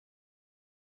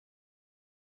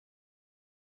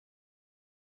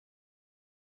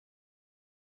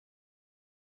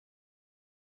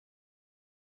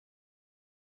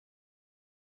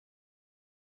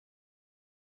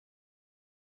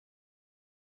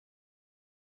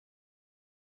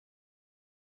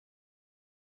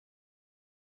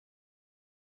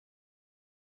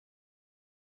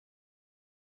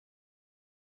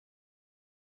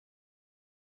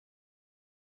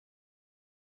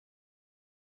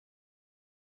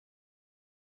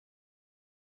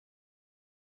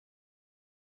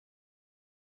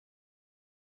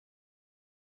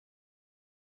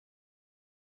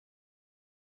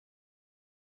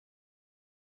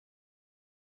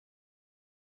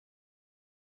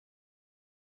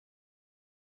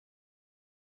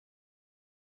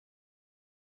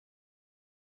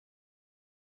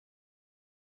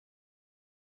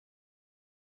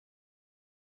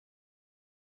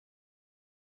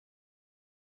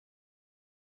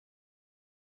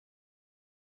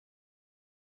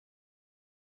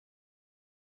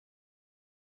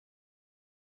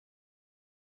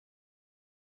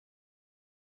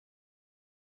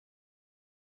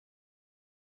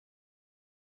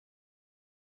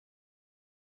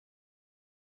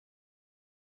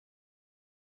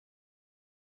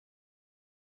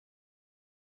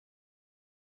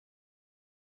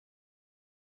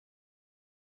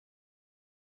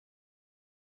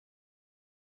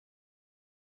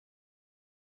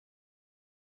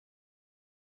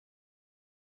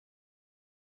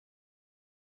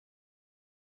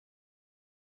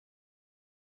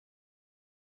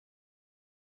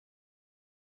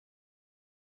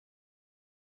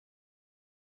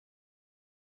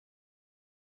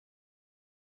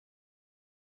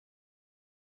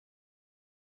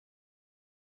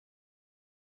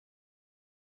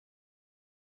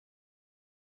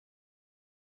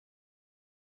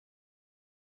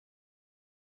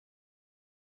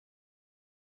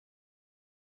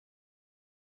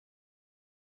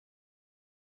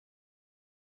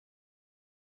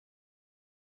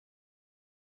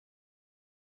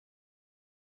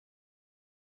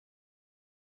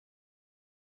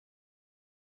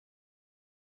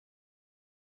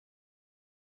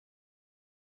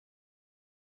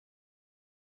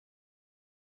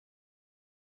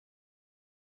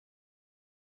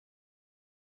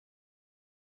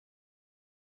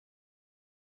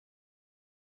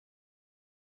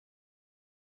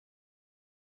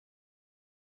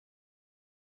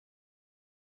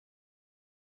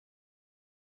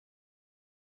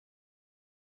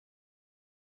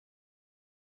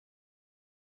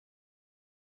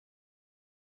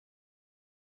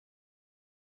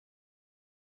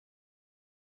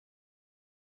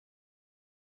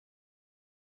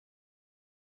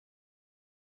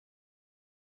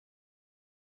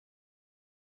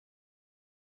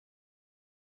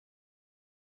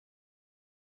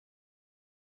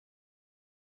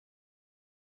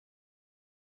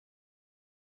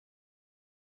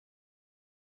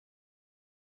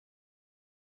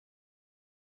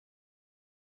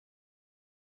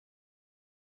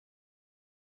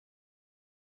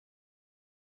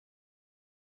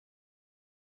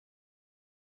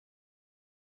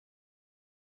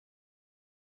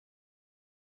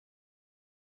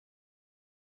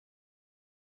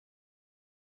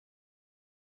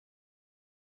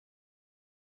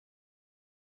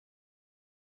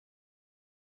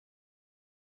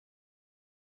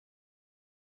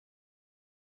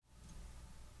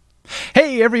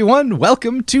Hey everyone,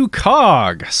 welcome to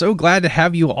COGG. So glad to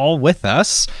have you all with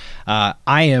us. I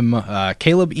am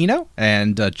Caleb Eno,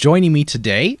 and joining me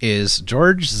today is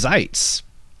George Ziets.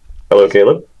 Hello,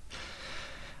 Caleb.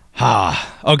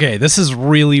 Okay, this is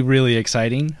really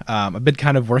exciting. I've been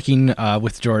kind of working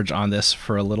with George on this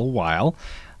for a little while.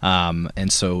 And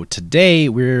so today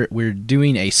we're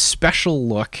doing a special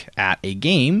look at a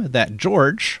game that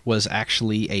George was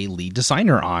actually a lead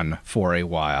designer on for a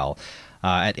while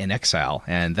at inXile,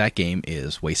 and that game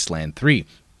is Wasteland 3.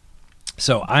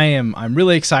 So I'm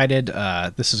really excited.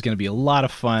 This is going to be a lot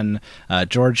of fun.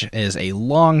 George is a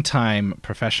longtime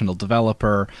professional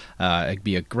developer. It'd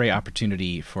be a great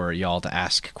opportunity for y'all to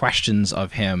ask questions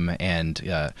of him, and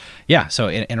so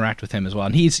interact with him as well.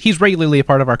 And he's regularly a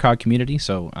part of our COG community,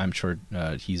 so I'm sure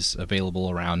he's available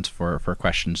around for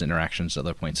questions, interactions,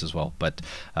 other points as well. But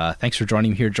thanks for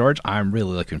joining me here, George. I'm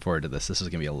really looking forward to this. This is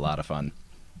going to be a lot of fun.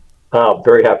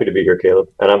 Very happy to be here, Caleb.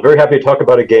 And I'm very happy to talk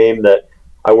about a game that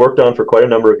I worked on for quite a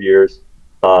number of years,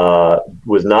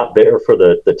 was not there for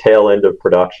the tail end of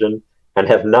production, and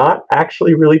have not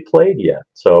actually really played yet.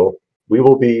 So you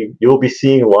will be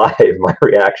seeing live my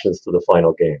reactions to the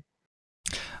final game.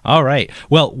 All right.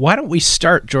 Well, why don't we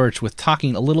start, George, with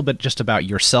talking a little bit just about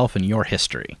yourself and your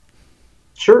history?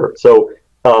 Sure. So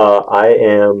I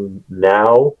am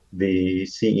now the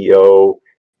CEO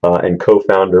and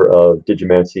co-founder of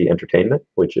Digimancy Entertainment,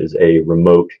 which is a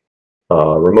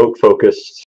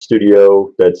remote-focused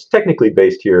studio that's technically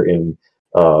based here in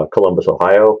Columbus,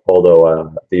 Ohio.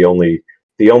 Although the only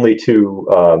two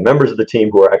members of the team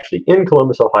who are actually in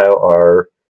Columbus, Ohio, are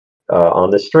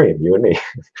on this stream, you and me.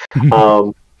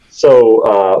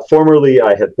 Formerly,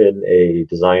 I have been a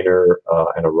designer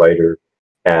and a writer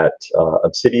at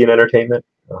Obsidian Entertainment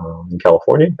in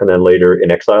California, and then later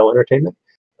inXile Entertainment.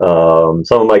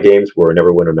 Some of my games were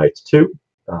Neverwinter Nights 2,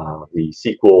 the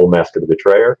sequel Mask of the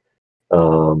Betrayer,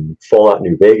 Fallout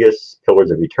New Vegas, Pillars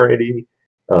of Eternity,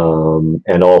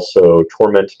 and also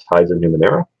Torment Tides of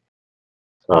Numenera,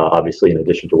 obviously in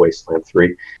addition to Wasteland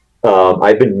 3.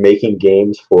 I've been making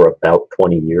games for about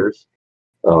 20 years,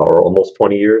 or almost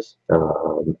 20 years,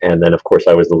 and then of course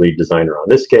I was the lead designer on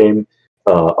this game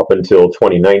up until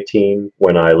 2019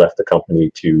 when I left the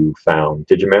company to found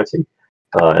Digimancy.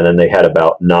 And then they had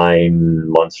about 9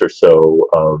 months or so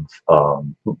of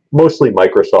mostly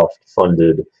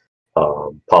Microsoft-funded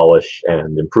polish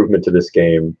and improvement to this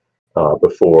game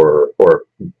before or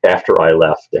after I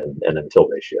left and until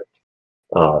they shipped.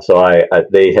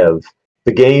 They have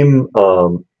the game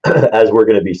as we're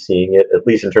going to be seeing it, at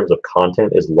least in terms of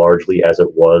content, is largely as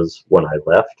it was when I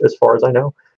left, as far as I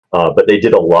know. But they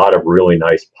did a lot of really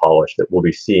nice polish that we'll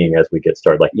be seeing as we get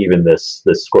started. Like even this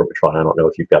Scorpitron, I don't know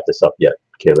if you've got this up yet,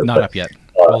 Caleb. Not up yet.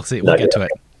 We'll see. We'll get to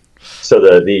it. So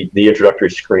the introductory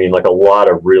screen, like a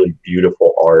lot of really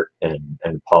beautiful art and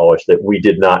polish that we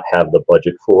did not have the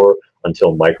budget for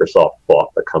until Microsoft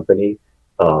bought the company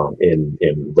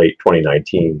in late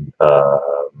 2019,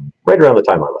 right around the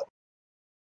time I left.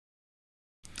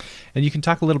 And you can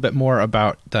talk a little bit more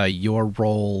about your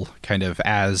role kind of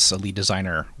as a lead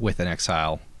designer with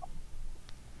inXile.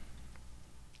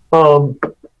 So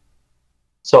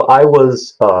I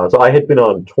had been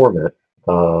on Torment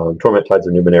Tides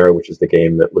of Numenera, which is the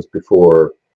game that was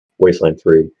before Wasteland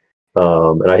 3.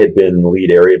 And I had been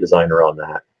lead area designer on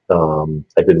that.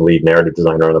 I'd been lead narrative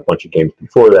designer on a bunch of games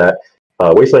before that.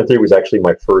 Wasteland 3 was actually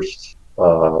my first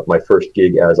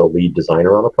gig as a lead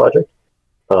designer on a project.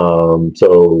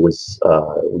 So it was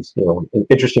an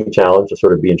interesting challenge to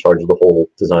sort of be in charge of the whole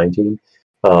design team.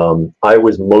 I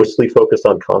was mostly focused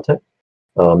on content.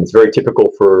 It's very typical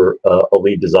for a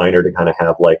lead designer to kind of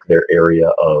have like their area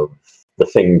of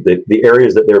the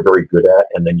areas that they're very good at,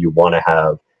 and then you want to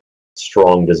have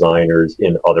strong designers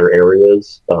in other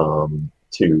areas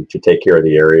to take care of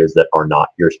the areas that are not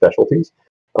your specialties.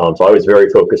 So I was very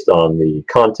focused on the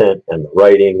content and the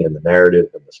writing and the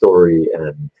narrative and the story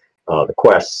and the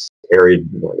quests, area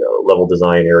level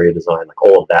design, area design, like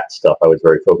all of that stuff I was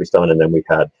very focused on. And then we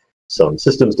had some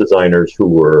systems designers who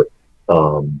were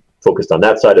focused on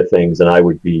that side of things, and I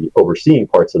would be overseeing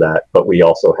parts of that. But we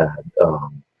also had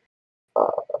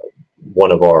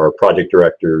one of our project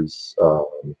directors,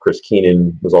 Chris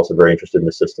Keenan, was also very interested in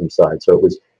the systems side. So it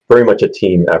was very much a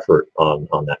team effort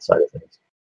on that side of things.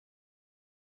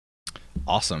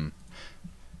 Awesome.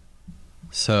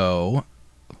 So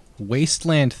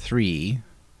Wasteland 3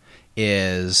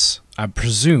 is, I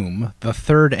presume, the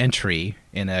third entry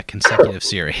in a consecutive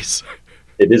series.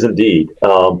 It is indeed.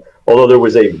 Although there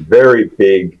was a very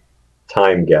big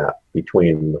time gap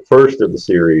between the first of the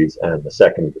series and the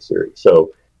second of the series.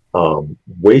 So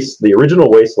the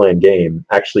original Wasteland game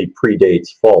actually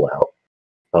predates Fallout.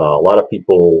 A lot of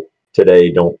people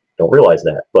today don't realize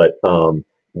that, but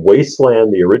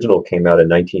Wasteland, the original, came out in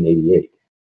 1988,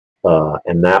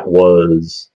 and that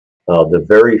was the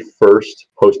very first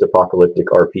post-apocalyptic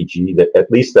RPG that,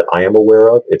 at least that I am aware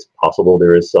of. It's possible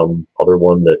there is some other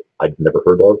one that I'd never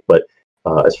heard of, but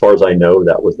as far as I know,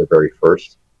 that was the very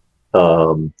first.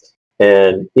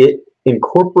 And it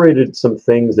incorporated some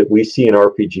things that we see in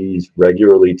RPGs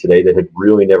regularly today that had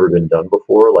really never been done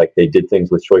before. Like, they did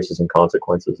things with choices and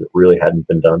consequences that really hadn't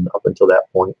been done up until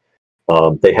that point.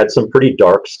 They had some pretty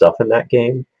dark stuff in that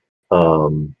game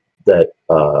that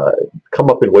come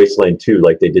up in Wasteland 2,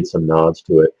 like they did some nods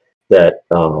to it that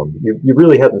you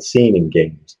really hadn't seen in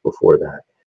games before that.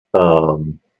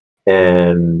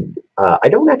 And I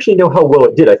don't actually know how well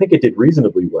it did. I think it did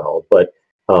reasonably well, but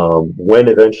when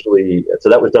eventually, so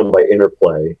that was done by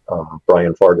Interplay,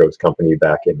 Brian Fargo's company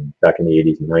back in the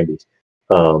 80s and 90s.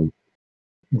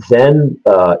 Then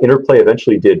Interplay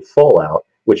eventually did Fallout,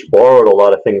 which borrowed a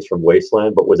lot of things from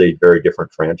Wasteland, but was a very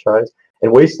different franchise.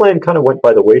 And Wasteland kind of went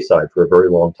by the wayside for a very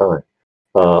long time,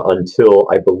 until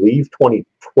I believe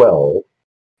 2012,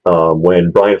 when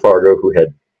Brian Fargo, who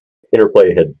had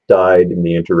Interplay, had died in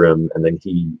the interim, and then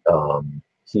he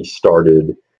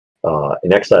started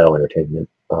inXile Entertainment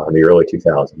in the early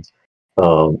 2000s,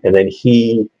 and then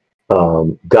he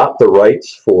got the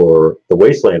rights for the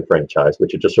Wasteland franchise,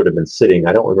 which had just sort of been sitting.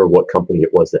 I don't remember what company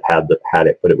it was that had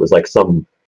it, but it was like some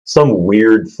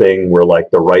weird thing where like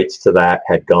the rights to that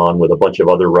had gone with a bunch of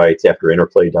other rights after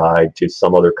Interplay died to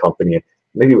some other company.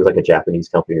 Maybe it was like a Japanese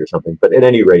company or something. But at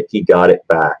any rate, he got it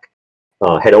back.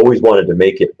 Had always wanted to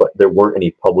make it, but there weren't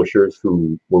any publishers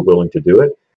who were willing to do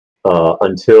it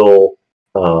until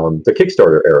the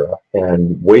Kickstarter era.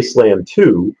 And Wasteland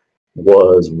 2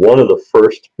 was one of the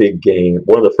first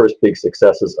big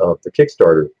successes of the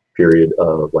Kickstarter period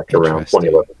of like around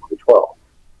 2011, 2012.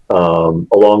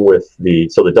 Along with the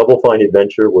Double Fine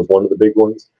Adventure was one of the big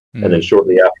ones, and then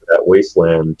shortly after that,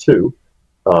 Wasteland 2,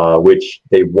 which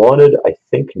they wanted, I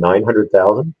think,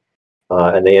 900,000,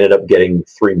 and they ended up getting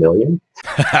 3 million,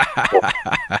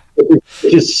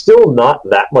 which is still not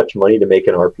that much money to make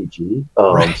an RPG.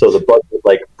 Right. So the budget,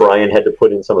 like Brian had to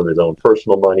put in some of his own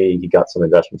personal money. He got some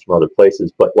investments from other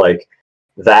places, but like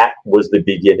that was the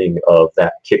beginning of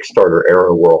that Kickstarter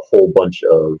era, where a whole bunch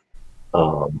of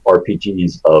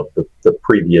RPGs of the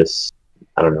previous,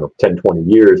 I don't know, 10, 20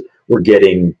 years were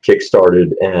getting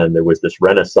kickstarted, and there was this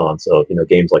renaissance of,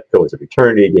 games like Pillars of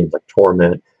Eternity, games like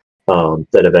Torment,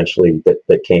 that eventually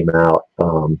that came out.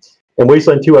 And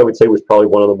Wasteland 2, I would say, was probably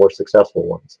one of the more successful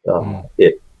ones.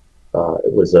 It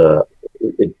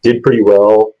did pretty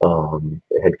well.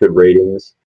 It had good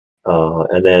ratings,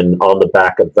 and then on the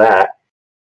back of that,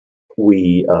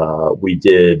 we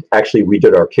did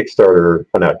our Kickstarter,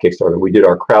 not Kickstarter. We did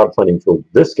our crowdfunding for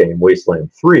this game,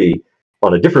 Wasteland 3,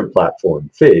 on a different platform,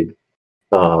 Fig,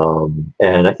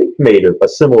 and I think made a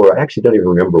similar. I actually don't even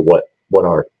remember what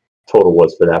our total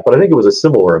was for that, but I think it was a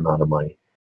similar amount of money.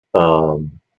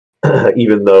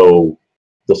 Even though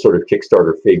the sort of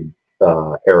Kickstarter Fig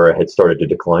era had started to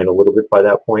decline a little bit by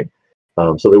that point,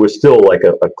 so there was still like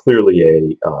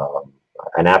clearly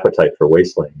an appetite for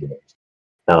Wasteland games.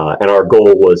 And our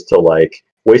goal was to, like,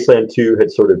 Wasteland 2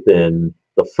 had sort of been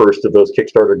the first of those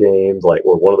Kickstarter games,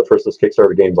 or one of the first of those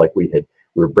Kickstarter games. Like we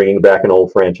were bringing back an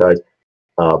old franchise,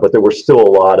 but there were still a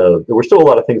lot of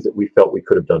things that we felt we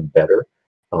could have done better.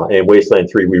 And Wasteland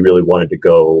 3, we really wanted to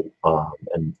go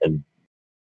and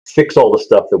fix all the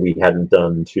stuff that we hadn't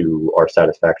done to our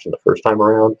satisfaction the first time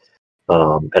around.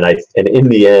 And in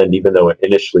the end, even though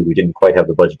initially we didn't quite have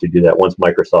the budget to do that, once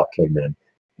Microsoft came in,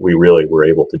 we really were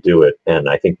able to do it. And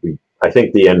I think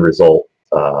the end result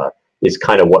is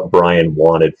kind of what Brian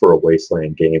wanted for a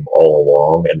Wasteland game all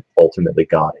along, and ultimately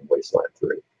got in Wasteland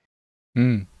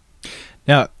 3.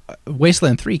 Now,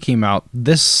 Wasteland 3 came out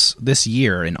this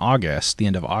year in August, the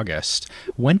end of August.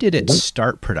 When did it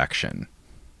start production?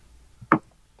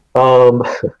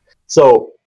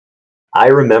 So I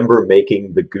remember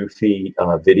making the goofy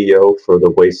video for the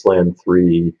Wasteland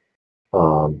 3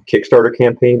 Kickstarter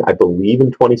campaign, I believe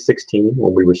in 2016,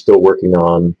 when we were still working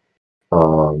on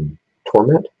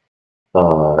Torment.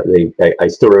 I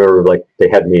still remember, like, they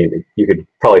had me, you could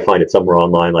probably find it somewhere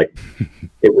online, like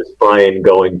it was Brian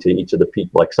going to each of the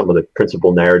people, like some of the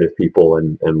principal narrative people,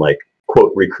 and like,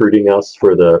 quote, recruiting us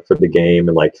for the game,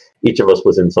 and like each of us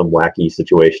was in some wacky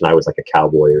situation. I was like a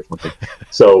cowboy or something.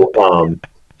 So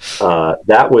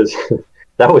that was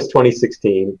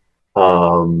 2016.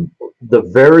 The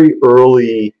very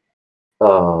early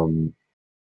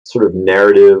sort of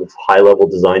narrative, high-level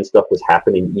design stuff was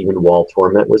happening even while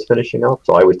Torment was finishing up.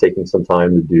 So I was taking some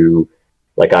time to do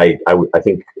like I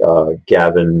think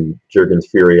Gavin Jurgens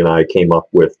Fury and I came up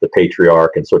with the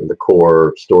Patriarch and sort of the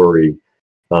core story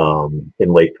in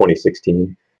late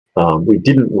 2016. We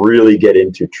didn't really get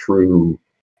into true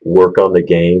work on the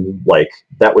game. Like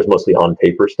that was mostly on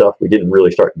paper stuff. We didn't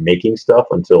really start making stuff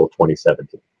until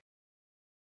 2017.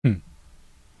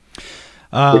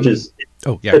 Which is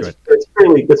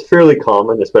it's fairly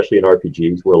common, especially in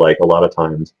RPGs, where like a lot of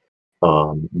times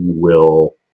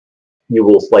you'll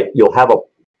have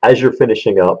as you're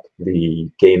finishing up the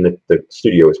game that the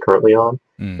studio is currently on,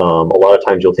 a lot of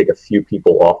times you'll take a few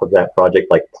people off of that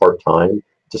project, like part-time,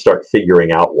 to start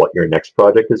figuring out what your next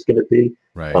project is going to be.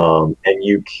 Right. And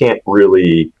you can't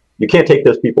take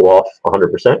those people off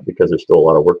 100% because there's still a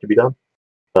lot of work to be done.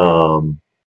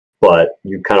 But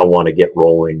you kind of want to get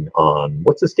rolling on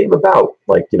what's this game about,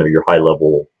 like, your high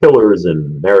level pillars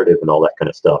and narrative and all that kind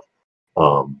of stuff,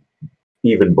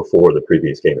 even before the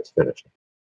previous game is finished.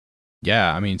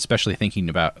 Yeah, I mean, especially thinking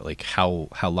about like how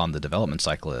long the development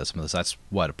cycle is. Because that's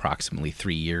what, approximately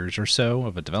 3 years or so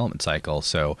of a development cycle.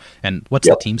 So, and what's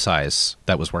the team size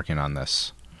that was working on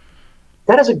this?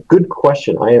 That is a good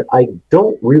question. I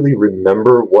don't really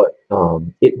remember what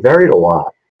it varied a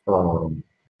lot.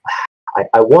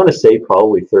 I want to say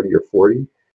probably 30 or 40.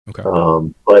 Okay.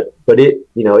 But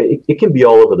it can be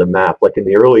all over the map. Like in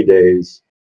the early days,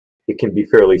 it can be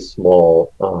fairly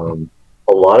small.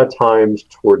 A lot of times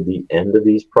toward the end of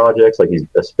these projects, like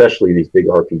especially these big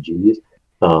RPGs,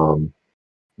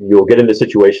 you'll get into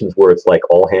situations where it's like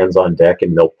all hands on deck,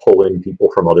 and they'll pull in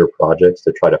people from other projects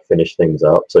to try to finish things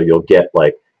up. So you'll get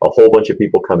like a whole bunch of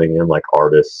people coming in, like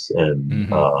artists and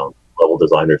level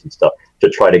designers and stuff, to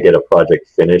try to get a project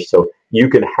finished. So you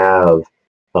can have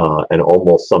an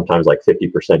almost sometimes like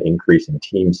 50% increase in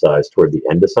team size toward the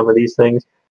end of some of these things.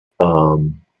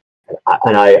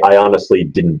 And I honestly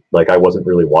didn't, like, I wasn't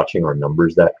really watching our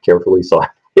numbers that carefully, so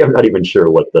I'm not even sure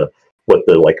what the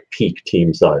like peak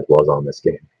team size was on this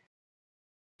game.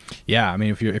 Yeah, I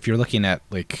mean, if you're looking at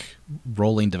like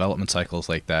rolling development cycles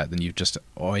like that, then you just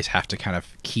always have to kind of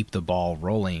keep the ball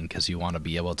rolling, because you want to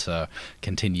be able to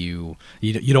continue.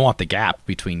 You don't want the gap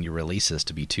between your releases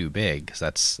to be too big, because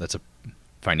that's a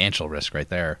financial risk right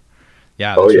there.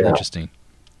 Yeah, that's really interesting.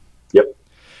 Yep.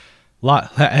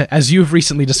 As you've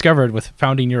recently discovered with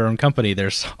founding your own company,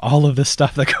 there's all of this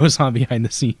stuff that goes on behind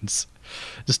the scenes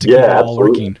just to keep it all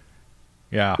working.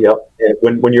 Yeah. Yep.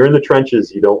 And when you're in the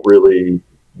trenches, you don't really,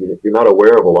 you're not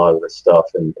aware of a lot of this stuff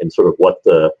and sort of what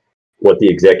the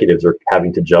executives are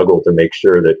having to juggle to make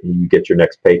sure that you get your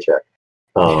next paycheck.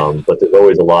 But there's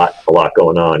always a lot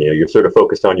going on. You're sort of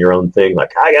focused on your own thing,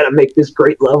 like, I got to make this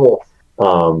great level.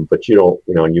 But you don't,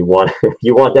 and you want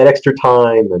that extra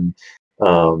time, and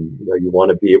you want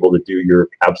to be able to do your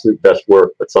absolute best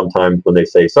work. But sometimes when they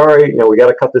say, sorry, we got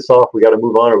to cut this off, we got to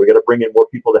move on, or we got to bring in more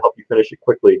people to help you finish it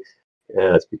quickly,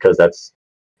 it's because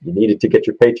you needed to get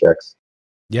your paychecks.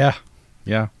 Yeah.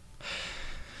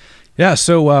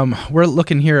 So we're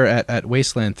looking here at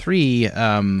Wasteland 3.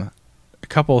 A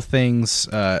couple of things.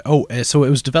 So it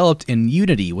was developed in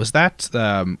Unity. Was that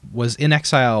was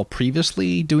inXile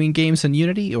previously doing games in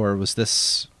Unity, or was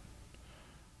this?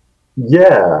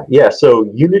 Yeah. So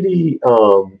Unity,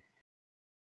 I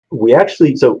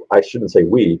shouldn't say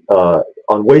we,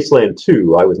 on Wasteland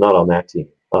 2, I was not on that team.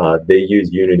 They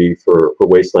used Unity for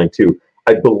Wasteland 2.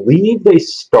 I believe they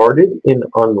started in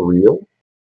Unreal.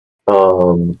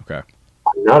 Okay.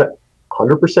 I'm not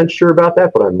 100% sure about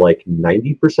that, but I'm like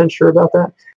 90% sure about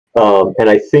that. And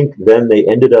I think then they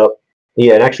ended up,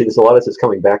 and actually a lot of this is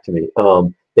coming back to me.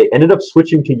 They ended up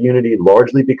switching to Unity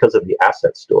largely because of the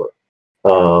asset store.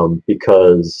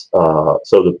 Because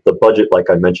the budget,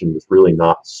 like I mentioned, was really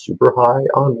not super high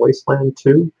on Wasteland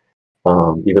 2,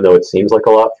 even though it seems like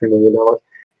a lot, $3 million.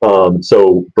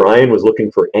 So Brian was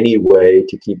looking for any way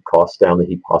to keep costs down that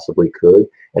he possibly could.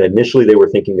 And initially they were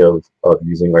thinking of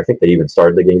using, I think they even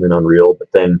started the game in Unreal,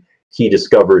 but then he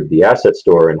discovered the asset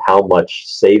store and how much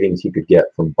savings he could get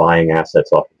from buying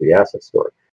assets off of the asset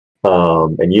store.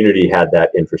 And Unity had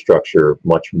that infrastructure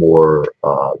much more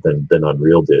than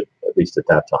Unreal did, at least at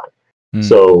that time.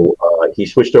 So he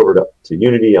switched over to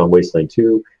Unity on Wasteland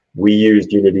 2. We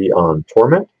used Unity on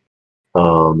Torment.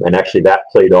 And actually that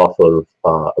played off of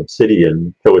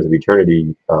Obsidian. Pillars of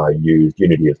Eternity used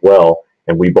Unity as well,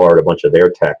 and we borrowed a bunch of their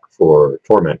tech for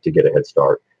Torment to get a head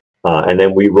start. And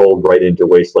then we rolled right into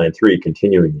Wasteland 3,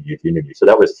 continuing to use Unity. So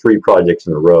that was 3 projects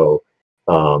in a row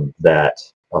that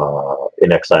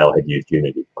inXile had used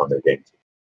Unity on their games.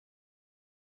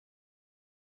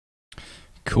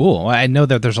 Cool. I know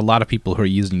that there's a lot of people who are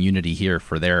using Unity here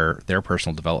for their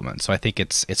personal development. So I think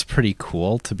it's pretty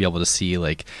cool to be able to see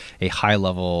like a high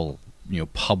level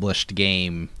published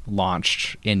game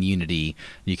launched in Unity,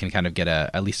 you can kind of get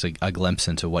at least a glimpse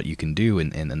into what you can do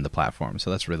in the platform. So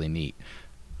that's really neat.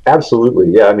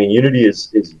 Absolutely, yeah. I mean, Unity is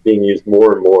being used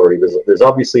more and more. There's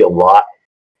obviously a lot.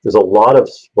 There's a lot of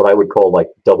what I would call like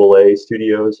AA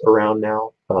studios around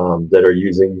now that are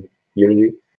using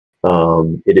Unity.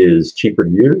 It is cheaper to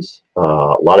use. A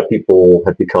lot of people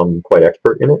have become quite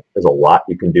expert in it. There's a lot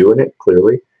you can do in it,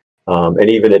 clearly. And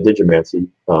even at Digimancy,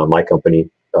 my company,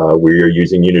 we are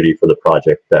using Unity for the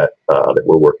project that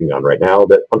we're working on right now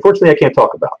that unfortunately I can't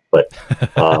talk about, but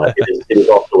it is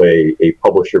also a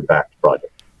publisher-backed project.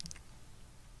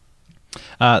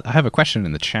 I have a question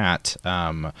in the chat.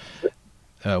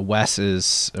 Wes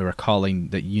is recalling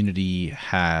that Unity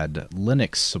had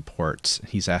Linux support.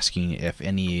 He's asking if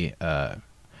any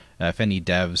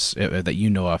devs that you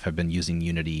know of have been using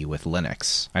Unity with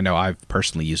Linux. I know I've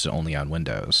personally used it only on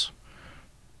Windows.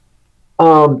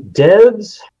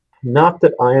 Devs, not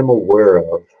that I am aware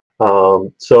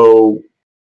of. So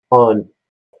on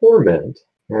Torment,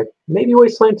 maybe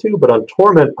Wasteland 2, but on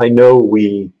Torment, I know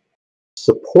we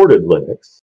supported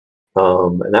Linux,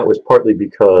 and that was partly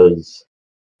because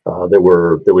there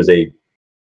was a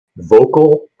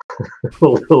vocal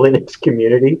Linux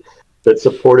community that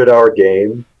supported our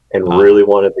game and really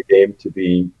wanted the game to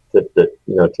be to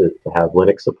have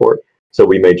Linux support. So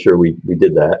we made sure we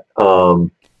did that.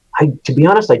 To be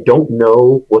honest, I don't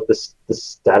know what the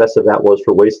status of that was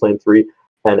for Wasteland 3,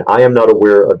 and I am not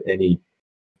aware of any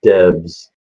devs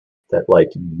that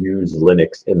use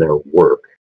Linux in their work.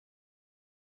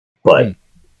 But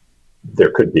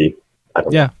there could be. I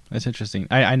don't know. That's interesting.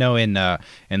 I know in the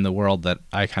world that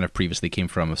I kind of previously came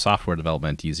from of software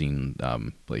development using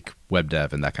like web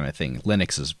dev and that kind of thing,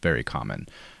 Linux is very common.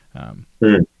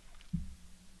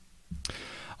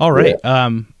 All right.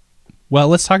 Yeah. Well,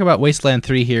 let's talk about Wasteland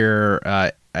 3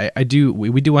 here. We do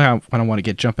want to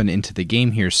get jumping into the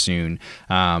game here soon.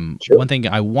 Sure. One thing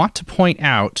I want to point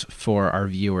out for our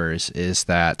viewers is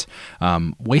that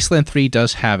Wasteland 3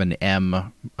 does have an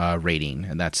M rating,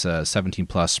 and that's 17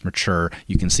 plus mature.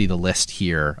 You can see the list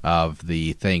here of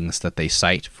the things that they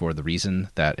cite for the reason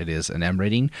that it is an M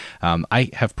rating.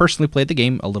 I have personally played the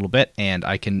game a little bit, and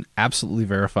I can absolutely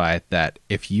verify that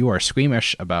if you are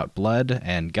squeamish about blood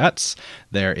and guts,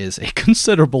 there is a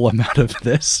considerable amount of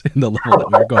this in the level that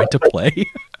we're going to play.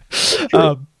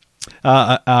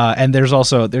 And there's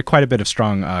quite a bit of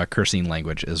strong cursing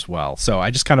language as well. So I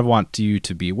just kind of want you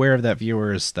to be aware of that,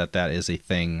 viewers, that is a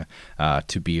thing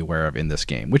to be aware of in this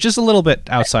game, which is a little bit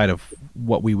outside of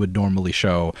what we would normally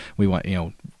show. We want,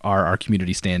 our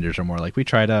community standards are more like we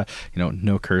try to,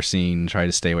 no cursing, try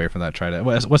to stay away from that.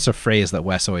 What's a phrase that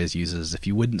Wes always uses? If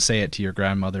you wouldn't say it to your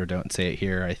grandmother, don't say it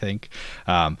here, I think.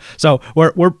 So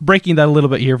we're breaking that a little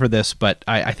bit here for this, but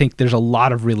I think there's a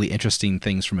lot of really interesting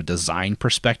things from a design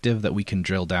perspective that we can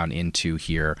drill down into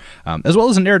here, as well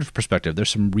as a narrative perspective. There's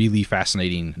some really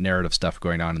fascinating narrative stuff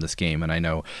going on in this game, and I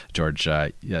know, George,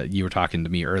 you were talking to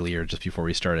me earlier just before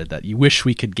we started that you wish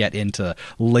we could get into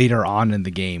later on in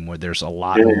the game where there's a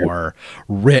lot more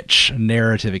rich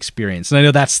narrative experience. And I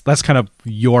know that's kind of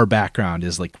your background,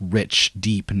 is like rich,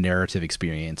 deep narrative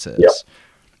experiences.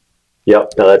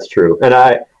 Yep, no, that's true. And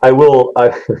I will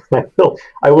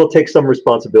take some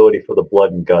responsibility for the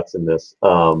blood and guts in this.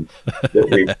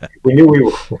 We knew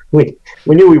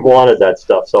we wanted that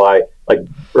stuff. So I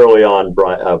early on,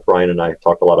 Brian and I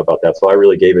talked a lot about that. So I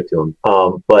really gave it to him.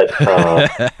 But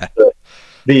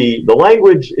the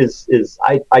language is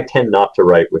I tend not to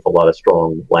write with a lot of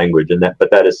strong language,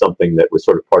 but that is something that was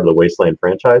sort of part of the Wasteland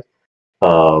franchise.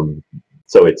 So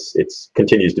it's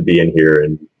continues to be in here,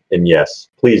 and yes,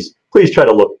 please try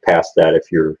to look past that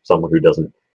if you're someone who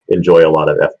doesn't enjoy a lot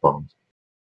of F-bombs.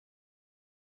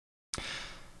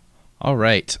 All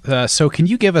right. So can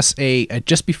you give us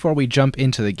just before we jump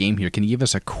into the game here, can you give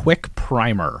us a quick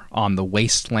primer on the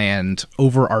Wasteland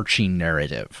overarching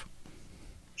narrative?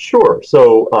 Sure.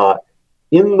 So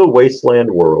in the Wasteland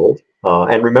world,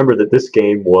 and remember that this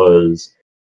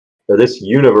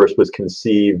universe was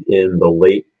conceived in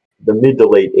the mid to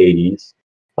late 80s,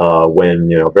 when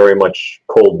very much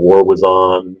Cold War was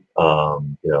on.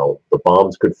 The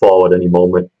bombs could fall at any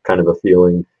moment, kind of a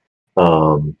feeling.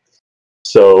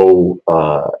 So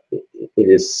it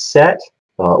is set,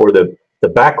 or the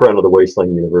background of the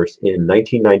Wasteland universe in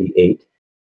 1998.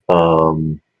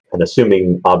 And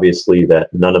assuming, obviously,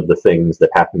 that none of the things that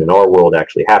happened in our world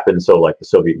actually happened, so like the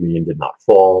Soviet Union did not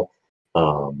fall,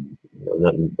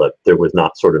 but there was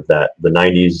not sort of that, the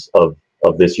 90s of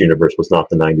this universe was not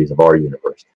the 90s of our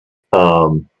universe.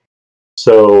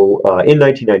 So in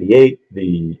 1998,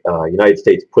 the United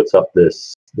States puts up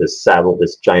this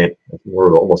giant,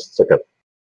 almost it's like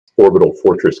orbital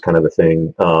fortress kind of a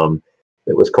thing.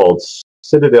 It was called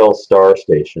Citadel Star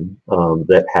Station.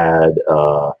 That had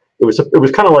it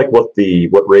was kind of like what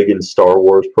Reagan's Star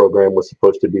Wars program was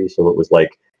supposed to be. So it was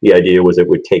like the idea was it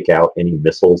would take out any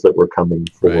missiles that were coming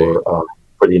for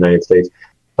the United States.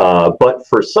 But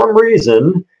for some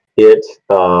reason, it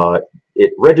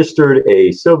registered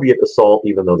a Soviet assault,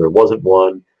 even though there wasn't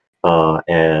one.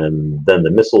 And then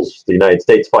the United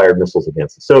States fired missiles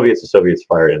against the Soviets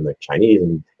fired in the Chinese,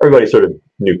 and everybody sort of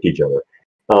nuked each other.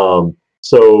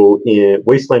 So in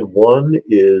Wasteland 1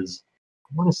 is,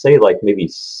 I want to say, like maybe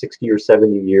 60 or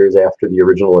 70 years after the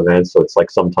original event. So it's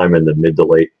like sometime in the mid to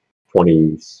late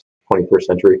 21st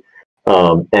century.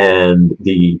 And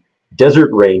the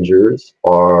Desert Rangers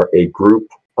are a group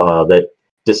that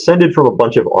descended from a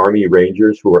bunch of Army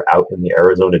Rangers who were out in the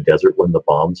Arizona desert when the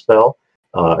bombs fell.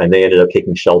 And they ended up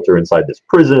taking shelter inside this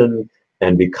prison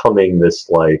and becoming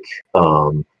this like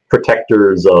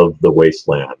protectors of the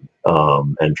wasteland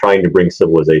and trying to bring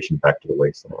civilization back to the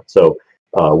wasteland. So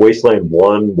Wasteland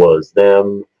 1 was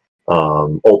them.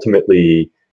 Ultimately,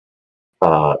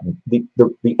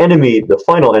 the enemy, the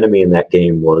final enemy in that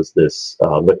game was this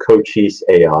the COGGers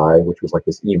AI, which was like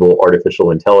this evil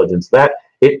artificial intelligence that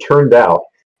it turned out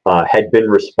had been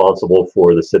responsible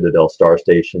for the Citadel Star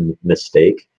Station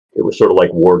mistake. It was sort of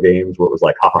like War Games, where it was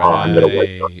like, ha ha ha, I'm going to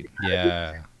wipe.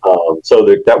 Yeah. So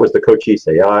that was the COGGers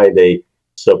AI. They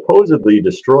supposedly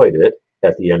destroyed it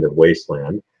at the end of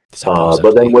Wasteland.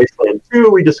 But then Wasteland 2,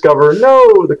 we discover,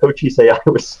 no, the COGGers AI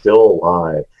was still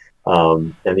alive.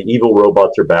 And the evil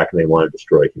robots are back, and they want to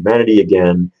destroy humanity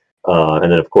again.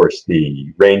 And then, of course,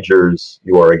 the Rangers,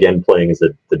 you are again playing as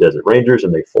the Desert Rangers,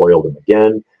 and they foiled them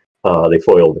again. They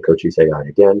foiled the COGGers AI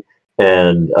again.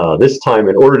 And this time,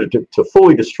 in order to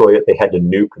fully destroy it, they had to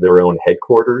nuke their own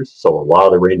headquarters. So a lot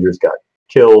of the Rangers got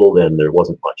killed, and there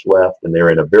wasn't much left. And they're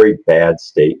in a very bad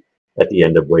state at the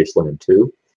end of Wasteland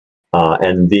 2.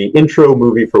 And the intro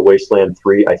movie for Wasteland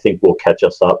 3, I think, will catch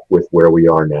us up with where we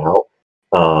are now.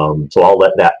 So I'll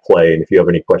let that play. And if you have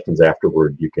any questions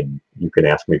afterward, you can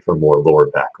ask me for more lore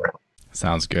background.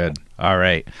 Sounds good. All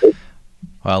right.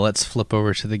 Well, let's flip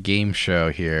over to the game show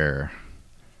here.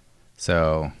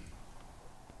 So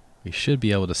we should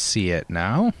be able to see it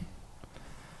now.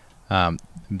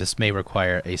 This may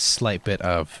require a slight bit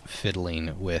of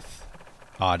fiddling with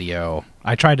audio.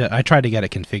 I tried to get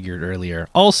it configured earlier.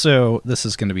 Also, this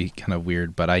is going to be kind of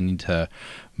weird, but I need to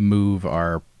move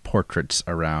our portraits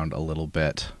around a little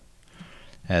bit,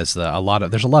 as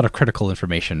there's a lot of critical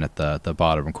information at the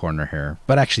bottom corner here.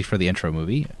 But actually, for the intro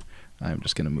movie, I'm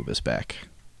just going to move us back.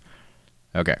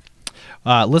 Okay,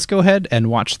 let's go ahead and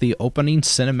watch the opening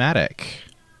cinematic.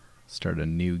 Start a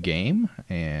new game,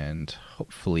 and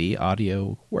hopefully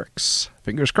audio works.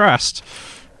 Fingers crossed.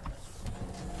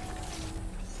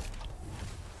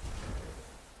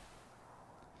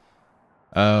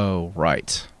 Oh,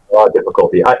 right. A lot of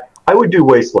difficulty. I would do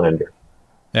Wastelander.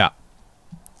 Yeah.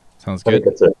 Sounds good. I think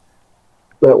that's it.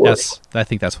 That works. Yes, I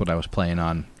think that's what I was playing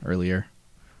on earlier.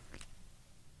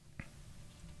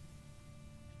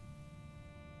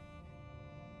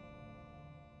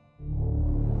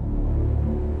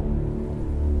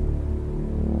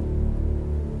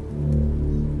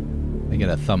 I get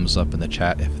a thumbs up in the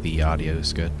chat if the audio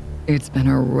is good. It's been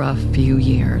a rough few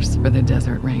years for the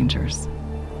Desert Rangers.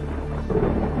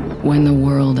 When the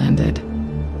world ended,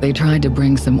 they tried to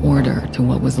bring some order to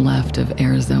what was left of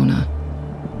Arizona.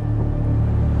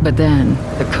 But then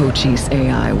the COGGers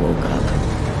AI woke up,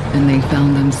 and they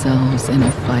found themselves in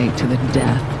a fight to the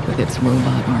death with its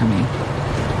robot army.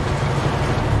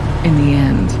 In the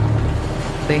end,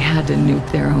 they had to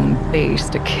nuke their own base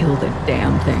to kill the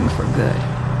damn thing for good.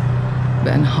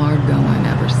 Been hard going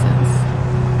ever since.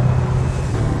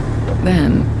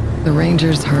 Then, the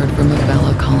Rangers heard from a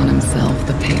fella calling himself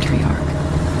the Patriarch.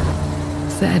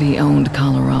 Said he owned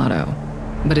Colorado,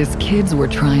 but his kids were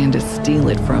trying to steal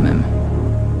it from him.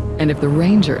 And if the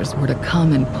Rangers were to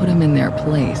come and put him in their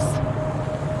place,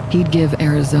 he'd give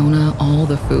Arizona all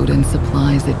the food and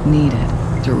supplies it needed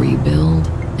to rebuild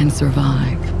and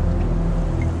survive.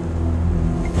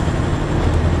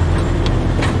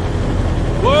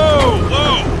 Whoa!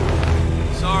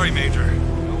 Sorry, Major.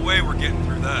 No way we're getting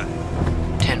through that.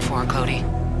 10-4, Cody.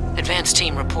 Advance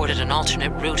team reported an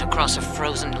alternate route across a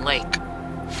frozen lake.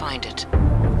 Find it.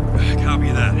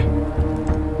 Copy that.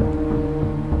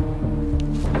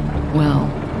 Well,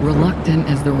 reluctant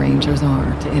as the Rangers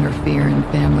are to interfere in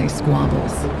family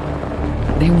squabbles,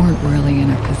 they weren't really in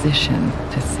a position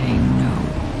to say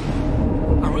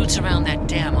no. Our route's around that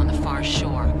dam on the far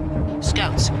shore.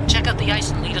 Scouts, check out the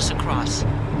ice and lead us across.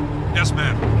 Yes,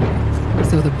 ma'am.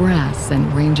 So the brass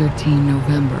sent Ranger Team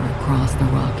November across the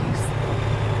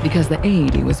Rockies, because the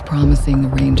aid he was promising the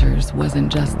Rangers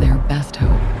wasn't just their best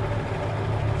hope.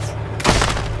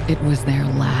 It was their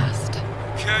last.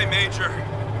 Okay, Major.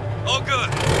 All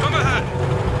good. Come ahead.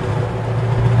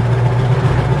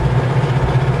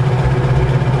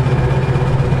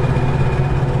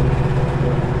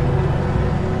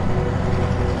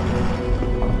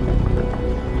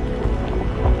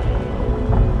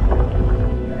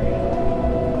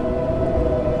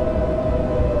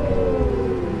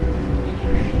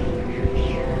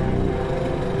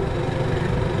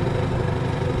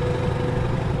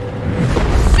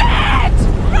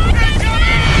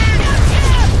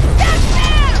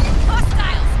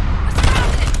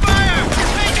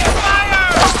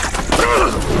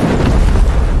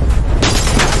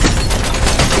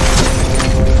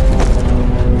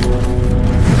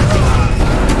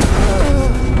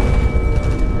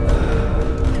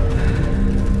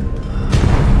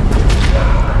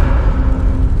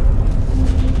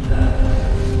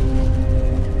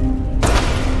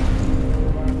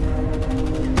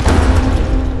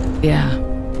 Yeah.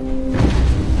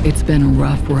 It's been a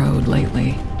rough road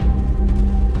lately.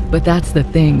 But that's the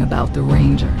thing about the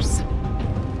Rangers.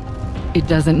 It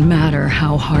doesn't matter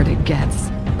how hard it gets,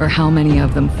 or how many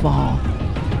of them fall.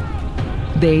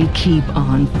 They keep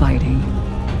on fighting.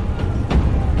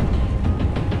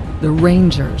 The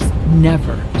Rangers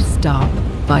never stop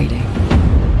fighting.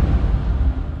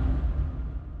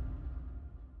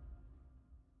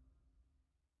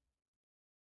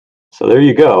 So there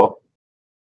you go.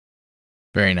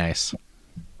 Very nice.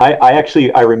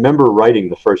 I remember writing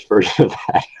the first version of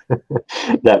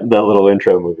that that little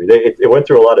intro movie. It went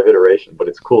through a lot of iteration, but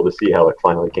it's cool to see how it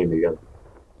finally came together.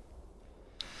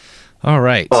 All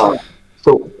right.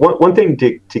 So one thing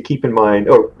to keep in mind,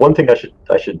 or one thing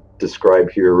I should describe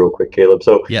here real quick, Caleb.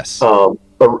 So Yes.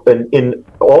 In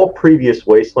all previous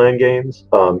Wasteland games,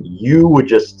 you would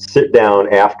just sit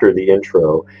down after the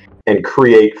intro and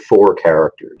create 4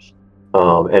 characters.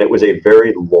 And it was a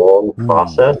very long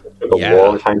process. It took a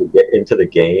long time to get into the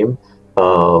game.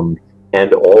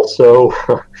 And also,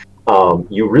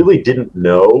 you really didn't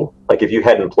know, like if you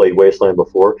hadn't played Wasteland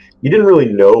before, you didn't really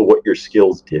know what your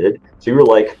skills did. So you were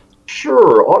like,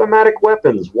 sure, automatic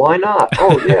weapons, why not?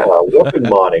 Oh yeah, weapon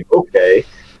modding, okay.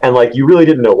 And like you really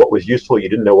didn't know what was useful. You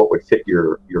didn't know what would fit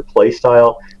your play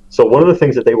style. So one of the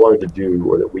things that they wanted to do,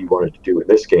 or that we wanted to do in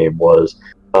this game, was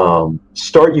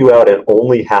start you out and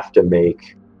only have to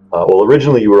make, well,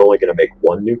 originally you were only going to make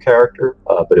 1 new character,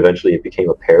 but eventually it became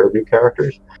a pair of new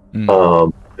characters.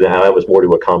 That was more to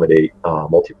accommodate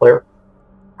multiplayer.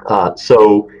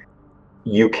 So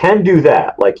you can do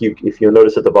that. Like if you'll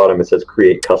notice at the bottom, it says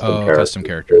create custom characters. Custom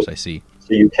characters, I see.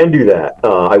 So you can do that.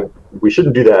 We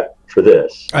shouldn't do that for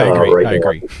this. I agree. Right I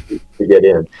agree. To get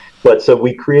in. But so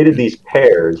we created these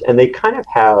pairs, and they kind of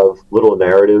have little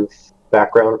narrative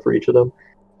background for each of them.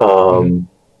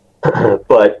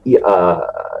 But yeah,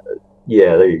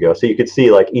 there you go. So you could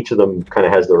see like each of them kind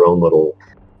of has their own little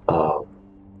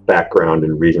background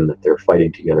and reason that they're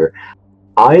fighting together.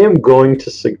 I am going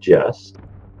to suggest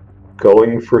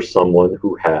going for someone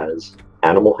who has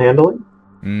animal handling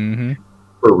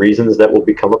for reasons that will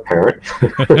become apparent.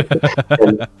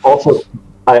 And also,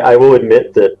 I will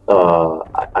admit that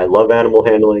I love animal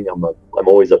handling. I'm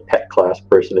always a pet class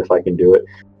person if I can do it.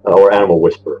 Or animal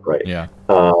whisperer, right? Yeah.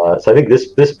 So I think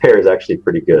this pair is actually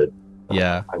pretty good.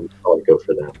 Yeah. I would probably go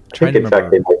for them. Trying to in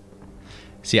fact, they might.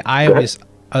 See, I always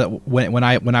when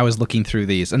I was looking through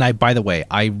these, and by the way,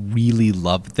 I really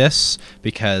love this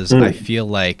because I feel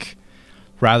like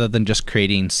rather than just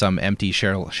creating some empty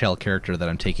shell character that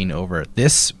I'm taking over,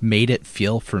 this made it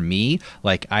feel for me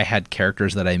like I had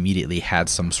characters that I immediately had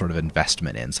some sort of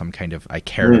investment in, some kind of, I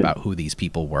cared about who these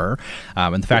people were.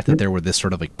 And the fact that there were this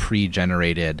sort of like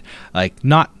pre-generated, like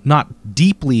not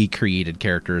deeply created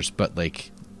characters, but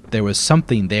like there was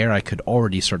something there I could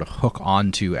already sort of hook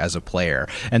onto as a player.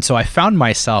 And so I found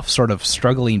myself sort of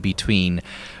struggling between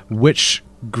which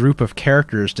group of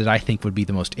characters did I think would be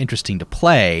the most interesting to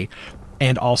play,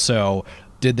 and also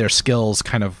did their skills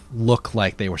kind of look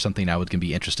like they were something I was going to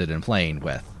be interested in playing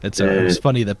with. It was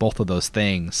funny that both of those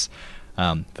things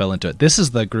fell into it. This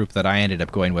is the group that I ended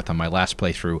up going with on my last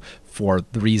playthrough for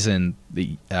the reason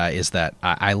is that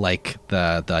I like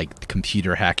the like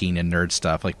computer hacking and nerd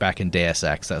stuff. Like back in Deus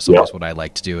Ex, that's always what I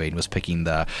liked doing, was picking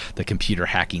the computer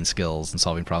hacking skills and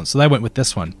solving problems. So I went with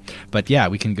this one. But yeah,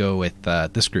 we can go with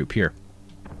this group here.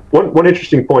 One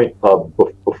interesting point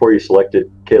before you selected,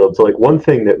 Caleb, so like one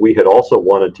thing that we had also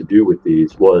wanted to do with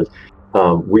these was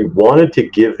we wanted to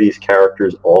give these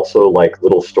characters also like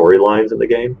little storylines in the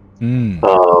game,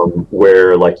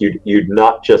 where like you'd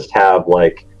not just have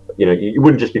like, you know, you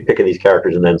wouldn't just be picking these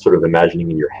characters and then sort of imagining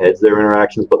in your heads their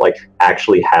interactions, but like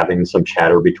actually having some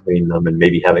chatter between them and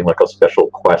maybe having like a special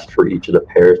quest for each of the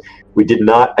pairs. We did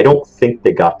not, I don't think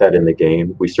they got that in the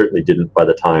game. We certainly didn't by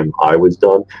the time I was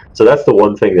done. So that's the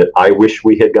one thing that I wish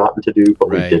we had gotten to do, but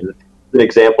we didn't. An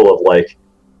example of like,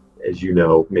 as you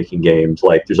know, making games,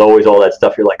 like there's always all that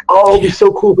stuff. You're like, oh, it'd be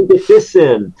so cool to get this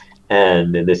in.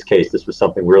 And in this case, this was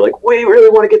something we were like, we really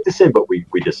want to get this in, but we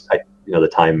just, you know, the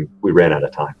time, we ran out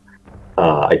of time.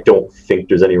 I don't think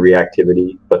there's any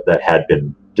reactivity, but that had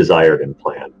been desired and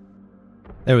planned.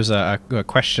 There was a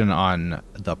question on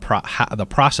the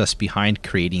process behind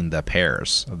creating the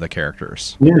pairs of the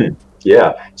characters.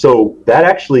 Yeah, so that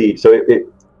actually,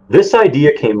 this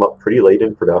idea came up pretty late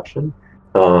in production.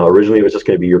 Originally, it was just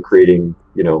going to be you're creating,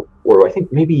 you know, or I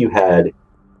think maybe you had,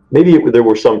 there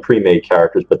were some pre-made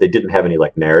characters, but they didn't have any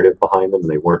like narrative behind them, and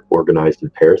they weren't organized in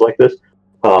pairs like this.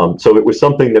 So it was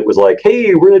something that was like,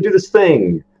 hey, we're going to do this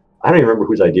thing. I don't even remember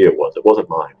whose idea it was. It wasn't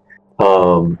mine.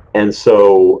 And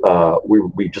so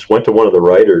we just went to one of the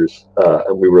writers,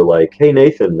 and we were like, hey,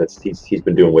 Nathan, he's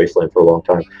been doing Wasteland for a long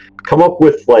time. Come up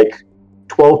with like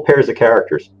 12 pairs of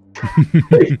characters.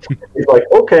 He's like,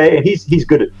 okay, and he's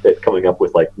good at coming up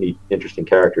with like neat, interesting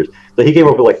characters. So he came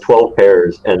up with like 12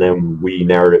 pairs, and then we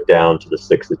narrowed it down to the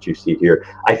 6 that you see here.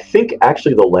 I think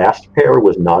actually the last pair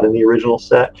was not in the original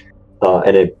set,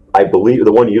 and I believe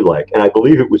the one you like, and I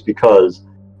believe it was because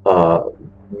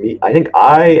I think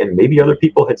I and maybe other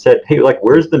people had said, hey, like,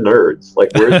 where's the nerds?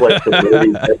 Like, where's like the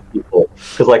nerdy people?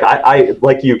 Because like I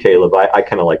like you, Caleb, I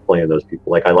kind of like playing those people.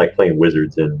 Like I like playing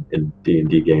wizards in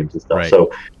D&D games and stuff. Right.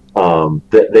 So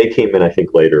they came in, I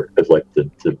think, later as like the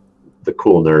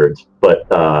cool nerds, but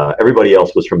everybody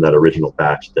else was from that original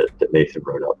batch that Nathan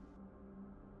wrote up.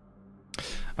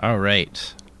 All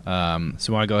right.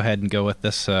 So want to go ahead and go with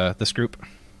this group?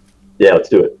 Yeah, let's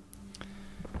do it.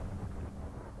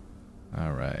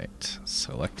 All right.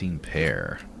 Selecting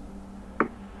pair.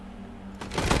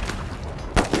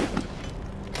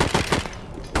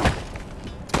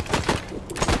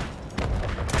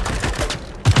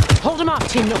 Hold him off,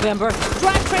 Team November.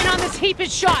 Drive train on this heap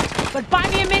is shot, but buy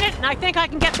me a minute and I think I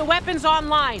can get the weapons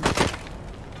online.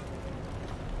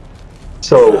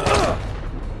 So...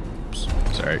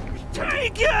 Sorry.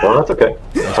 Well, that's okay.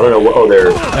 I don't know what... Oh,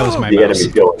 that was my the mouse. enemy's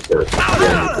going first. The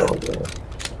enemy's going first.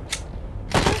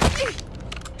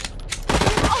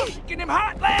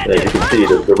 And as you can see,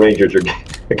 the Rangers are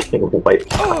getting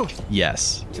wiped out.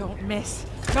 Yes. Don't miss.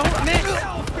 Don't miss.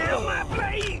 Feel my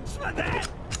blades for that.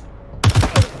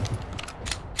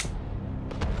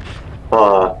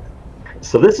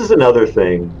 So this is another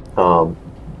thing.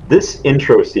 This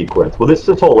intro sequence, well, this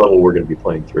whole level we're going to be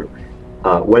playing through,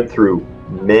 went through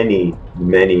many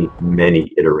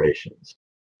iterations.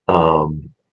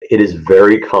 It is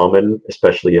very common,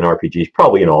 especially in RPGs,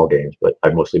 probably in all games, but I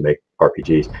mostly make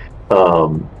RPGs.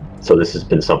 So this has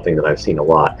been something that I've seen a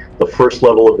lot. The first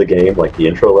level of the game, like the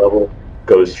intro level,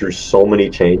 goes through so many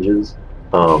changes.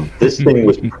 This thing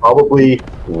was probably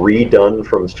redone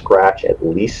from scratch at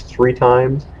least 3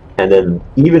 times. And then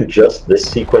even just this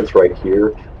sequence right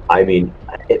here, I mean,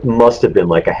 it must have been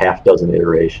like a half dozen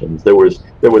iterations. There was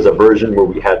a version where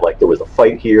we had like, there was a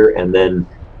fight here, and then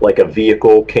like a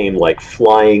vehicle came like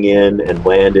flying in and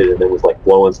landed, and it was like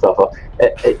blowing stuff up.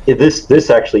 This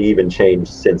actually even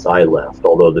changed since I left,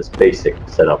 although this basic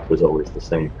setup was always the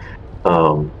same.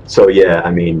 So yeah,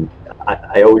 I mean,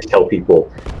 I always tell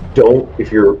people,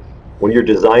 when you're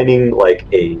designing like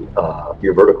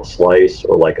your vertical slice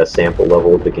or like a sample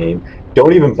level of the game,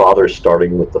 don't even bother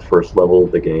starting with the first level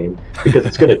of the game, because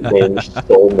it's going to change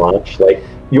so much. Like,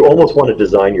 you almost want to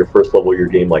design your first level of your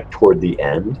game like toward the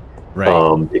end.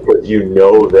 Right. Because you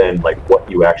know then like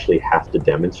what you actually have to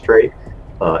demonstrate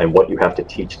and what you have to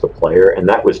teach the player, and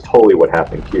that was totally what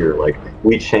happened here. Like,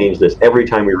 we changed this every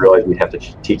time we realized we'd have to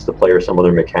teach the player some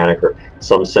other mechanic or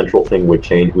some central thing would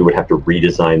change. We would have to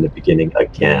redesign the beginning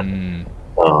again.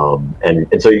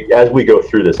 And so as we go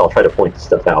through this, I'll try to point this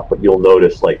stuff out, but you'll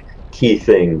notice like key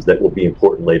things that will be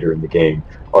important later in the game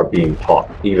are being taught,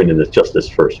 even in just this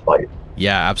first fight.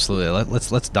 Yeah, absolutely.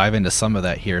 Let's dive into some of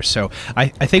that here. So I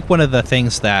think one of the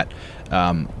things that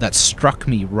that struck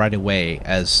me right away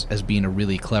as being a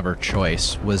really clever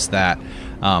choice was that,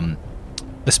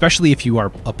 especially if you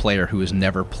are a player who has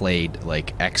never played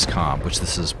like XCOM, which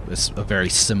it's a very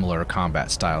similar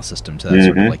combat style system to that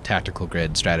sort of like tactical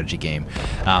grid strategy game,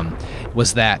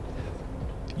 was that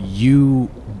you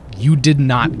did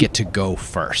not get to go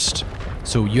first.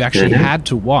 So you actually had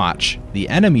to watch the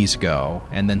enemies go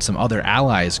and then some other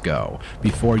allies go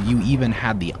before you even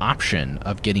had the option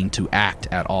of getting to act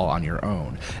at all on your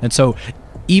own. And so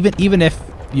even if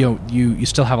you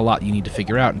still have a lot you need to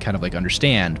figure out and kind of like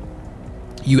understand,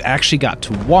 you actually got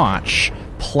to watch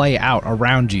play out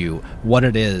around you what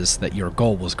it is that your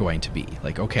goal was going to be.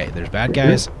 Like, okay, there's bad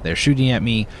guys, they're shooting at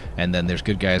me, and then there's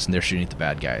good guys and they're shooting at the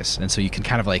bad guys. And so you can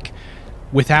kind of like,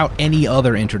 without any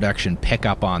other introduction, pick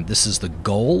up on this is the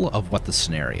goal of what the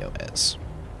scenario is.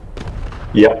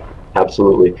 Yeah,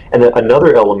 absolutely. And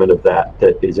another element of that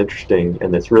is interesting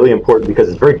and that's really important because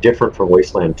it's very different from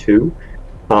Wasteland 2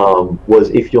 was,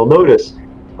 if you'll notice,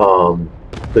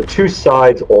 the two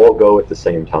sides all go at the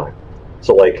same time.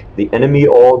 So like the enemy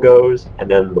all goes, and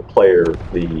then the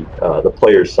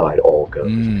player's side all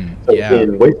goes.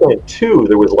 In Wasteland 2,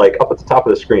 there was like up at the top of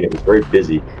the screen, it was very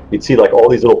busy. You'd see like all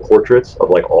these little portraits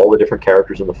of like all the different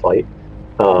characters in the fight,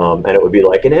 and it would be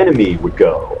like an enemy would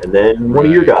go, and then one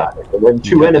of your guys, and then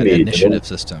two enemies. Initiative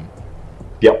system.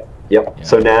 Yep. Yeah.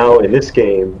 So now in this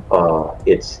game,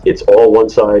 it's all one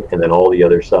side and then all the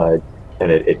other side. And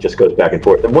it just goes back and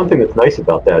forth. And one thing that's nice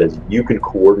about that is you can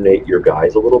coordinate your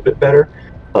guys a little bit better.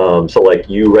 So like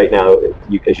you right now,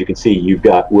 as you can see, you've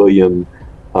got William.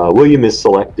 William is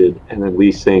selected, and then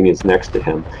Lee Sing is next to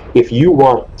him. If you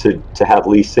want to have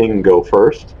Lee Sing go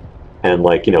first and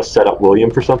like, set up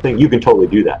William for something, you can totally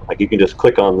do that. Like you can just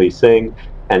click on Lee Sing,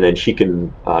 and then she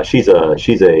can, she's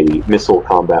a missile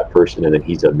combat person, and then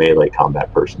he's a melee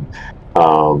combat person.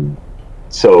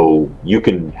 So you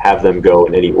can have them go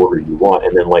in any order you want,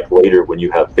 and then like later when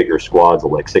you have bigger squads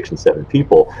of like 6 and 7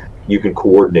 people, you can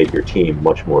coordinate your team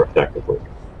much more effectively.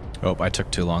 Oh, I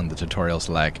took too long. The tutorial's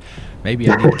lag. Maybe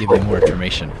I need to give you more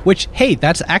information. Which, hey,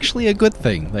 that's actually a good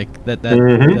thing. Like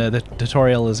the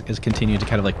tutorial is continuing to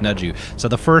kind of like nudge you. So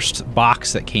the first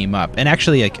box that came up, and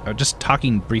actually like just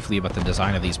talking briefly about the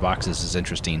design of these boxes is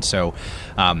interesting. So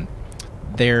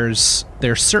there's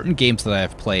certain games that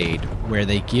I've played where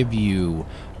they give you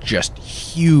just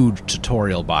huge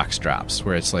tutorial box drops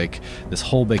where it's like this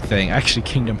whole big thing. Actually,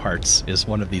 Kingdom Hearts is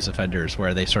one of these offenders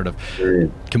where they sort of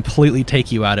completely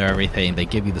take you out of everything. They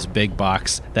give you this big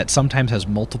box that sometimes has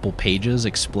multiple pages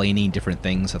explaining different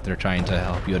things that they're trying to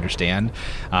help you understand.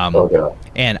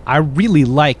 And I really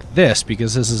like this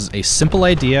because this is a simple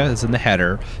idea. It's in the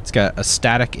header. It's got a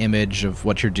static image of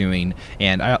what you're doing,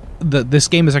 and this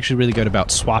game is actually really good about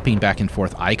swapping back and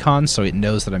forth icons, so it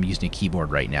knows that I'm using a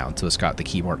keyboard right now, and so it's got the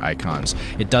keyboard icons.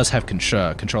 It does have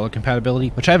controller compatibility,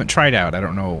 which I haven't tried out. I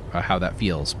don't know how that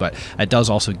feels, but it does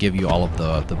also give you all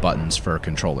of the buttons for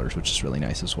controllers, which is really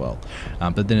nice as well.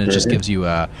 But then it just gives you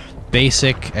a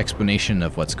basic explanation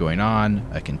of what's going on,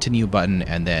 a continue button,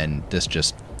 and then this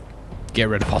just get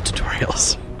rid of all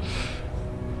tutorials.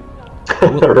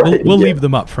 We'll leave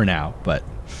them up for now, but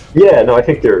yeah, no, I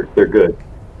think they're good.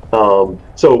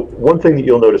 So one thing that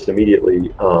you'll notice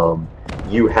immediately,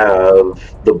 you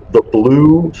have the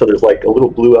blue, so there's like a little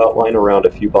blue outline around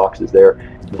a few boxes there.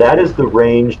 That is the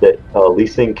range that Lee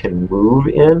Sing can move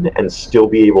in and still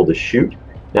be able to shoot.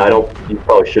 Now, you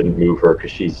probably shouldn't move her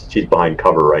because she's behind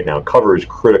cover right now. Cover is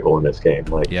critical in this game.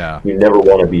 Like, you never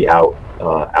want to be out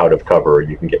of cover, or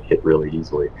you can get hit really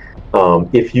easily.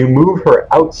 If you move her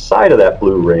outside of that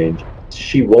blue range,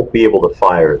 she won't be able to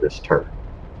fire this turn,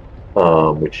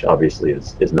 which obviously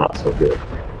is not so good.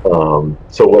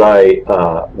 So what I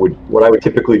would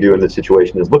typically do in this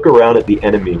situation is look around at the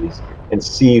enemies and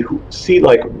see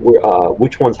like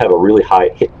which ones have a really high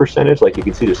hit percentage. Like you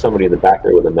can see there's somebody in the back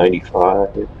there with a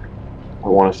 95. I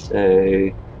want to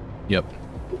say. Yep.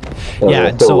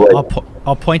 Yeah, so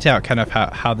I'll point out kind of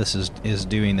how this is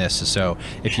doing this. So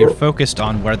if you're focused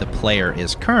on where the player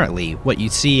is currently, what you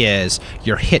see is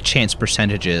your hit chance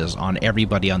percentages on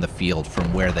everybody on the field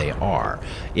from where they are.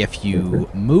 If you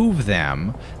move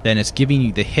them, then it's giving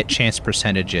you the hit chance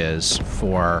percentages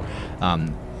for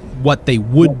what they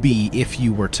would be if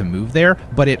you were to move there,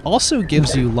 but it also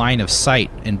gives you line of sight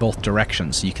in both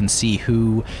directions, so you can see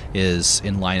who is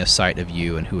in line of sight of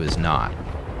you and who is not.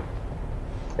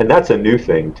 And that's a new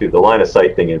thing too. The line of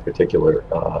sight thing in particular,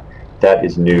 that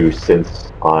is new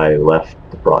since I left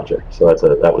the project. So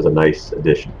that was a nice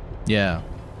addition. Yeah.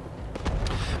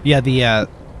 Yeah.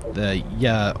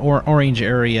 The orange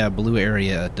area, blue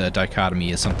area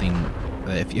dichotomy is something.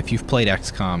 If you've played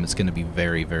XCOM, it's going to be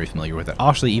very, very familiar with it.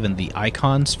 Actually, even the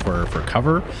icons for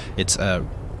cover, it's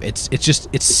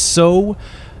so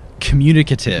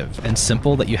communicative and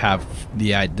simple that you have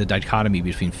the dichotomy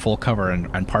between full cover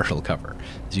and partial cover.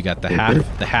 So you got the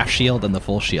half shield and the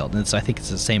full shield, and I think it's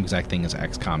the same exact thing as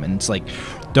XCOM. And it's like,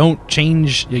 don't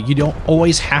change. You don't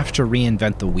always have to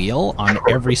reinvent the wheel on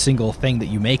every single thing that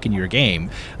you make in your game.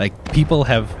 Like, people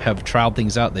have trialed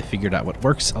things out. They figured out what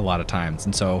works a lot of times,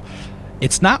 and so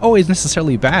it's not always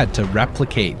necessarily bad to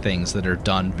replicate things that are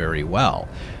done very well.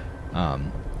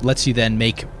 Lets you then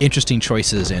make interesting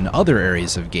choices in other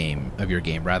areas of your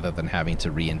game rather than having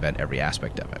to reinvent every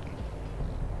aspect of it.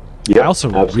 Yeah, I also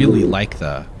absolutely. really like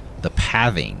the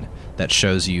pathing that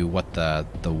shows you what the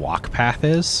walk path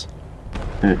is.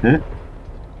 I think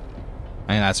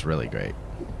that's really great.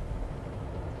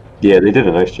 Yeah, they did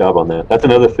a nice job on that. That's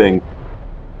another thing.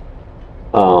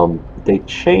 They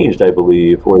changed, I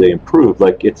believe, or they improved.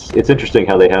 Like, it's interesting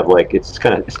how they have, like, it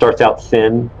starts out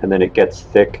thin and then it gets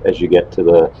thick as you get to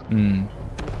the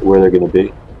where they're going to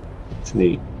be. It's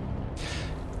neat.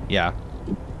 Yeah.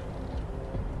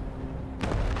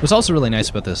 What's also really nice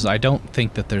about this is I don't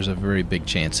think that there's a very big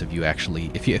chance of you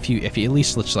actually, if you at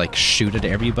least let's like shoot at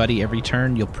everybody every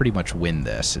turn, you'll pretty much win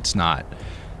this. It's not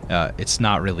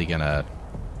really gonna.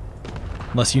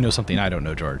 Unless you know something I don't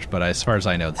know, George. But as far as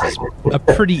I know, this is a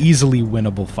pretty easily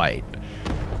winnable fight.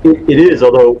 It is,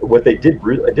 although what they did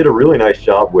a really nice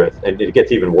job with, and it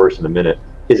gets even worse in a minute,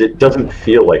 is it doesn't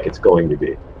feel like it's going to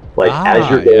be. Like,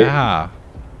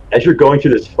 as you're going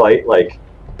through this fight, like,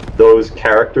 those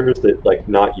characters that, like,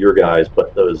 not your guys,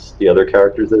 but the other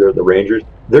characters that are the Rangers,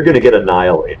 they're going to get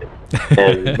annihilated.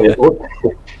 And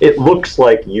it looks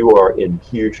like you are in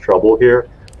huge trouble here,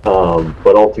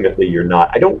 but ultimately you're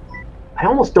not. I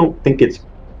almost don't think it's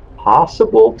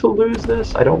possible to lose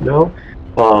this. I don't know,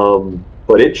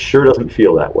 but it sure doesn't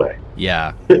feel that way.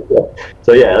 Yeah.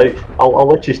 So yeah, I'll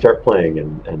let you start playing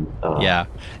and yeah.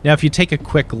 Now, if you take a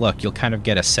quick look, you'll kind of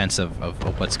get a sense of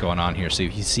what's going on here. So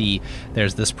if you see,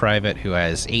 there's this private who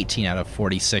has 18 out of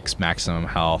 46 maximum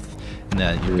health, and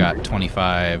then you've got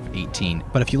 25, 18.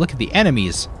 But if you look at the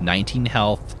enemies, 19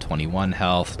 health, 21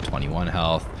 health, 21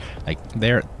 health. Like,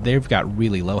 they've got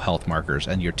really low health markers,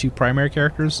 and your two primary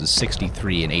characters is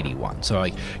 63 and 81. So,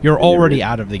 like, you're already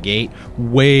out of the gate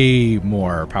way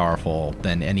more powerful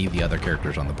than any of the other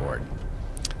characters on the board.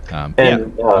 Go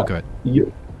ahead.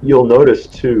 You'll notice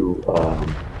too,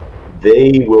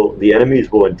 the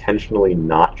enemies will intentionally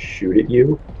not shoot at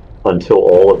you until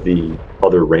all of the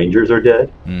other Rangers are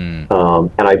dead. And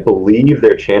I believe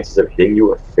their chances of hitting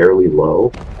you are fairly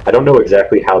low. I don't know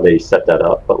exactly how they set that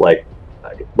up, but, like,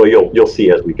 well, you'll see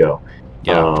as we go.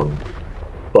 Yeah.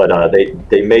 But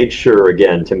they made sure,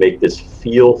 again, to make this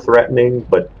feel threatening,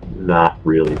 but not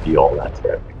really be all that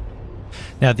threatening.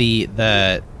 Now,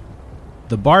 the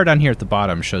bar down here at the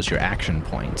bottom shows your action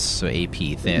points, so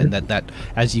AP. That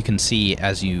as you can see,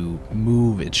 as you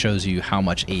move, it shows you how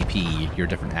much AP your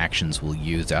different actions will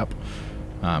use up.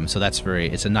 So that's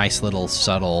it's a nice little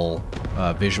subtle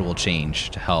visual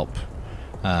change to help.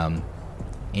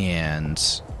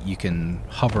 And you can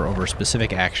hover over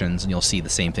specific actions and you'll see the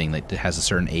same thing, that it has a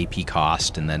certain AP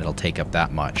cost and then it'll take up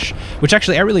that much, which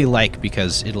actually I really like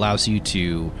because it allows you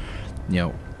to,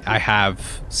 I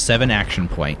have 7 action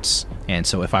points, and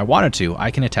so if I wanted to, I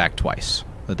can attack twice.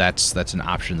 That's an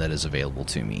option that is available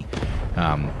to me.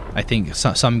 I think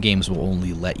some games will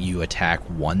only let you attack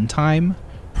 1 time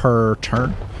per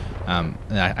turn. And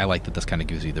I like that this kind of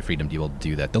gives you the freedom to be able to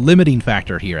do that. The limiting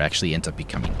factor here actually ends up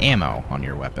becoming ammo on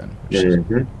your weapon.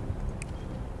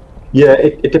 Yeah,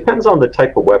 it depends on the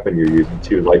type of weapon you're using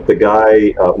too. Like the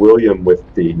guy, William, with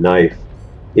the knife,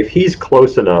 if he's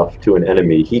close enough to an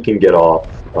enemy, he can get off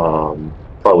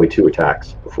probably 2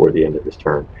 attacks before the end of his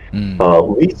turn.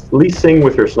 Lee Sing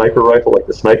with her sniper rifle, like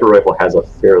the sniper rifle has a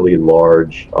fairly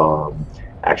large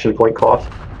action point cost.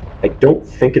 I don't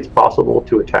think it's possible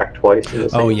to attack twice in the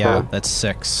same turn. That's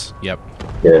 6. Yep.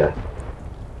 Yeah,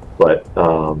 but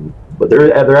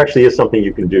there actually is something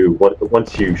you can do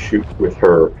once you shoot with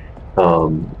her.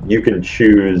 You can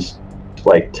choose,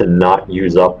 like, to not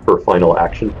use up her final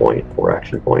action point or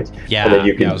action points. Yeah, and then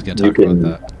you can, I was going to talk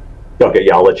about that. Okay,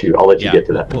 yeah, I'll let you get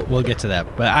to that. We'll get to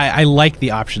that, but I like the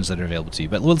options that are available to you.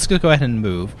 But let's go ahead and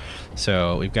move.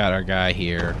 So we've got our guy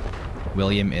here.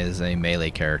 William is a melee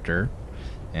character,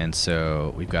 and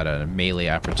so we've got a melee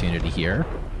opportunity here.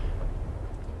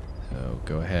 So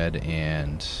go ahead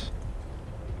and...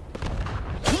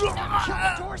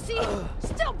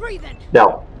 Still breathing.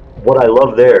 Now, what I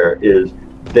love there is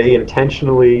they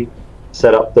intentionally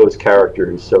set up those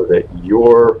characters so that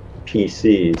your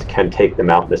PCs can take them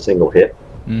out in a single hit.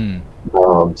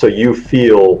 So you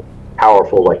feel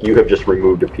powerful, like you have just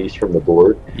removed a piece from the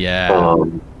board. Yeah.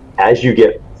 As you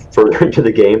get further into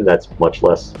the game, that's much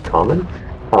less common.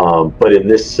 But in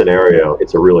this scenario,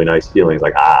 it's a really nice feeling. It's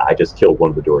like, I just killed one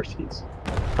of the door keys.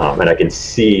 And I can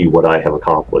see what I have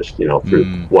accomplished,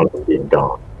 through one of them being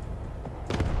gone.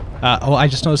 I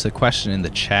just noticed a question in the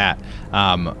chat.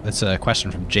 It's a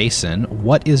question from Jason.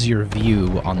 What is your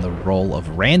view on the role of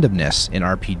randomness in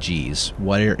RPGs?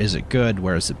 Where is it good?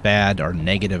 Where is it bad? Are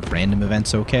negative random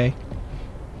events okay?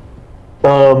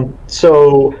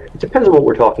 So it depends on what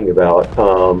we're talking about.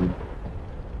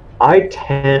 I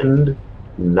tend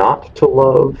not to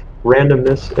love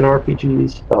randomness in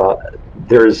RPGs.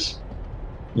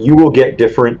 You will get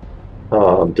different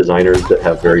designers that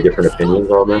have very different opinions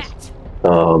on this.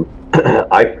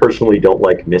 I personally don't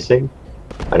like missing.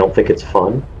 I don't think it's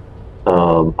fun.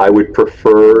 I would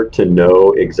prefer to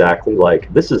know exactly,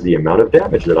 like, this is the amount of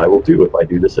damage that I will do if I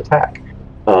do this attack.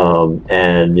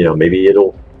 And maybe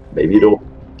it'll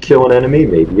kill an enemy,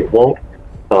 maybe it won't.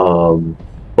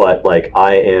 But like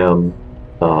I am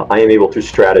able to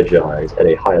strategize at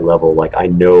a high level. Like, I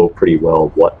know pretty well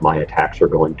what my attacks are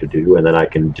going to do, and then I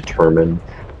can determine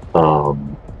how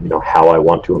I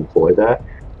want to employ that.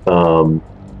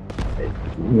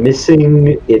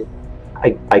 Missing it,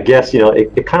 I guess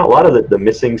it kind of, a lot of the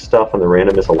missing stuff and the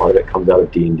randomness, a lot of it comes out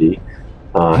of D&D,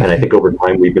 and I think over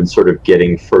time we've been sort of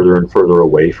getting further and further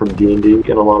away from D&D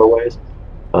in a lot of ways.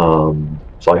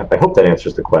 So I hope that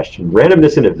answers the question.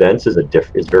 Randomness in events is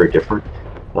very different.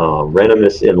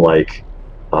 Randomness in like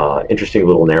interesting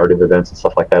little narrative events and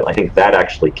stuff like that, I think that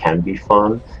actually can be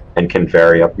fun and can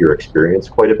vary up your experience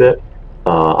quite a bit.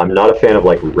 I'm not a fan of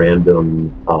like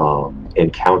random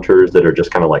encounters that are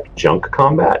just kind of like junk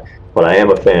combat, but I am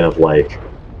a fan of like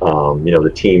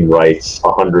the team writes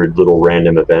 100 little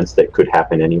random events that could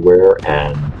happen anywhere,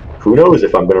 and who knows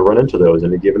if I'm going to run into those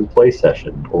in a given play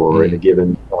session or in a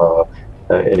given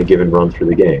run through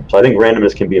the game. So I think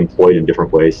randomness can be employed in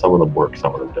different ways. Some of them work,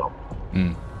 some of them don't.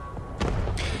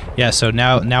 Yeah, so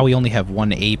now we only have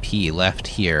one AP left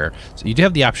here. So you do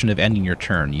have the option of ending your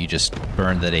turn. You just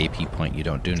burn that AP point. You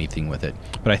don't do anything with it.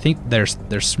 But I think there's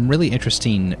some really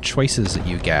interesting choices that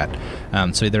you get.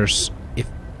 So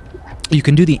you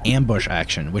can do the ambush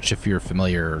action, which, if you're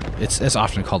familiar, it's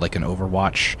often called like an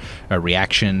Overwatch, a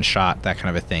reaction shot, that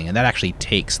kind of a thing. And that actually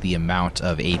takes the amount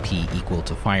of AP equal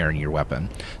to firing your weapon.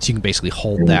 So you can basically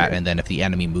hold that, and then if the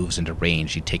enemy moves into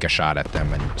range, you take a shot at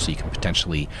them, and so you can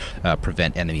potentially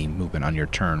prevent enemy movement on your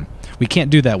turn. We can't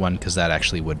do that one because that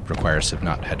actually would require us to have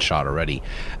not had shot already.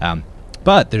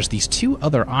 But there's these two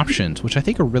other options, which I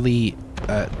think are really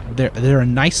they're a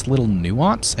nice little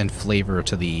nuance and flavor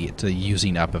to the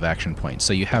using up of action points.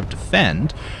 So you have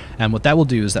defend, and what that will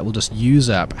do is that will just use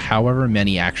up however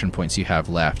many action points you have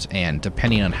left, and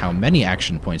depending on how many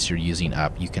action points you're using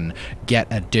up, you can get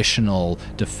additional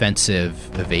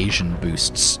defensive evasion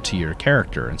boosts to your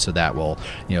character. And so that will,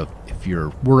 if you're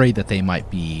worried that they might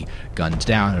be gunned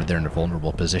down or they're in a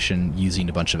vulnerable position, using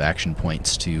a bunch of action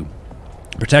points to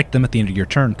protect them at the end of your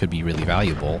turn could be really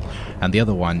valuable. And the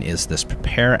other one is this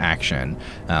prepare action,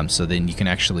 so then you can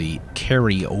actually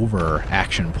carry over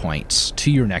action points to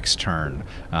your next turn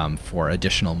for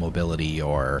additional mobility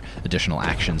or additional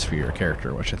actions for your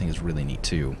character, which I think is really neat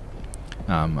too.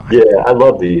 Yeah, I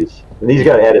love these. And these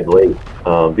got added late.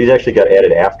 These actually got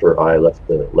added after I left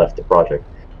the project.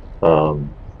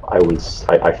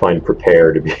 I find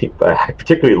prepare to be, I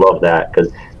particularly love that,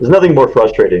 because there's nothing more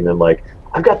frustrating than like,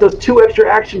 I've got those 2 extra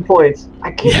action points.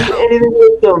 I can't do anything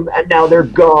with them, and now they're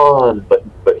gone. But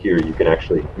here you can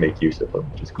actually make use of them,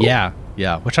 which is cool. Yeah,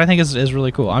 which I think is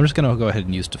really cool. I'm just going to go ahead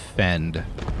and use defend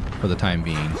for the time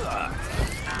being.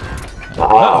 It's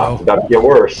about to get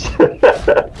worse.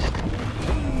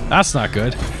 That's not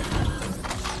good.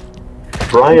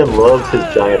 Brian loves his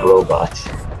giant robots.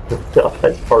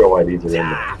 That's part of why these are in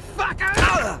there.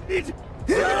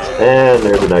 And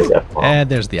there's a nice F-bomb. And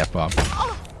there's the F-bomb.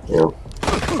 Yeah.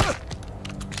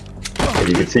 And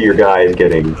you can see your guys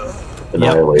getting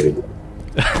annihilated.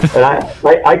 Yep. And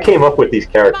I came up with these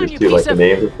characters too, like the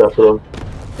names and stuff for them.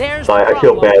 So I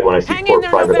feel bad when I see poor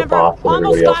Private the Boss and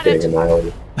everybody else getting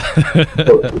annihilated.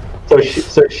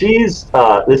 so she's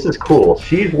this is cool.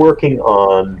 She's working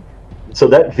on, so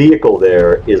that vehicle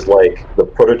there is like the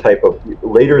prototype of,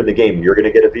 later in the game you're going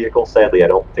to get a vehicle. Sadly, I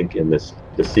don't think in this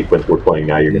sequence we're playing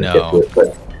now you're going to get to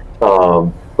it,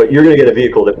 but you're going to get a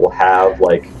vehicle that will have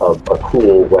like a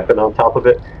cool weapon on top of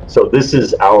it. So this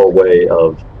is our way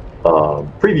of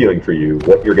previewing for you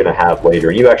what you're going to have later,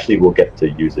 and you actually will get to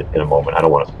use it in a moment. I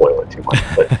don't want to spoil it too much,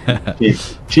 but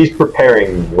she's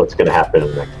preparing what's going to happen in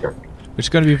the next turn. Which is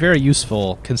going to be very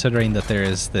useful, considering that there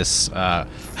is this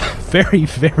very,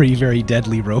 very, very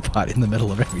deadly robot in the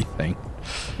middle of everything.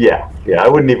 Yeah, I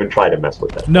wouldn't even try to mess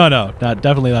with that. No,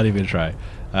 definitely not even try.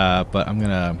 But I'm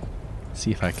gonna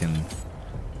see if I can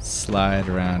slide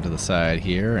around to the side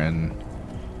here and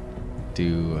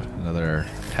do another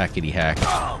hackety hack.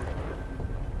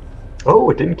 Oh,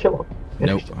 it didn't kill him.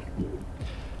 Nope.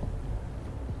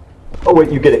 Oh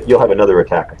wait, you get it. You'll have another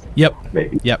attack. Yep.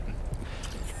 Maybe. Yep.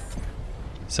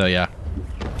 So yeah,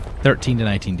 13 to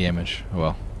 19 damage. Oh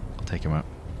well, I'll take him out.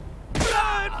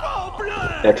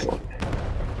 Excellent.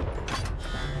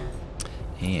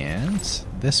 And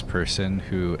this person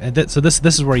who, so this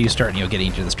is where you start, getting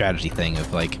into the strategy thing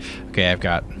of like, okay, I've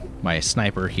got my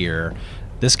sniper here.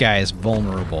 This guy is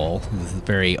vulnerable. This is a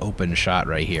very open shot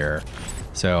right here,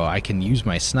 so I can use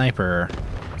my sniper,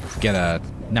 get a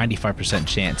 95%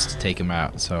 chance to take him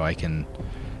out. So I can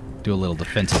do a little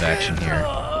defensive action here.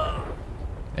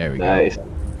 There we go. Nice.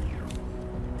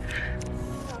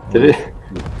 Did it?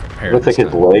 Looks like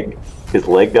his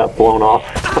leg got blown off.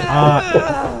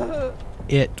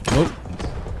 It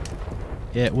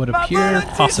would appear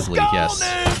possibly, yes.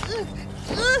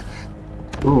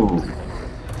 Ooh.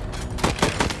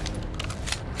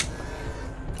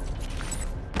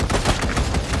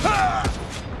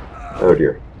 Oh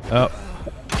dear. Oh.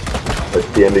 That's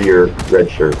the end of your red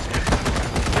shirt.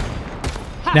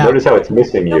 Now, notice how it's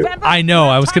missing you. I know,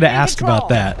 I was going to ask about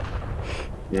that.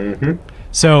 Mm-hmm.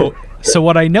 So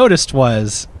what I noticed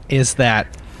is that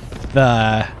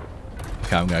the...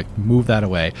 Okay, I'm going to move that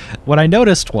away. What I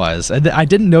noticed was, and I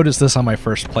didn't notice this on my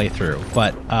first playthrough,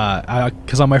 but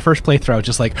because on my first playthrough I was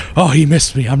just like, oh, he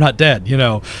missed me, I'm not dead,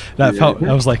 That felt,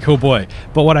 I was like, oh boy.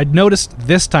 But what I noticed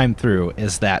this time through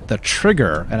is that the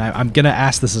trigger, and I'm going to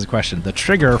ask this as a question, the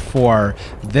trigger for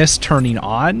this turning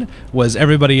on was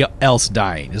everybody else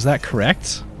dying. Is that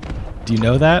correct? Do you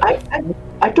know that?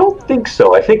 I don't think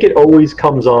so. I think it always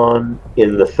comes on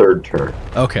in the third turn.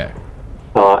 Okay.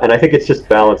 And I think it's just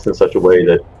balanced in such a way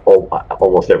that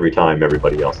almost every time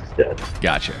everybody else is dead.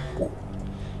 Gotcha.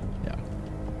 Yeah.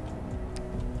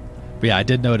 But yeah, I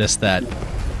did notice that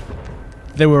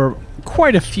there were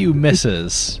quite a few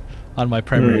misses on my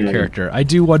primary character. I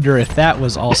do wonder if that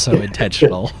was also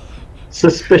intentional.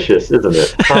 Suspicious, isn't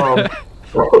it?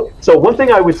 So one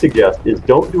thing I would suggest is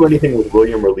don't do anything with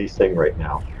William releasing right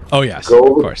now. Oh yes, Go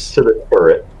of course. to the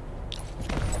turret.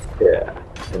 Yeah.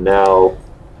 And now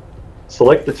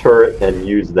select the turret and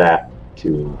use that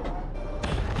to...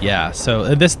 Yeah,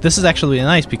 so this is actually really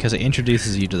nice because it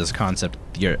introduces you to this concept.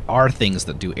 There are things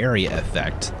that do area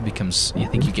effect. It becomes, you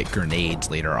think you get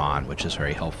grenades later on, which is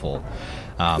very helpful.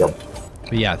 But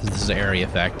yeah, this is an area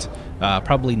effect.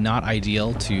 Probably not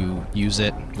ideal to use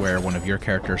it where one of your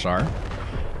characters are.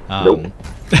 Nope.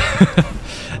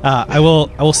 I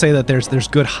will say that there's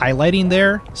good highlighting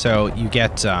there. So you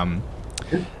get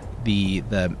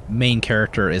the main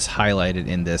character is highlighted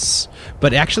in this,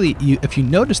 but actually if you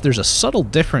notice, there's a subtle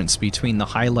difference between the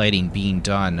highlighting being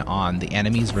done on the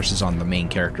enemies versus on the main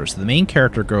character. So the main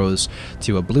character goes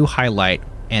to a blue highlight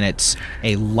and it's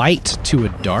a light to a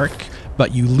dark,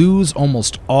 but you lose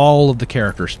almost all of the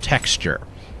character's texture,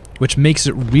 which makes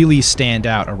it really stand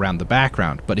out around the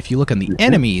background. But if you look on the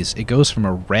enemies, it goes from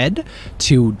a red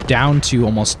to down to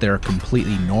almost their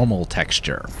completely normal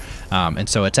texture. And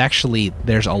so it's actually,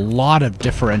 there's a lot of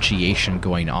differentiation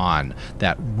going on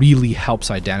that really helps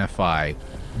identify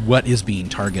what is being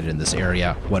targeted in this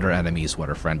area, what are enemies, what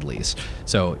are friendlies.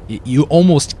 So you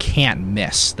almost can't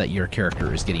miss that your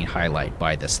character is getting highlighted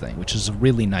by this thing, which is a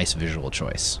really nice visual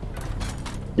choice.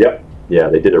 Yep. Yeah,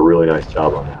 they did a really nice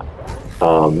job on that.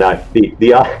 Now,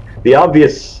 the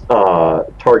obvious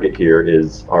target here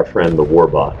is our friend the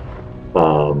Warbot.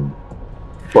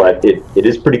 But it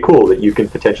is pretty cool that you can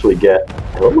potentially get...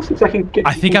 It almost looks like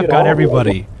I think I've got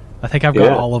everybody. I think I've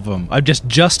got all of them. I'm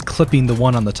just clipping the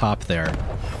one on the top there.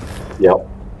 Yep.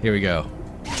 Here we go.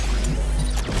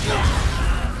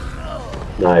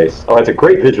 Nice. Oh, that's a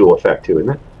great visual effect too,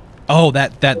 isn't it? Oh,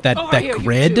 that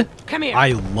grid? Come here.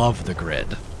 I love the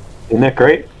grid. Isn't that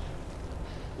great?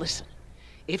 Listen,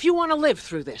 if you want to live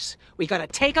through this, we gotta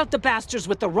take out the bastards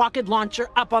with the rocket launcher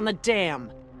up on the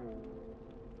dam.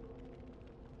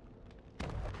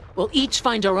 We'll each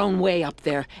find our own way up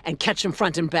there and catch them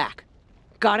front and back.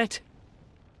 Got it?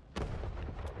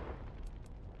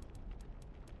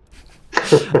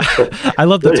 I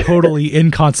love the totally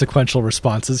inconsequential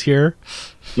responses here.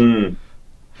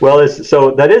 Well, there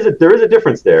is a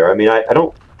difference there. I mean, I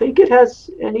don't think it has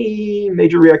any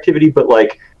major reactivity, but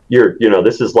like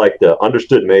this is like the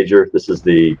understood major. This is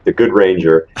the good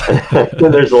ranger. And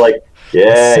then there's like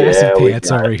sassy pants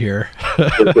over here.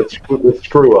 the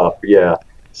screw up, yeah.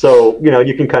 So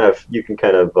you can kind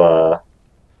of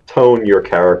tone your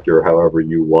character however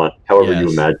you want, however you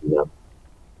imagine them.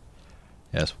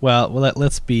 Yes. Well,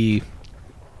 let's be.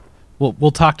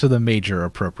 We'll talk to the major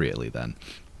appropriately then.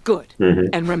 Good.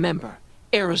 And remember,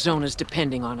 Arizona's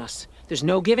depending on us. There's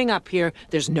no giving up here.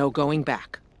 There's no going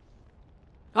back.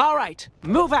 All right,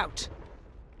 move out.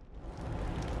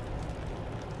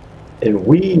 And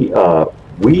we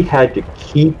had to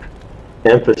keep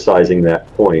emphasizing that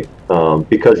point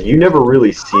because you never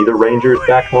really see the Rangers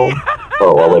back home.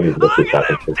 Oh, well, let me look this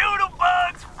happen too.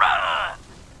 Doodlebugs run!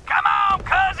 Come on,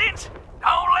 cousins!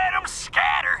 Don't let them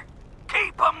scatter!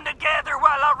 Keep them together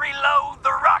while I reload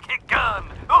the rocket gun!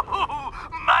 Ooh,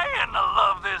 man,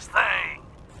 I love this thing!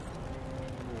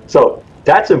 So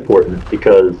that's important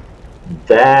because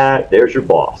there's your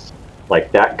boss.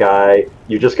 Like that guy,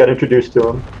 you just got introduced to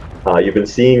him. You've been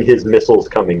seeing his missiles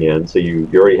coming in, so you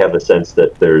already have the sense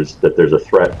that there's a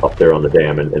threat up there on the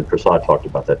dam, and Prasad talked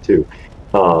about that too.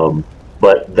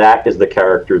 But that is the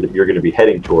character that you're going to be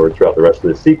heading toward throughout the rest of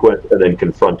the sequence, and then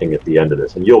confronting at the end of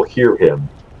this. And you'll hear him.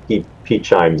 He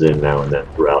chimes in now and then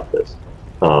throughout this.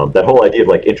 That whole idea of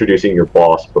like introducing your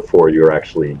boss before you're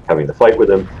actually having the fight with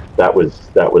him, that was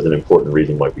an important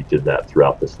reason why we did that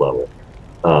throughout this level.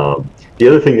 The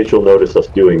other thing that you'll notice us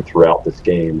doing throughout this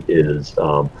game is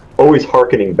always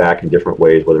hearkening back in different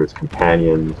ways, whether it's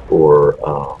companions or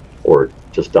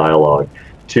just dialogue,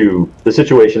 to the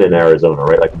situation in Arizona,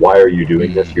 right? Like, why are you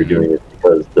doing this? You're doing it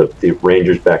because the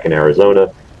Rangers back in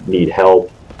Arizona need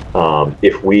help.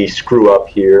 If we screw up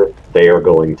here, they are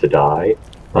going to die.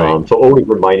 Right. So always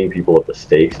reminding people of the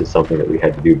stakes is something that we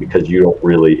had to do because you don't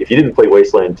really, if you didn't play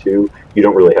Wasteland 2, you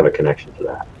don't really have a connection to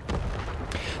that.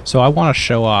 So I want to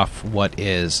show off what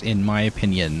is, in my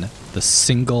opinion, the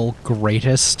single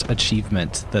greatest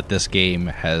achievement that this game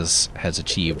has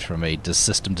achieved from a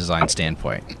system design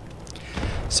standpoint.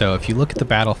 So if you look at the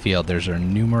battlefield, there's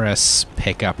numerous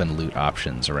pick-up and loot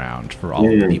options around for all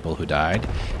the people who died.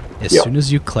 As soon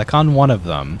as you click on one of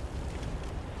them,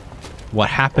 what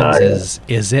happens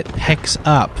is it picks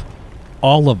up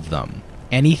all of them.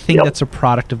 Anything that's a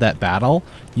product of that battle,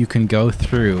 you can go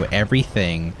through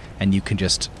everything and you can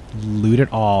just loot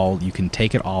it all. You can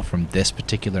take it all from this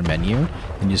particular menu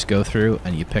and just go through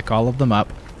and you pick all of them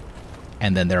up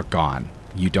and then they're gone.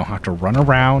 You don't have to run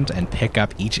around and pick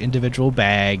up each individual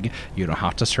bag. You don't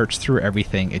have to search through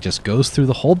everything. It just goes through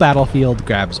the whole battlefield,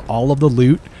 grabs all of the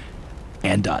loot,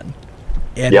 and done.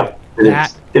 And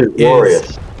that is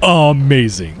glorious.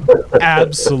 Amazing.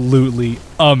 Absolutely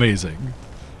amazing.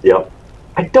 Yep.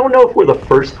 I don't know if we're the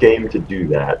first game to do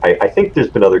that. I think there's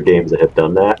been other games that have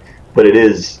done that, but it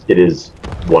is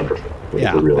wonderful.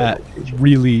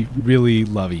 Really, really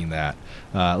loving that.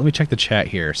 Let me check the chat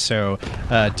here. So,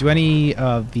 do any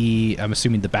of the, I'm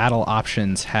assuming the battle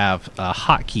options have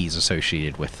hotkeys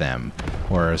associated with them?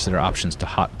 Or is there options to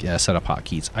set up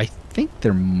hotkeys? I think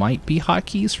there might be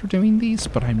hotkeys for doing these,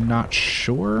 but I'm not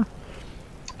sure.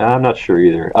 I'm not sure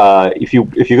either. If you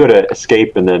go to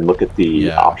escape and then look at the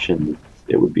options,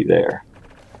 it would be there.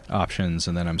 Options,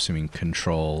 and then I'm assuming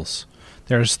controls.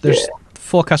 There's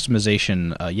full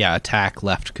customization. Attack,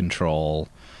 left control.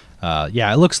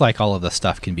 It looks like all of the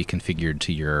stuff can be configured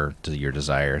to your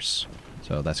desires.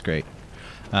 So that's great.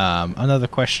 Another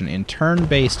question. In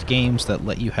turn-based games that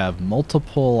let you have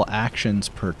multiple actions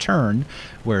per turn,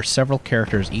 where several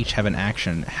characters each have an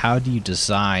action, how do you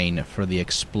design for the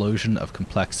explosion of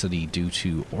complexity due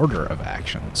to order of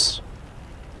actions?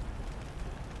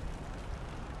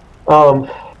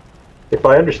 If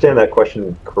I understand that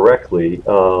question correctly,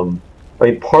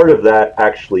 part of that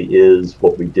actually is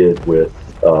what we did with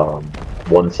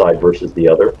one side versus the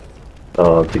other,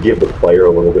 to give the player a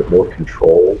little bit more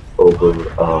control over.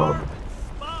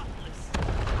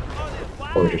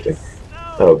 Interesting.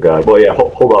 Oh God. Well, yeah.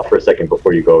 Hold off for a second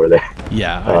before you go over there.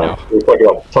 Yeah, I know. We'll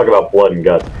talk about blood and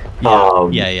guts.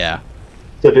 Yeah.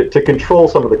 So to control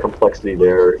some of the complexity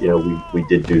there, we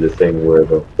did do the thing where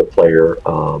the player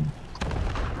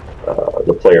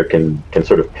can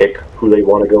sort of pick who they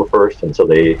want to go first, and so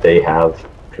they have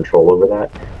control over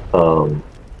that.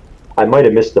 I might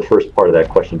have missed the first part of that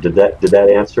question. Did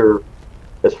that answer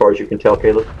as far as you can tell,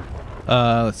 Caleb?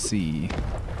 Let's see.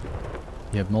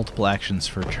 You have multiple actions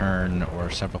per turn, or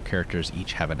several characters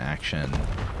each have an action.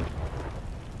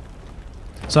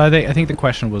 So I think the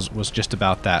question was just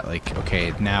about that. Like,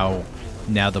 okay, now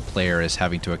the player is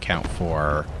having to account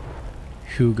for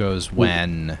who goes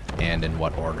when and in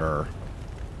what order,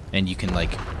 and you can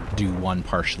like do one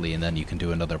partially and then you can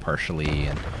do another partially,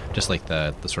 and just like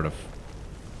the sort of,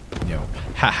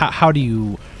 how do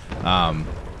you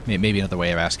maybe another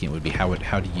way of asking it would be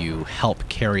how do you help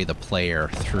carry the player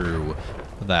through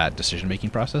that decision making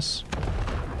process?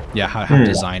 How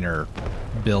designer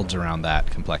builds around that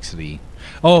complexity.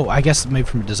 Oh, I guess maybe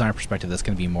from a design perspective, that's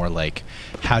going to be more like,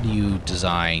 how do you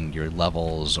design your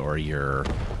levels or your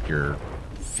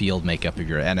field makeup of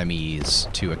your enemies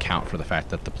to account for the fact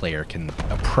that the player can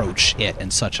approach it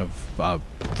in such a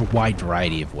wide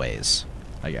variety of ways,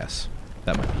 I guess.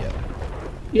 That might be it.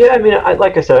 Yeah, I mean,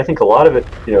 like I said, I think a lot of it,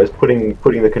 is putting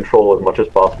the control as much as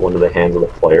possible into the hands of the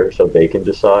player, so they can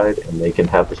decide and they can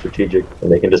have the strategic, and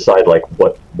they can decide like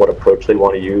what approach they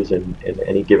want to use in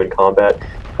any given combat.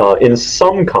 In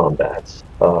some combats,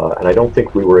 and I don't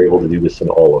think we were able to do this in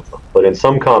all of them, but in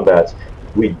some combats,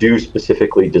 we do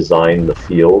specifically design the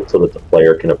field so that the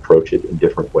player can approach it in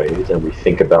different ways, and we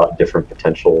think about different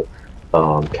potential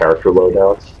character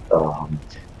loadouts.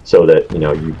 So that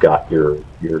you've got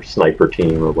your sniper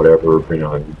team or whatever,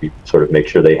 you sort of make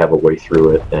sure they have a way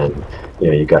through it, and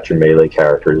you got your melee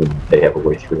characters and they have a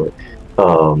way through it.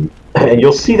 And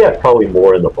you'll see that probably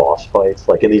more in the boss fights.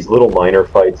 Like in these little minor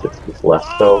fights, it's less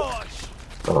so.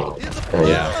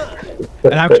 Yeah.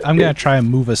 And I'm going to try and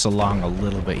move us along a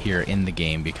little bit here in the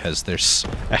game, because there's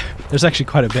actually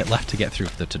quite a bit left to get through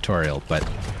for the tutorial, but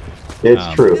it's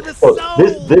true. This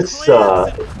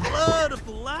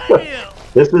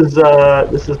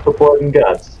is the blood and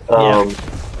guts.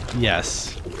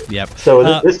 Yes. Yep.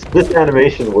 So this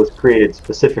animation was created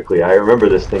specifically. I remember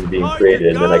this thing being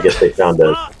created, and then I guess they found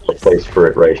a place for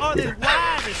it right here.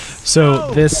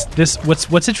 So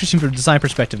what's interesting from a design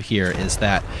perspective here is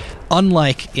that,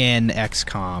 unlike in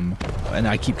XCOM, and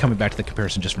I keep coming back to the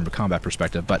comparison just from a combat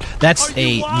perspective, but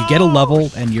you get a level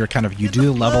and you do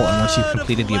the level, and once you've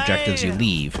completed the objectives you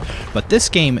leave. But this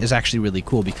game is actually really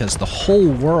cool because the whole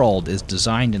world is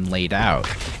designed and laid out,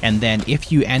 and then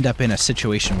if you end up in a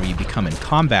situation where you become in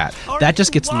combat, that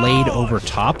just gets laid over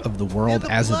top of the world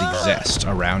as it exists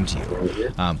around you,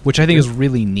 which I think is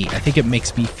really neat. I think it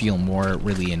makes me feel more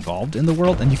really involved in the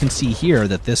world, and you can see here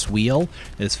that this wheel,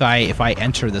 if I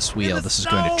enter this wheel, this is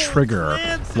going to trigger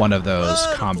one of those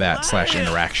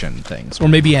combat/interaction things, or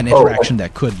maybe an interaction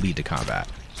that could lead to combat.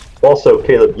 Also,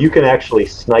 Caleb, you can actually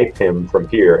snipe him from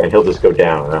here, and he'll just go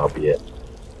down, and that'll be it.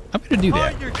 I'm going to do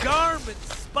that. Are your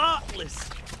garments spotless?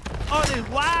 Are they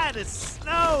white as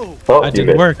snow? Oh, that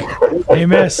didn't work. He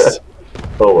missed.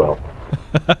 Oh well.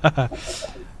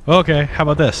 Okay, how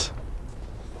about this?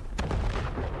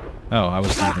 Oh, I was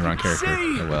using the wrong character.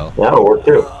 Oh well. That'll work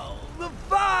too. The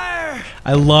fire!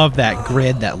 I love that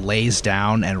grid that lays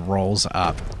down and rolls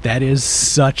up. That is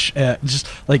such a, just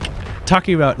like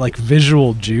talking about like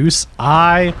visual juice.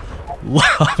 I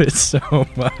love it so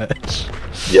much.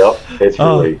 Yep, it's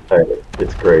really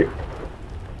it's great.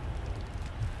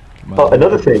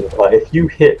 Another thing, if you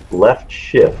hit left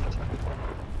shift,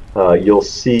 you'll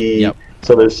see. Yep.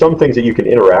 So there's some things that you can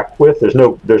interact with. There's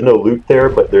no loot there,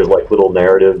 but there's like little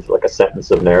narrative, like a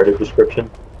sentence of narrative description.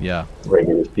 Yeah. Where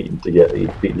he was beaten to death.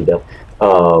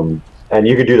 And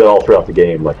you can do that all throughout the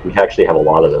game. Like we actually have a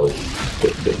lot of those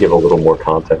that give a little more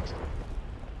context.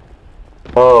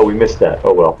 Oh, we missed that.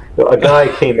 Oh well. A guy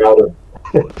came out of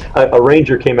a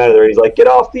ranger came out of there and he's like, "Get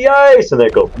off the ice!" And then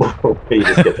go, he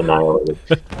just gets annihilated.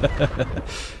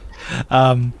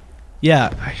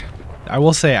 Yeah, I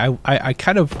will say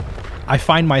I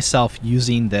find myself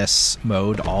using this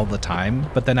mode all the time,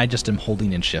 but then I just am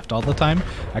holding in shift all the time.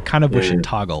 I kind of wish it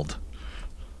toggled.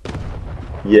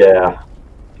 Yeah,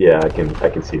 I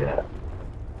can see that.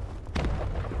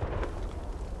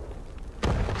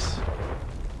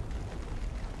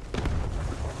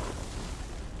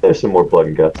 There's some more blood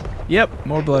and guts. Yep,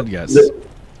 more blood and guts.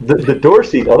 The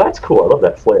Dorseys, oh that's cool, I love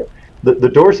that flare. The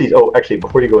Dorseys, oh actually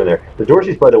before you go in there, the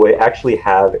Dorseys by the way actually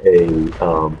have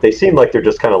a, they seem like they're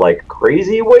just kind of like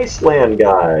crazy Wasteland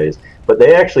guys, but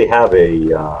they actually have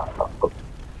a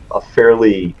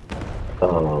fairly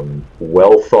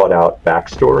well thought out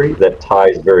backstory that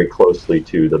ties very closely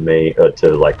to the main,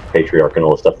 to like Patriarch and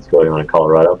all the stuff that's going on in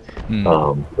Colorado.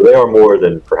 They are more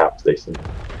than perhaps they seem.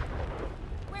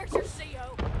 Where's your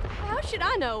CO? How should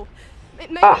I know?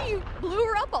 Maybe you blew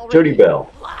her up already. Jody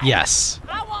Bell. Yes.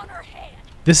 I want her head.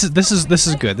 This is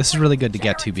good. This is really good to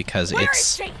get to because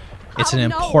it's an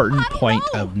important point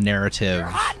of narrative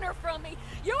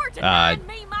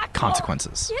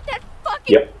consequences. Get that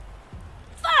fucking Yep.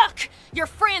 fuck! Your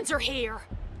friends are here.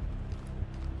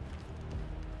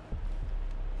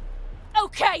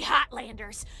 Okay,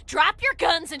 Hotlanders. Drop your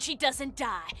guns and she doesn't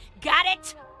die. Got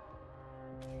it?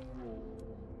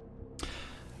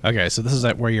 Okay, so this is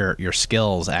where your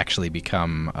skills actually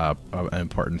become an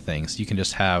important thing. So you can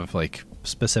just have like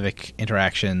specific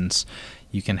interactions.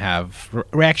 You can have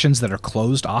reactions that are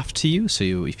closed off to you.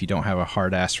 So if you don't have a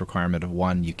hard ass requirement of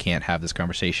 1, you can't have this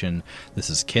conversation. This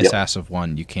is kiss ass of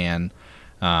 1, you can.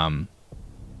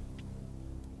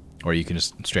 Or you can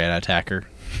just straight out attack her.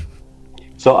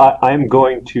 So I'm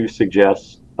going to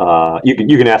suggest you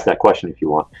can ask that question if you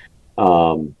want.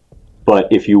 But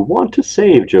if you want to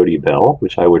save Jody Bell,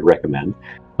 which I would recommend,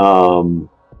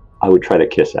 I would try to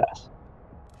kiss ass.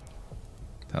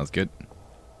 Sounds good.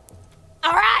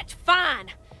 All right, fine.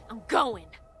 I'm going.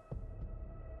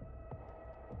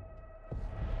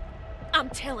 I'm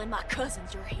telling my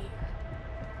cousins you're here.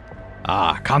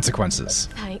 Ah, consequences.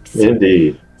 Thanks.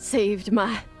 Indeed. Saved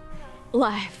my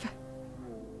life.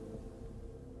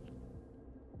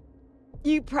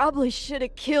 You probably should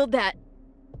have killed that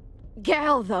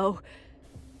gal, though.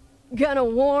 Gonna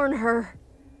warn her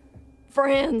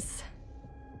friends.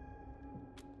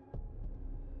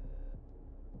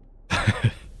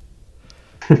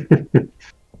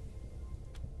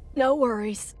 No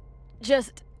worries.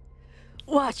 Just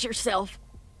watch yourself.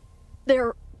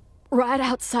 They're right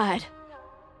outside.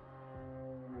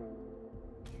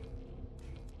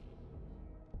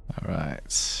 All right.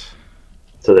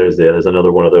 So there's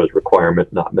another one of those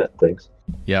requirement not met things.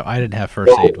 Yeah, I didn't have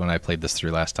first aid when I played this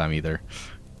through last time either.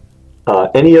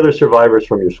 Any other survivors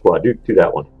from your squad? Do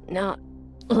that one. Not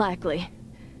likely.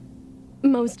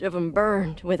 Most of them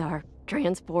burned with our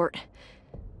transport.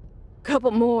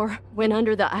 Couple more went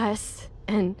under the ice,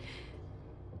 and...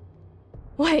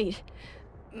 Wait,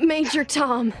 Major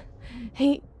Tom.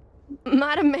 He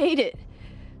might have made it.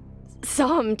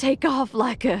 Saw him take off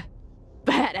like a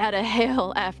bat out of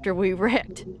hell after we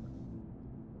wrecked.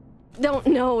 Don't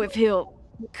know if he'll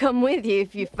come with you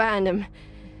if you find him.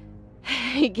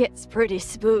 He gets pretty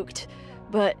spooked,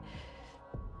 but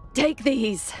take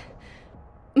these.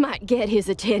 Might get his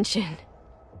attention.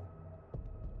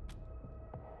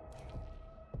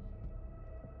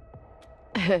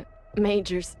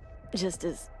 Major's just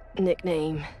his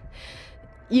nickname.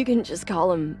 You can just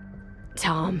call him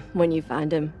Tom when you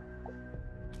find him.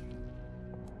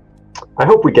 I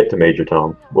hope we get to Major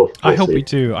Tom. We'll I hope see. we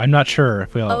do. I'm not sure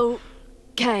if we'll.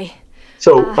 Okay.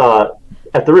 So,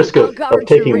 at the risk of guard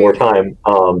taking your more rear.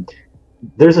 time,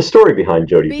 there's a story behind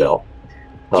Jody Be Bell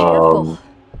careful.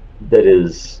 that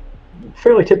is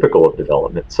fairly typical of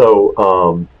development.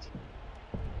 So,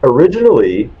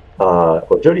 originally,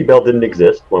 Jody Bell didn't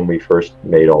exist when we first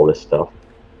made all this stuff.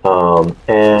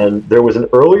 And there was an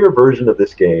earlier version of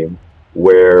this game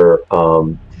where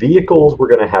vehicles were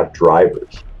going to have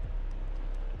drivers.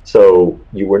 So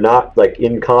you were not like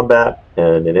in combat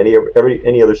and in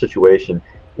any other situation.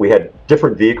 We had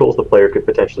different vehicles the player could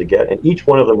potentially get, and each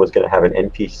one of them was going to have an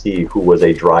NPC who was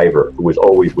a driver, who was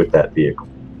always with that vehicle.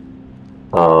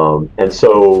 And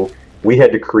so we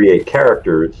had to create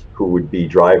characters who would be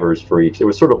drivers for each. It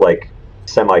was sort of like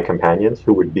semi-companions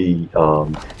who would be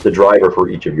the driver for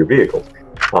each of your vehicles.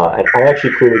 And I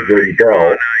actually created Jody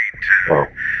Bell. Oh.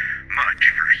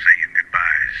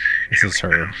 This is her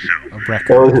That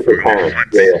record. was her parents.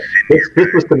 Yeah.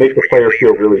 This was to make the player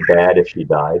feel really bad if she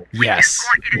died. Yes.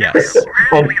 Yes.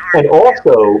 And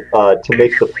also to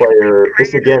make the player,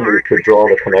 this again, we could draw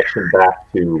the connection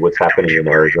back to what's happening in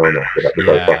Arizona. That was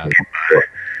Yeah. talking about.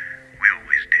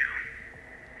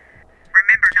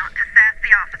 Remember not to sass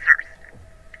the officers.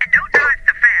 And don't drive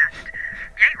so fast.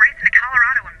 You ain't racing to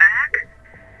Colorado and back.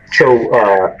 So,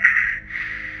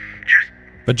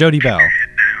 But Jody Bell.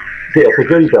 yeah, so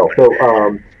Jody Bell. So,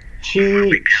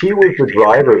 she was the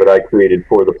driver that I created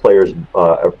for the player's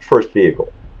first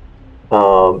vehicle.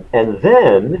 And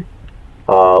then,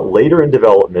 later in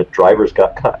development, drivers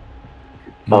got cut.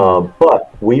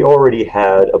 But we already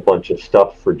had a bunch of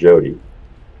stuff for Jody.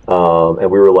 And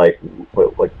we were like,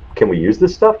 can we use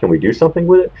this stuff? Can we do something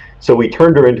with it? So we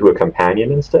turned her into a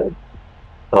companion instead.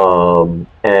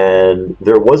 And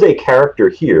there was a character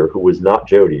here who was not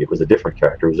Jody. It was a different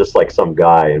character. It was just like some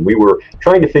guy. And we were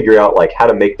trying to figure out like how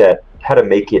to make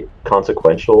it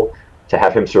consequential to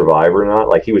have him survive or not.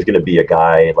 Like he was going to be a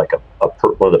guy, like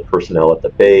one of the personnel at the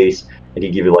base, and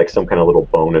he'd give you like some kind of little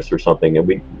bonus or something. And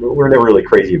we were never really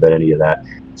crazy about any of that.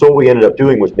 So what we ended up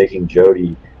doing was making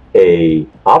Jody a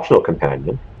optional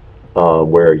companion,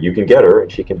 where you can get her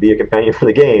and she can be a companion for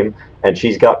the game, and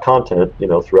she's got content,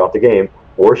 throughout the game,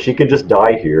 or she can just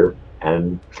die here,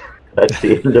 and that's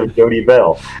the end of Jody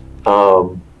Bell.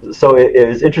 So it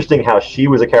was interesting how she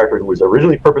was a character who was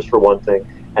originally purposed for one thing,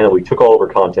 and then we took all of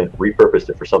her content, repurposed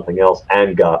it for something else,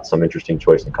 and got some interesting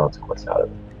choice and consequence out of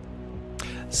it.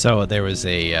 So there was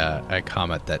a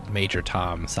comment that Major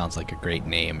Tom sounds like a great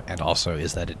name, and also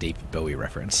is that a David Bowie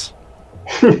reference?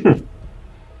 It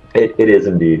is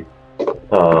indeed.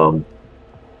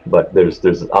 But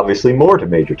there's obviously more to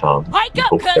Major Tom. Wake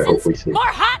up, cousins! More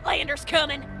Hotlanders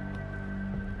coming!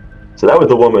 So that was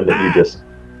the woman that you just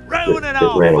Rolling it that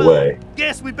off, ran away.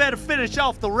 Guess we better finish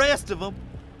off the rest of them.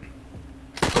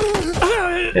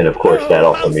 And of course, that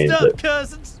also means that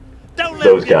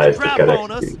those guys just got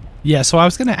executed. Yeah, so I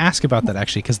was going to ask about that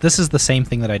actually, because this is the same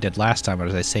thing that I did last time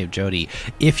as I saved Jody.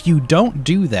 If you don't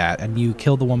do that and you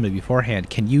kill the woman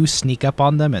beforehand, can you sneak up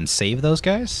on them and save those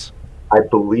guys? I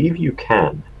believe you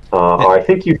can. I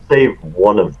think you save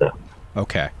one of them.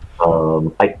 Okay.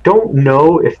 I don't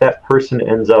know if that person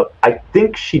ends up... I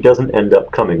think she doesn't end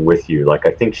up coming with you. Like,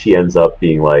 I think she ends up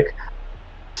being, like,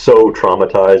 so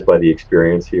traumatized by the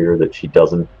experience here that she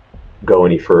doesn't go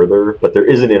any further. But there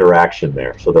is an interaction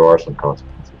there, so there are some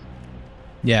consequences.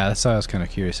 Yeah, that's what I was kind of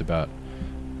curious about.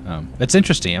 It's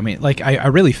interesting. I mean, like, I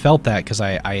really felt that because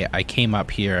I came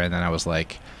up here and then I was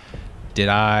like, did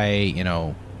I, you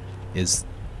know,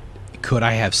 could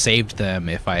I have saved them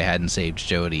if I hadn't saved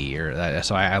Jody? Or that?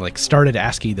 So I like started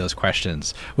asking those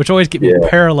questions, which always get me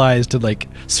paralyzed to like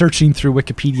searching through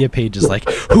Wikipedia pages, like,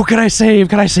 who can I save?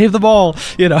 Can I save them all?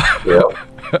 You know?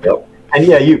 Yep. And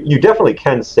yeah, you definitely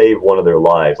can save one of their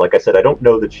lives. Like I said, I don't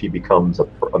know that she becomes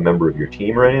a member of your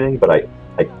team or anything, but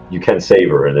you can save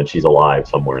her, and then she's alive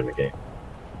somewhere in the game.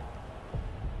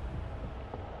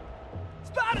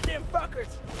 Spotted them fuckers!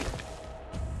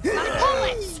 My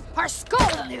bullets are skull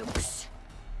nukes!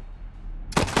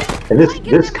 And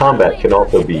this combat can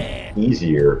also be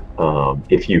easier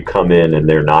if you come in and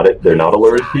they're not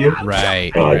alerted to you.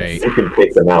 Right. You can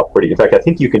take them out pretty. In fact, I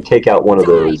think you can take out one of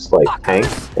those like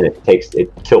tanks, and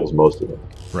it kills most of them.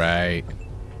 Right.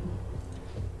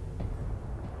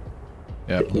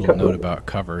 Yep. Little note about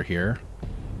cover here.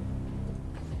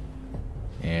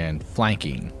 And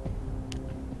flanking.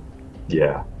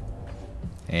 Yeah.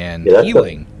 And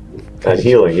healing. And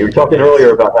healing. You were talking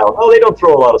earlier about how they don't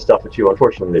throw a lot of stuff at you.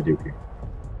 Unfortunately, they do here.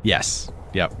 Yes.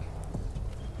 Yep.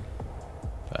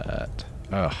 But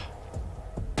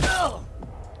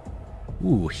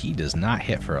ooh, he does not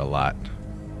hit for a lot.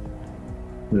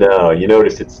 No, you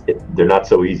notice they're not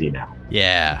so easy now.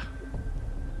 Yeah.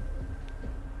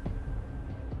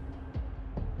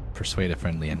 Persuade a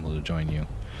friendly animal to join you.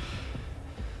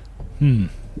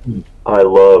 I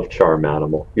love Charm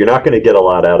Animal. You're not going to get a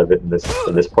lot out of it in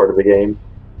this part of the game,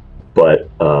 but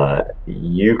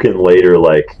you can later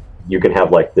you can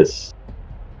have like this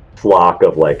flock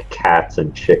of like cats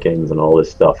and chickens and all this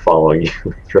stuff following you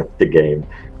throughout the game.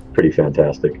 Pretty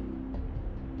fantastic.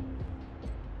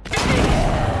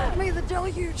 May the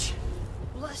deluge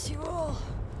bless you all.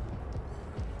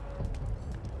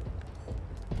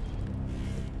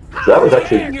 So that was a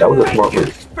smart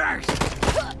move.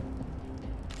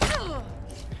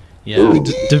 Yeah,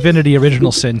 Divinity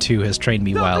Original Sin 2 has trained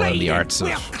me well in the arts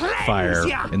of fire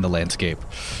in the landscape.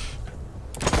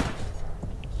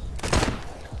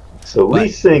 So Lee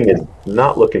Sing is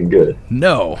not looking good.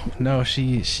 No,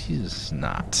 she's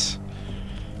not.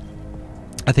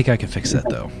 I think I can fix that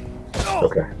though.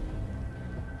 Okay.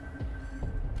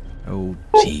 Oh,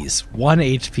 jeez. 1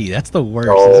 HP. That's the worst,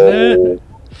 isn't it?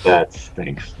 That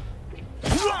stinks.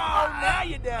 Oh, now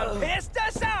you done pissed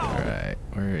us off. All right,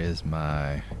 where is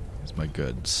my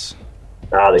goods?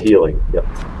 The healing. Yep.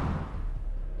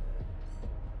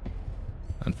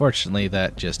 Unfortunately,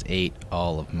 that just ate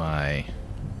all of my.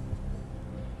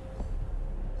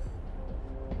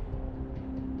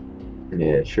 Yeah,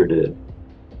 it sure did.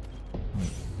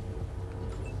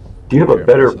 Do you have a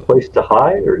better place to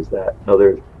hide, or is that...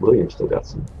 No, William still got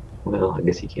some... Well, I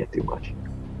guess he can't do much.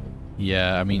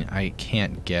 Yeah, I mean, I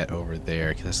can't get over there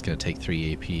because that's going to take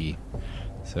 3 AP.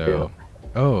 So...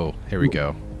 Yeah. Oh, here we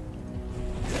go.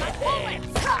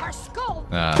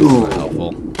 That's not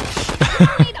helpful.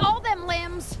 Need all them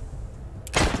limbs.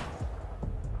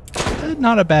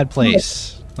 Not a bad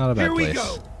place. Not a bad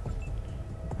place.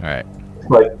 Alright.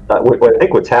 But I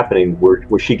think what's happening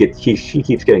where she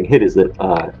keeps getting hit is that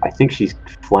I think she's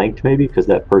flanked maybe because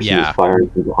that person is firing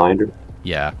from behind her.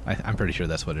 Yeah, I'm pretty sure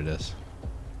that's what it is.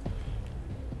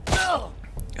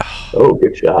 Oh,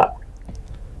 good shot.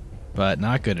 But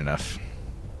not good enough.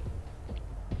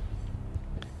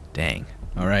 Dang.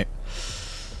 All right.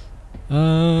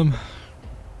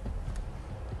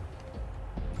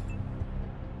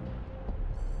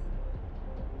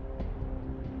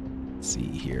 Let's see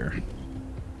here.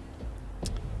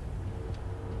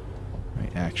 I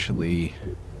actually...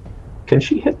 Can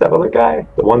she hit that other guy?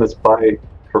 The one that's by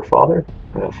her father?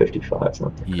 55, it's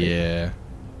not that great. Yeah.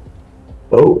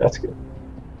 Oh, that's good.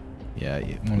 Yeah,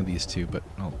 one of these two, but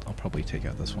I'll probably take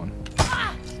out this one.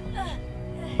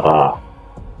 Ah.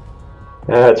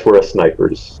 That's where a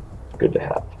sniper's good to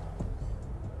have.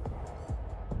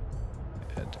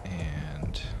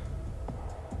 And...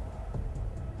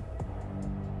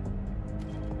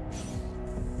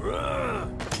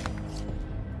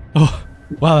 Oh,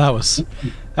 wow, that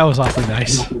was awfully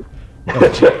nice.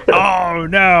 Oh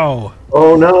no!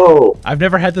 Oh no! I've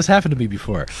never had this happen to me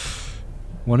before.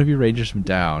 One of your Rangers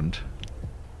downed.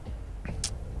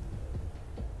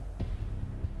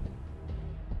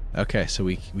 Okay, so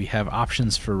we have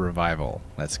options for revival.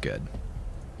 That's good.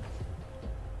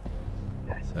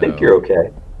 I think you're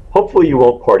okay. Hopefully you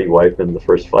won't party wipe in the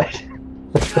first fight.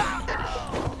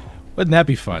 Wouldn't that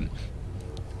be fun?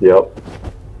 Yep.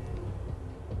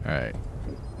 Alright.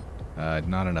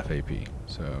 Not enough AP.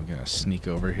 So I'm gonna sneak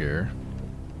over here.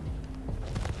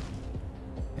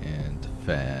 And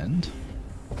defend.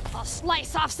 I'll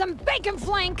slice off some bacon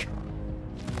flank!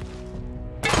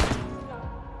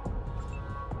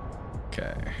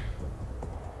 Okay.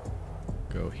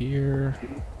 Go here.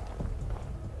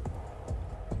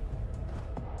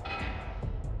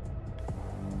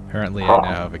 Apparently I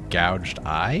now have a gouged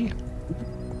eye.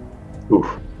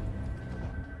 Oof.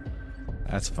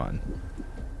 That's fun.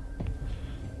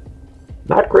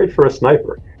 Not great for a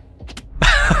sniper.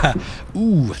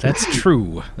 Ooh, that's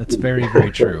true. That's very,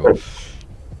 very true.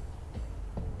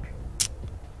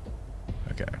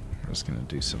 Okay, I'm just gonna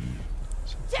do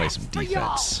play some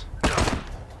defense.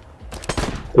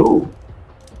 Ooh,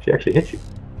 she actually hit you.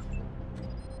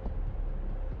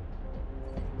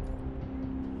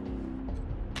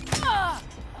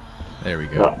 There we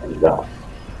go. No.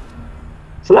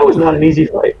 So that was not an easy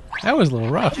fight. That was a little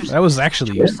rough. That was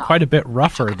actually quite a bit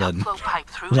rougher than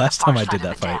last time I did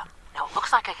that fight. Now it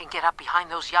looks like I can get up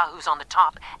behind those yahoos on the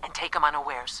top and take them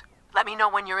unawares. Let me know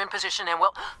when you're in position and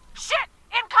we'll... Shit!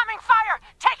 Incoming fire!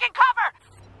 Taking cover!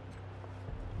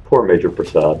 Poor Major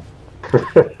Prasad.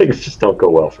 Things just don't go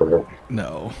well for her.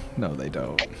 No, they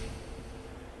don't.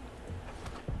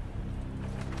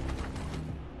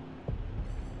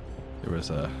 There was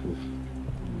a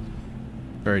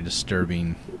very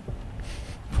disturbing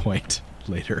point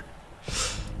later.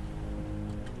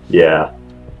 Yeah.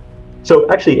 So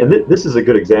actually, and this is a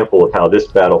good example of how this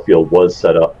battlefield was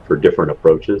set up for different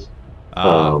approaches.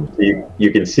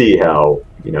 You can see how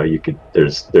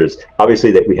there's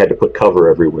obviously that we had to put cover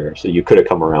everywhere. So you could have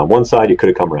come around one side, you could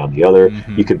have come around the other.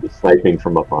 Mm-hmm. You could be sniping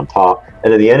from up on top,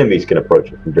 and then the enemies can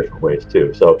approach it from different ways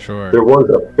too. So there was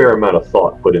a fair amount of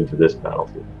thought put into this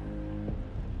battlefield.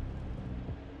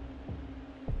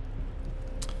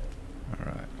 All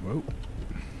right. Whoa.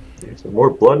 There's some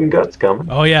more blood and guts coming.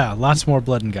 Oh yeah, lots more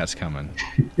blood and guts coming.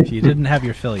 If you didn't have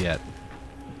your fill yet.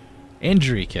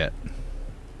 Injury kit.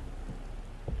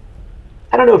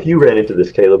 I don't know if you ran into this,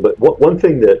 Caleb, but one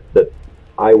thing that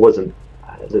I wasn't...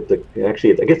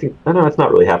 Actually, I guess... I know it's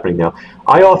not really happening now.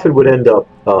 I often would end up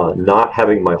not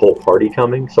having my whole party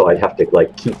coming, so I'd have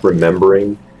to keep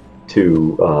remembering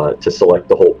to select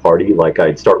the whole party. Like,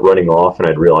 I'd start running off, and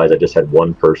I'd realize I just had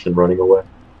one person running away.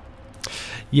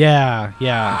 Yeah.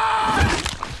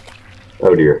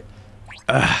 Oh, dear.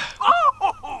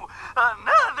 Oh,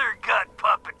 another gut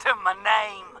puppet to my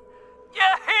name. You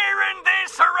hearing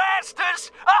this,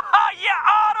 Erastus? You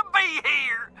ought to be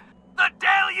here. The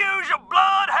deluge of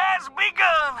blood has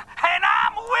begun, and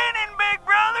I'm winning, big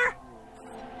brother.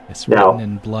 It's written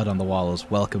in blood on the wall as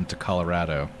 "Welcome to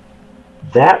Colorado."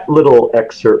 That little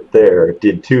excerpt there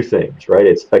did two things, right?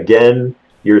 It's, again,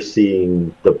 you're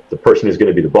seeing the person who's going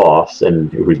to be the boss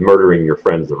and who's murdering your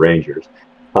friends, the Rangers.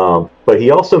 But he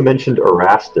also mentioned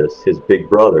Erastus, his big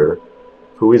brother,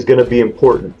 who is going to be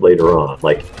important later on,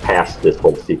 past this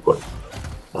whole sequence.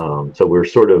 So we're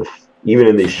sort of, even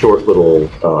in these short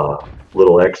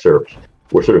little excerpts,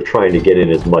 we're sort of trying to get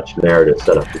in as much narrative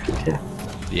setup as we can.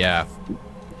 Yeah.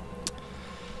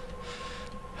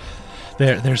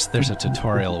 There's a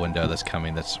tutorial window that's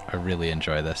coming. I really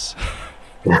enjoy this.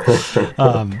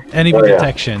 Enemy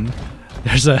detection.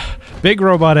 There's a big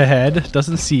robot ahead.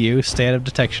 Doesn't see you. Stay out of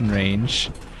detection range.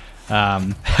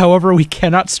 However, we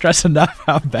cannot stress enough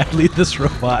how badly this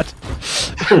robot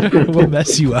will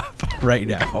mess you up right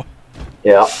now.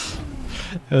 Yeah.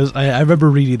 I remember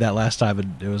reading that last time,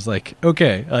 and it was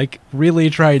really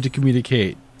trying to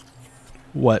communicate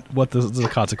what the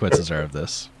consequences are of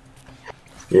this.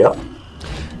 Yeah.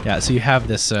 Yeah, so you have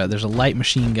this, there's a light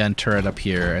machine gun turret up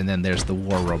here, and then there's the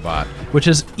war robot, which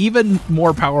is even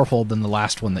more powerful than the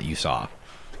last one that you saw.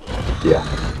 Yeah.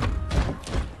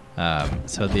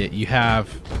 So you have,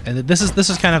 and this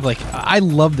is kind of I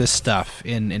love this stuff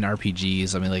in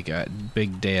RPGs. I mean, a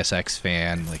big Deus Ex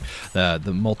fan,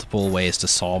 the multiple ways to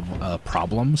solve a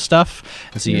problem stuff.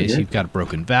 And so you've got a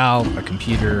broken valve, a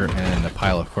computer, and a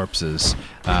pile of corpses.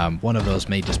 One of those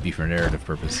may just be for narrative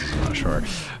purposes, I'm not sure.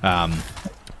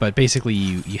 But basically,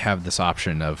 you have this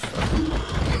option of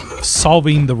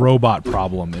solving the robot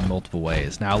problem in multiple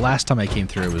ways. Now, last time I came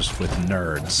through it was with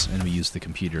nerds, and we used the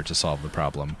computer to solve the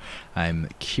problem. I'm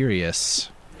curious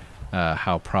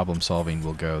how problem solving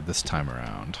will go this time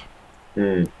around.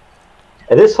 And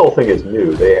this whole thing is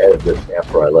new. They added this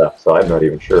after I left, so I'm not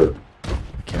even sure.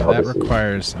 Okay, that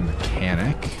requires a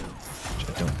mechanic, which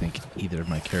I don't think either of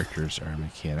my characters are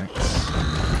mechanics.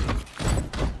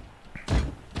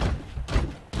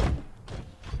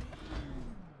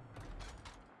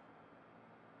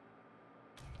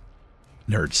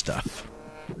 Nerd stuff.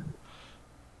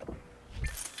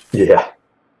 Yeah.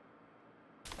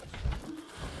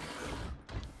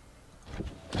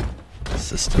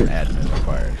 System admin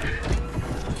required.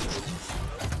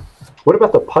 What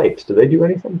about the pipes? Do they do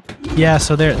anything? Yeah,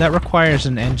 so that requires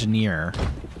an engineer.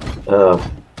 So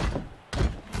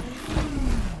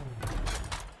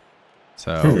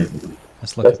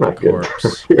let's look at the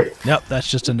corpse. Yep, that's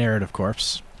just a narrative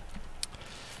corpse.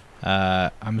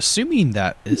 I'm assuming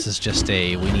that this is just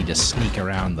a we need to sneak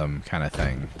around them kind of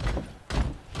thing.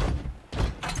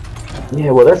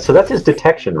 Yeah, well, that's his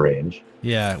detection range.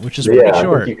 Yeah, which is pretty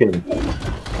short. I think you can.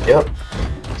 Yep.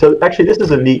 So actually, this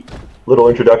is a neat little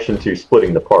introduction to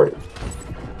splitting the party.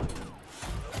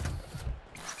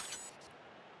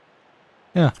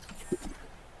 Yeah.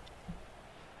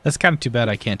 That's kind of too bad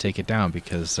I can't take it down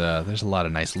because there's a lot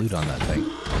of nice loot on that thing.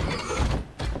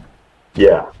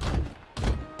 Yeah.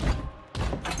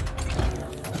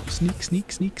 Sneak,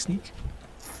 sneak, sneak, sneak.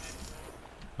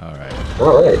 All right.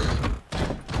 All right.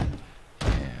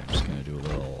 Yeah, I'm just gonna do a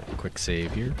little quick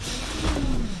save here.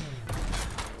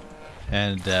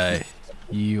 And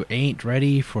you ain't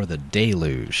ready for the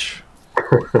deluge.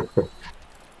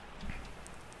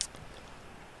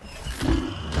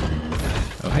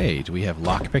 Oh, hey, do we have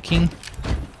lockpicking?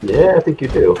 Yeah, I think you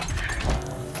do.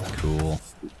 Cool.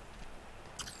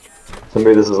 So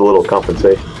maybe this is a little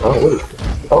compensation. Oh, what is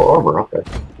this? Oh, armor, okay.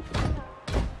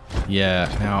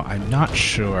 Yeah, now I'm not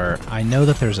sure. I know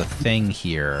that there's a thing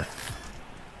here.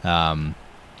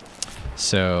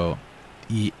 So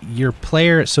your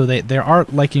player, so there are,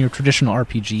 like in your traditional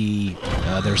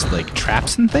RPG, there's like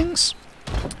traps and things.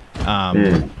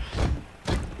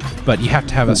 But you have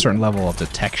to have a certain level of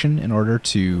detection in order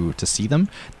to see them.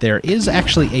 There is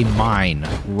actually a mine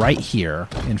right here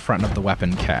in front of the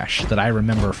weapon cache that I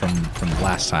remember from the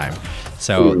last time.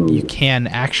 So you can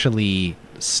actually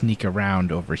sneak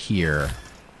around over here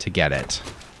to get it.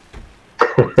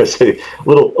 So, a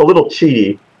little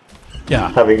cheaty.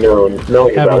 Yeah. Having knowing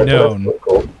about it. That's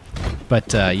cool.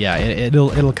 But yeah,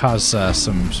 it'll cause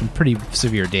some pretty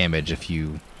severe damage if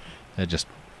you just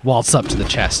waltz up to the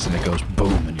chest and it goes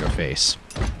boom in your face.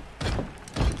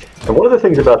 And one of the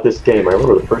things about this game, I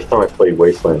remember the first time I played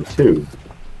Wasteland 2,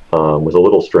 was a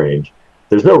little strange.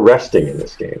 There's no resting in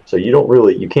this game, so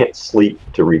you can't sleep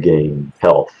to regain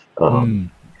health.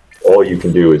 All you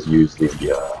can do is use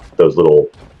those little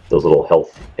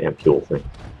health ampule things.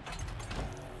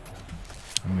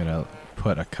 I'm gonna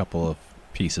put a couple of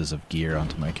pieces of gear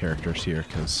onto my characters here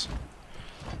because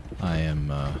I am.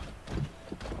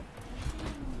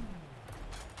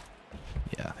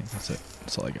 Yeah, I think that's it.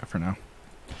 That's all I got for now.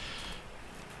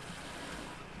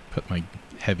 Put my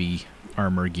heavy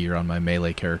armor gear on my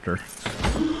melee character.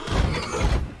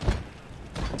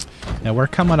 Now we're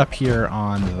coming up here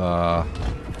on the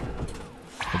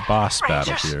boss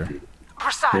battle here.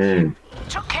 Precisely.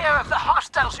 Took care of the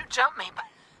hostiles who jumped me,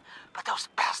 but those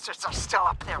bastards are still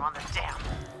up there on the dam.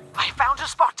 I found a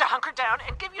spot to hunker down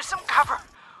and give you some cover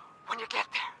when you get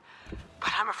there.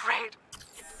 But I'm afraid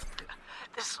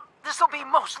this'll be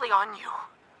mostly on you.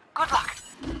 Good luck.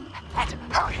 And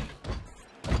hurry.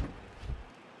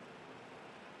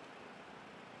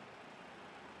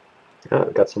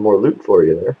 Got some more loot for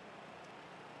you there.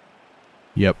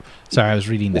 Yep. Sorry, I was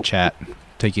reading the chat,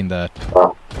 taking the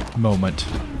moment.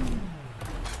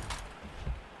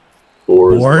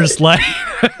 Wars Light.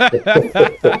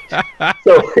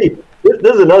 So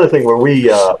this is another thing where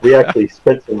we actually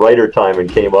spent some writer time and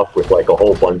came up with like a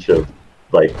whole bunch of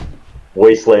like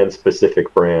Wasteland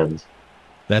specific brands.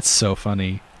 That's so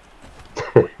funny.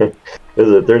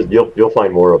 You'll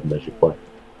find more of them as you play.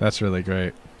 That's really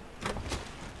great.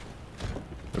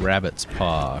 The Rabbit's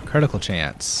Paw. Critical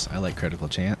Chance. I like Critical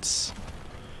Chance.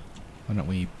 Why don't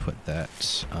we put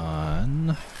that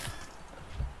on?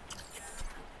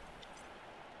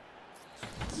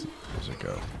 Let's see, where's it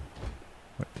go?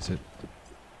 What is it?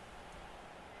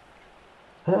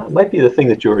 It might be the thing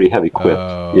that you already have equipped.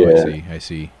 Oh, yeah. I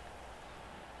see.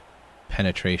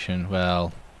 Penetration.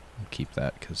 Well, I'll keep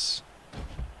that because...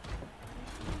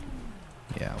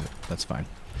 yeah, that's fine.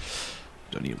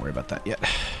 Don't need to worry about that yet.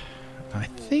 I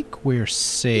think we're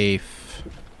safe.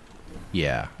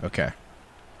 Yeah, okay.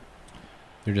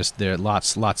 There are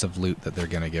lots of loot that they're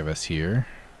gonna give us here.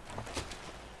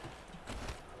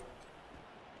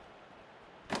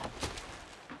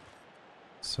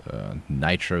 So,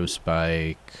 nitro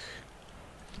spike.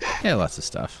 Yeah, lots of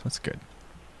stuff. That's good.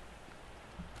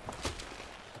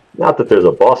 Not that there's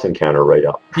a boss encounter right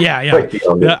up. Yeah. Right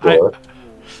beyond this door.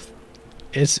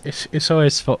 It's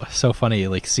always so funny,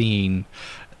 like seeing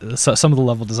some of the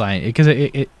level design, because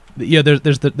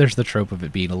there's the trope of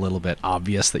it being a little bit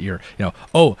obvious that you're,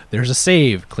 oh, there's a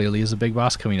save, clearly is a big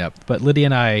boss coming up. But Lydia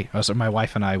and I, so my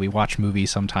wife and I, we watch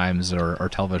movies sometimes or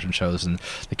television shows, and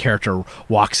the character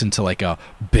walks into like a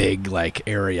big like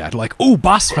area, like, oh,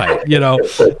 boss fight, Yep.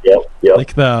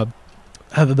 like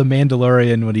the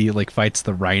Mandalorian when he like fights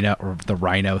the rhino or the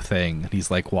rhino thing, and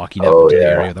he's like walking up into the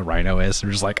area the rhino is, and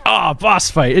we're just like, boss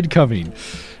fight incoming.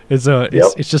 And so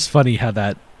it's just funny how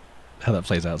that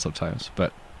plays out sometimes.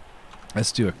 But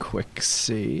let's do a quick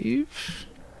save,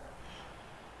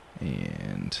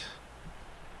 and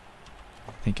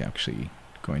I think I'm actually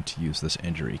going to use this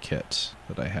injury kit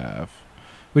that I have,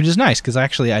 which is nice because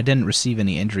actually I didn't receive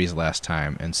any injuries last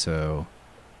time, and so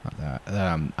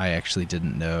I actually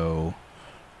didn't know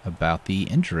about the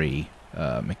injury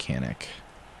mechanic,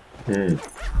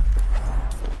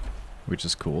 which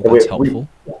is cool. That's helpful.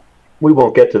 We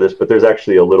won't get to this, but there's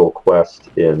actually a little quest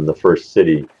in the first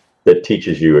city that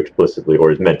teaches you explicitly,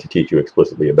 or is meant to teach you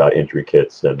explicitly, about injury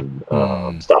kits and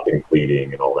stopping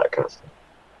bleeding and all that kind of stuff.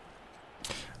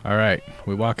 All right,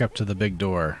 we walk up to the big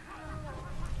door.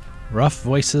 Rough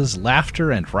voices, laughter,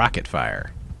 and rocket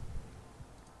fire.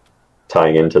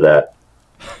 Tying into that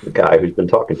guy who's been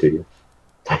talking to you.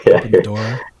 Open the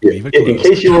door, in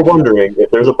case you were wondering if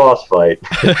there's a boss fight.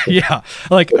 Yeah,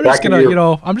 like I'm just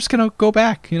gonna go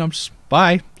back. Just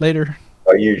bye later.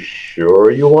 Are you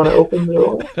sure you want to open the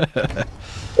door?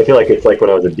 I feel like it's like when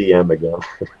I was a DM again.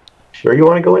 Sure you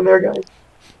want to go in there, guys?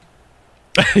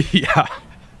 Yeah.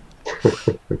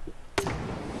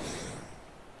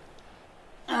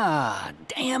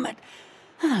 Damn it.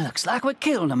 Looks like we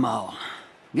killed them all.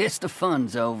 Guess the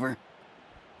fun's over.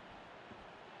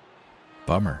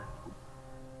 Bummer.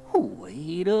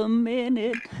 Wait a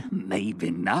minute. Maybe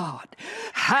not.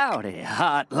 Howdy,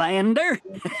 Hotlander.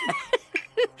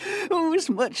 As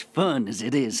much fun as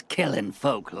it is killing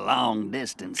folk long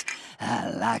distance, I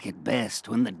like it best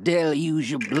when the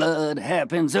deluge of blood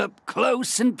happens up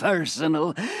close and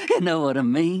personal. You know what I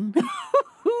mean?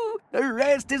 The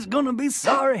rest is gonna be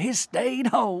sorry he stayed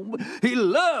home. He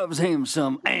loves him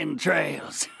some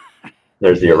entrails.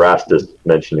 There's the Erastus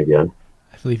mention again.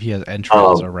 I believe he has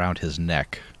entrails around his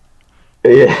neck.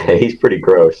 Yeah, he's pretty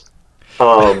gross.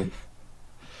 I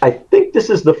think this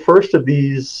is the first of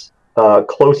these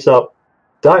close-up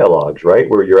dialogues, right?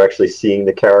 Where you're actually seeing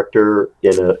the character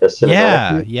in a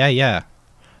cinematic. Yeah.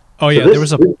 Oh, yeah,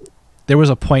 there was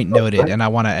a point noted, and I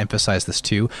want to emphasize this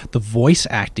too. The voice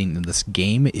acting in this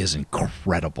game is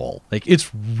incredible. Like, it's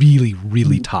really,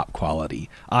 really top quality.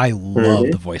 I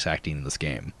love the voice acting in this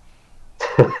game.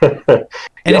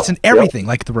 And it's in everything,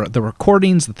 like the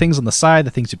recordings, the things on the side,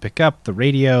 the things you pick up, the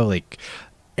radio, like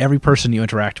every person you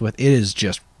interact with, it is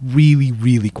just really,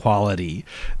 really quality.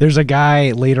 There's a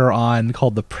guy later on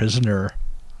called the Prisoner.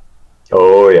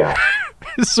 Oh, yeah.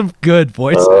 Some good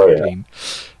voice acting.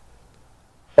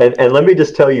 Yeah. And let me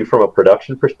just tell you from a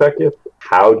production perspective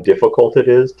how difficult it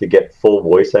is to get full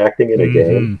voice acting in a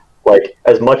game. Like,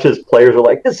 as much as players are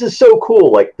like, this is so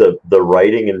cool, like the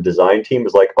writing and design team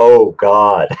is like, oh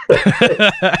God.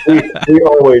 we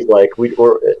always like, we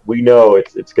know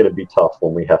it's going to be tough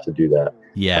when we have to do that.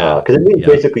 Yeah. Because it means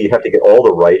basically you have to get all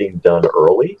the writing done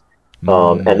early.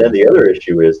 And then the other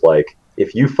issue is, like,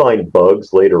 if you find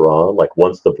bugs later on, like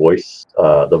once the voice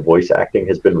acting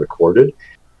has been recorded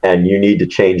and you need to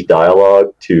change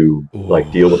dialogue to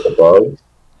like deal with the bugs,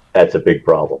 that's a big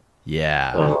problem.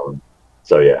 Yeah.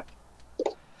 So yeah.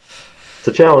 It's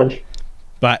a challenge,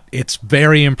 but it's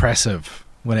very impressive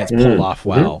when it's pulled off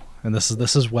well, and this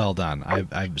is well done.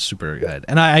 I'm super good,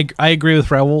 and I agree with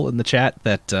Raoul in the chat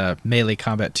that melee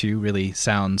combat 2 really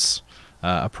sounds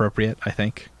appropriate. I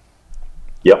think.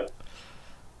 Yep.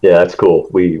 Yeah, that's cool.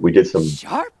 We did some.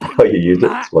 How you used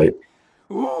it? Sweet.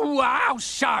 Ooh, I'll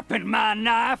sharpen my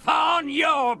knife on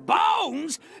your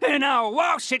bones, and I'll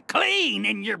wash it clean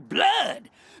in your blood.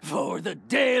 For the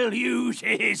deluge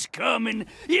is coming,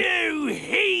 you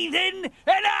heathen,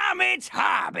 and I'm its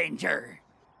harbinger.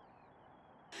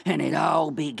 And it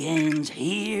all begins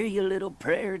here, you little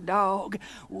prairie dog.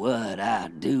 What I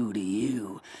do to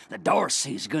you, the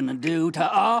Dorsey's gonna do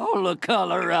to all of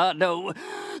Colorado.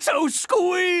 So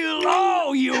squeal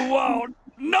all you want.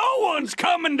 No one's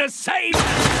coming to save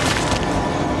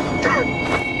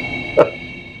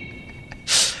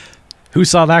Who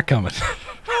saw that coming?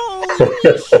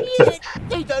 Holy shit!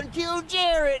 They done killed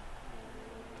Jared!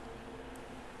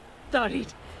 Thought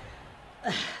he'd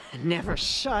Never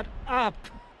shut up.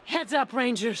 Heads up,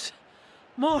 Rangers.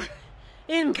 More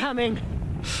incoming.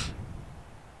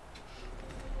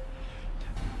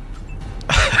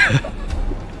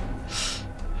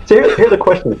 So here's a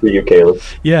question for you, Caleb.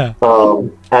 Yeah.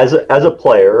 As a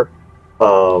player,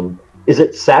 is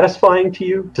it satisfying to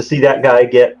you to see that guy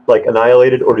get like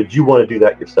annihilated, or did you want to do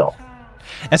that yourself?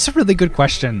 That's a really good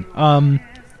question. I'm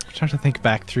trying to think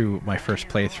back through my first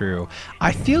playthrough.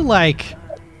 I feel like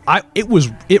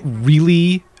it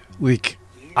really like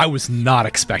I was not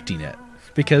expecting it.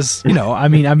 Because, you know, I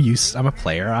mean, I'm a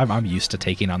player. I'm used to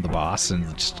taking on the boss and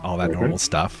just all that normal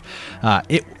stuff.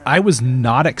 I was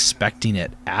not expecting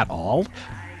it at all,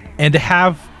 and to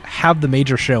have the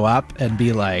Major show up and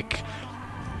be like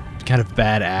kind of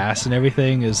badass and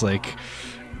everything is like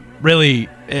really.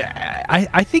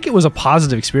 I think it was a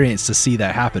positive experience to see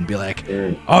that happen. Be like,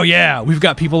 oh yeah, we've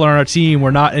got people on our team.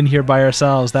 We're not in here by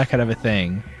ourselves. That kind of a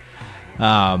thing.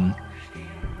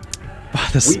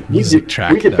 This music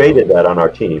track. We debated that on our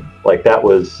team. Like that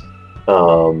was,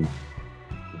 that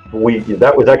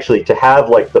was actually to have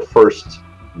like the first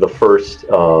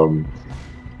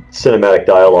cinematic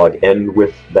dialogue end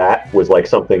with that was like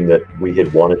something that we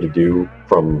had wanted to do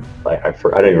from. I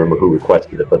don't even remember who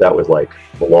requested it, but that was like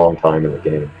a long time in the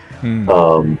game.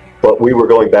 But we were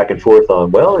going back and forth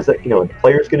on, well, is that, the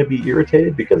player's going to be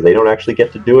irritated because they don't actually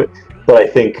get to do it? But I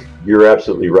think you're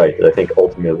absolutely right. That I think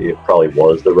ultimately it probably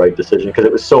was the right decision because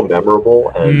it was so memorable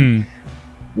and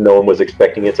no one was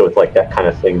expecting it. So it's like that kind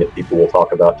of thing that people will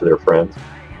talk about to their friends.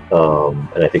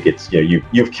 And I think it's,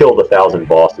 you've killed 1,000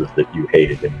 bosses that you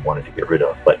hated and wanted to get rid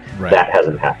of, but that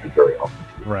hasn't happened very often.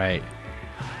 Right.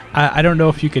 I don't know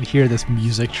if you could hear this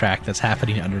music track that's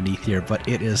happening underneath here, but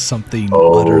it is something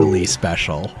utterly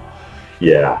special.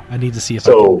 Yeah. I need to see if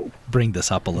I can bring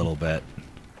this up a little bit.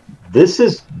 This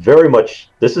is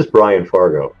Brian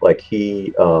Fargo. Like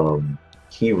he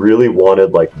really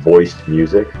wanted like voiced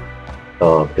music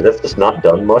because that's just not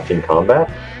done much in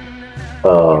combat.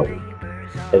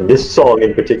 And this song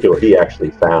in particular, he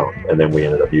actually found, and then we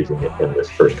ended up using it in this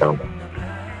first combat.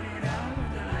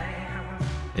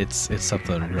 It's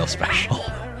something real special.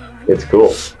 It's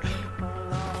cool.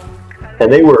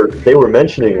 And they were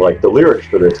mentioning like the lyrics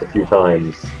for this a few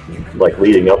times, like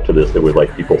leading up to this. There was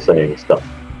like people saying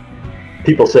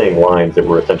lines that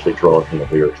were essentially drawn from the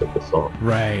lyrics of the song.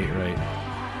 Right.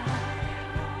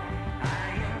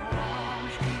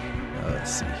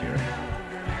 Let's see here.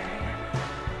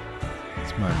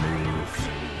 It's my move.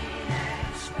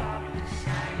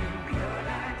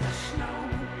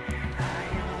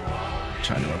 I'm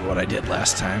trying to remember what I did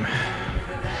last time.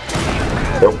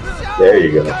 Nope. There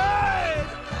you go.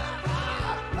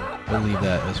 I believe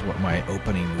that is what my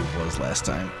opening move was last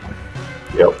time.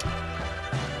 Yep.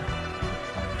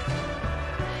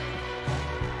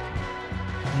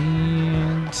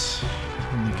 And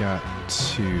we got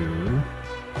 2.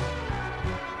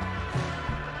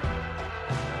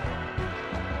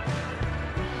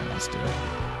 Let's do it.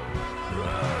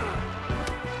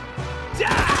 Die,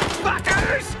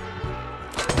 fuckers!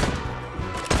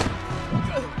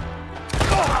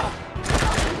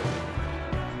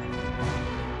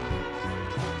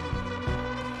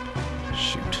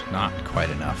 Shoot, not quite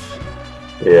enough.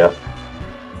 Yeah.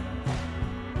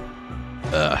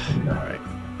 Alright.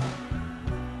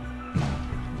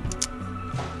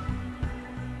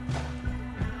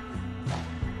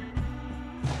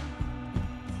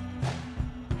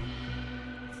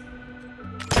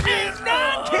 He's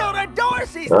not killed a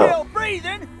Dorsey, still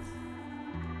breathing!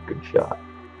 Good shot.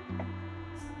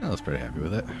 I was pretty happy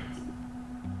with it.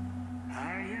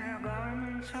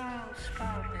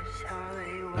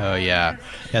 Oh yeah.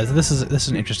 This is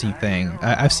an interesting thing.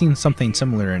 I've seen something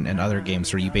similar in other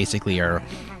games where you basically are,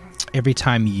 every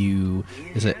time you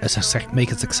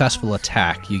make a successful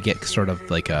attack, you get sort of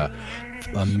like a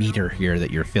meter here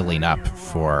that you're filling up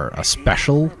for a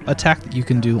special attack that you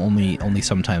can do only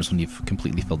sometimes when you've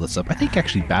completely filled this up. I think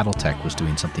actually BattleTech was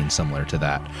doing something similar to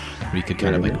that, where you could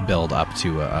kind of like build up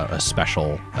to a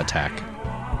special attack.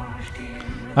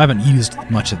 I haven't used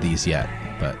much of these yet,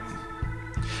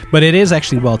 but it is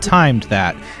actually well timed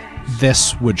that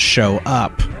this would show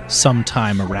up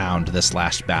sometime around this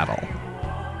last battle.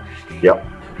 Yep.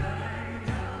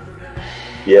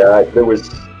 Yeah, there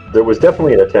was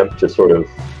definitely an attempt to sort of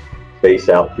base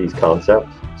out these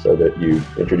concepts so that you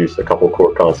introduce a couple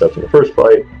core concepts in the first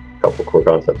fight, a couple core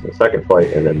concepts in the second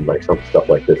fight, and then like some stuff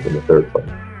like this in the third fight.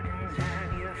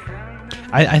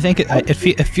 I think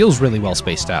it feels really well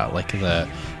spaced out. Like the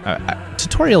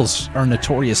tutorials are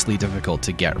notoriously difficult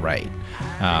to get right.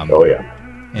 Oh yeah.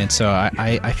 And so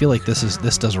I feel like this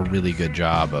does a really good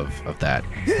job of that.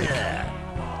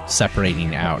 Like,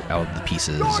 separating out the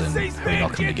pieces and having it all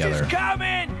come together.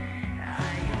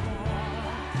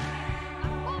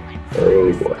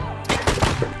 Oh boy.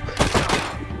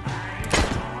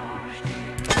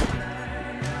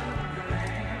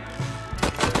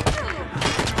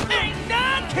 Ain't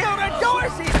none killed a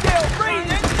Dorsey still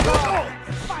breathing.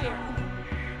 Fire.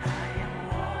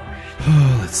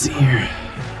 Oh, let's see here.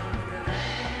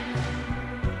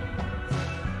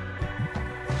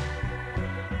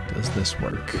 Does this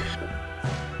work?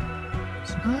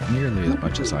 It's not nearly as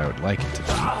much as I would like it to be.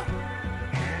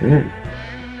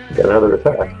 Got another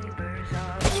attack.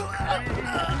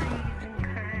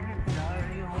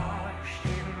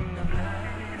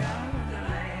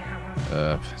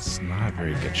 It's not a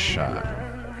very good shot.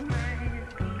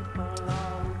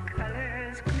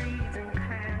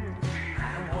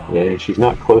 Yeah, and she's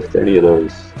not close to any of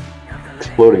those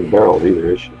exploding barrels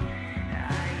either, is she?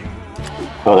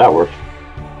 Oh, that works.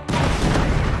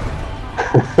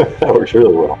 That works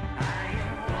really well.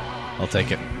 I'll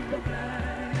take it.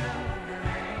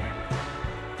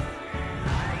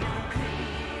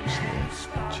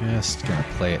 Just gonna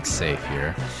play it safe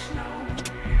here.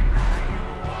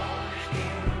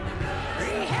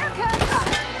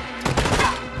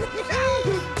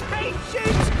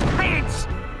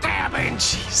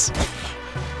 Jeez.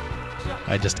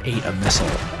 I just ate a missile.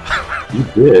 You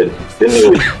did.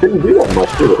 Didn't do that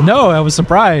much, did it? No, I was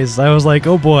surprised. I was like,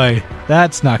 oh boy,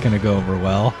 that's not going to go over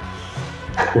well.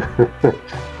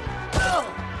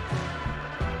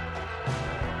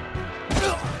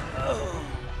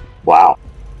 Wow.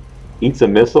 Eats a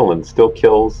missile and still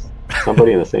kills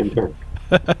somebody in the same turn.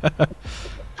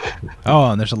 Oh,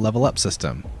 and there's a level up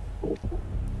system.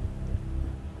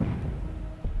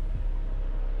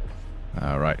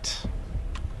 All right.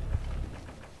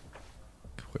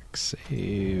 Quick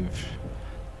save.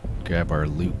 Grab our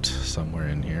loot somewhere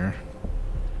in here.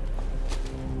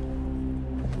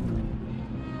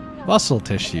 Muscle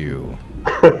tissue.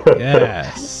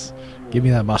 Yes. Give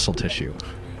me that muscle tissue.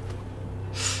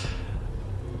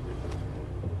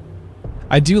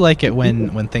 I do like it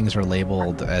when things are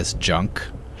labeled as junk.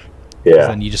 Yeah.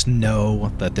 Then you just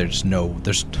know that there's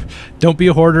don't be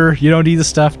a hoarder. You don't need the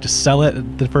stuff. Just sell it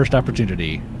at the first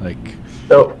opportunity. Like,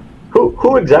 so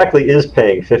who exactly is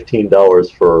paying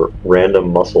 $15 for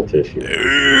random muscle tissue? like,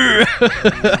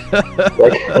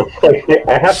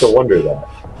 I have to wonder that.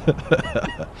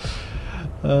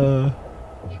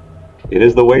 It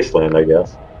is the Wasteland, I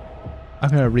guess.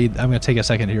 I'm gonna take a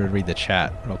second here to read the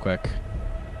chat real quick.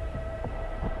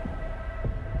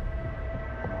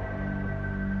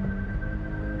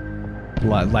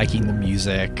 Liking the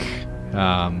music.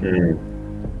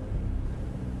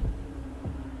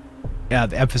 Yeah,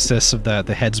 the emphasis of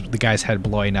the guy's head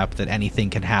blowing up, that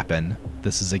anything can happen.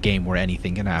 This is a game where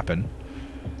anything can happen.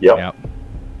 Yep.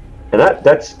 And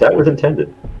that was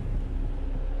intended.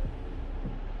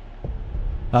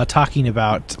 Talking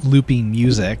about looping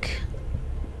music.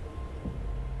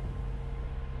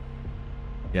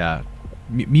 Yeah.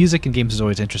 Music in games is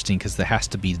always interesting because it has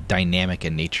to be dynamic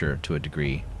in nature to a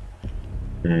degree.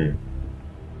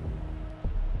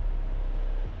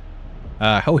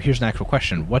 Oh, here's an actual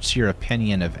question. What's your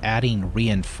opinion of adding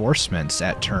reinforcements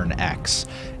at turn X?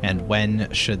 And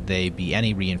when should they be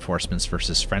any reinforcements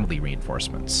versus friendly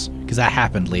reinforcements? Because that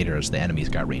happened later as the enemies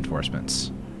got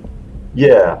reinforcements.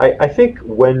 Yeah, I think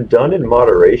when done in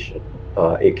moderation,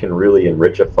 it can really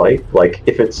enrich a fight. Like,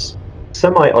 if it's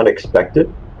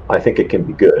semi-unexpected, I think it can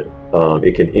be good.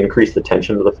 It can increase the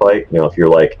tension of the fight. You know, if you're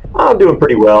like, I'm doing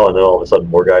pretty well, and then all of a sudden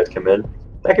more guys come in,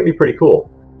 that can be pretty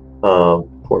cool.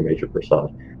 Poor Major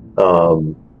Prasad. I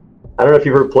don't know if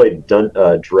you've ever played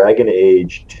Dragon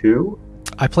Age 2.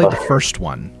 I played the first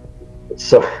one.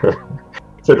 So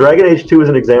Dragon Age 2 is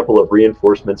an example of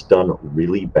reinforcements done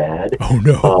really bad. Oh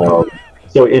no.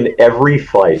 So in every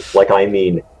fight, like I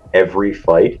mean every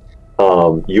fight,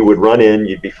 you would run in,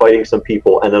 you'd be fighting some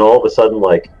people, and then all of a sudden,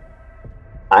 like,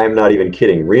 I'm not even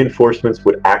kidding, reinforcements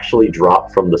would actually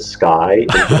drop from the sky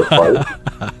into the fight.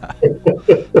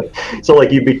 So,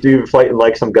 like, you'd be fighting,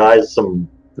 like, some guys,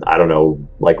 I don't know,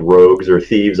 like, rogues or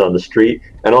thieves on the street,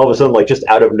 and all of a sudden, like, just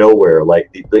out of nowhere, like,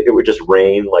 it would just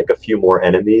rain, like, a few more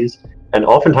enemies, and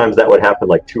oftentimes that would happen,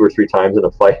 like, 2 or 3 times in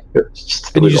a fight.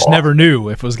 And you just never knew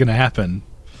if it was going to happen.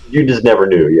 You just never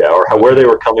knew, yeah, or where they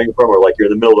were coming from, or, like, you're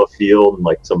in the middle of a field, and,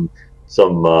 like, some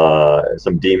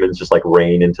demons just like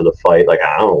rain into the fight. Like,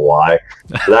 I don't know why.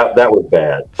 that was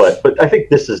bad. But I think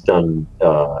this is done.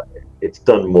 It's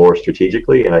done more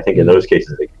strategically, and I think in those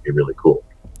cases it can be really cool.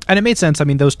 And it made sense. I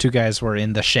mean, those two guys were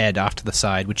in the shed off to the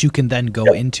side, which you can then go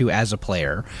into as a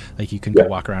player. Like, you can go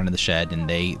walk around in the shed, and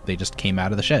they just came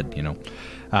out of the shed. You know.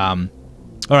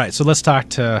 All right, so let's talk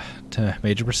to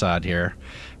Major Prasad here.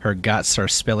 Her guts are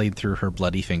spilling through her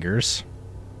bloody fingers.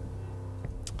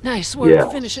 Nice work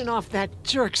finishing off that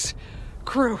jerk's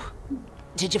crew.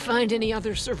 Did you find any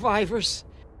other survivors?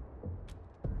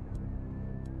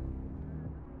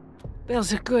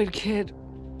 Bill's a good kid.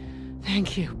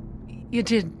 Thank you. You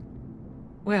did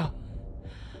well.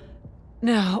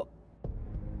 Now...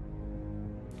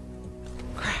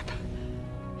 Crap.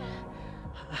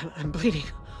 I'm bleeding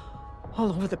all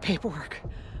over the paperwork.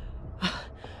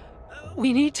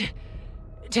 We need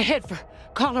to head for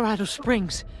Colorado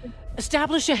Springs.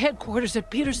 Establish a headquarters at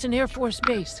Peterson Air Force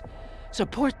Base.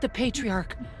 Support the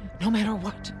Patriarch, no matter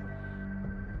what.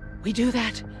 We do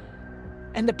that,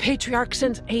 and the Patriarch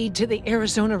sends aid to the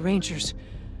Arizona Rangers.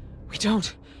 We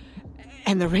don't,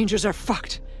 and the Rangers are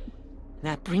fucked. And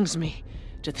that brings me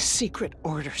to the secret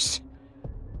orders.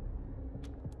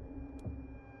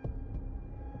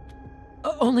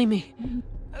 Only me.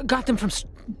 Got them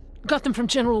from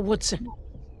General Woodson.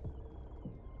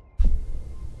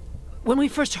 When we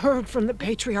first heard from the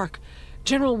Patriarch,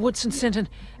 General Woodson sent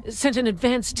an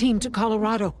advance team to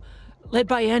Colorado, led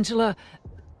by Angela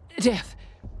Death.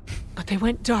 But they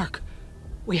went dark.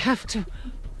 We have to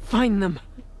find them.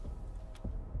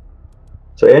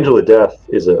 So Angela Death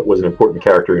was an important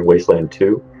character in Wasteland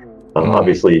 2.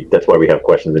 Obviously, that's why we have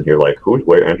questions in here like, who's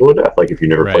Angela Death? Like, if you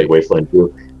never played Wasteland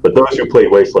 2. But those who played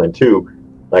Wasteland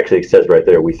 2, actually it says right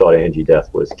there, we thought Angie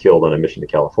Death was killed on a mission to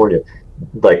California.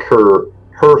 Like, her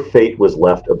fate was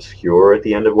left obscure at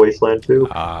the end of Wasteland 2.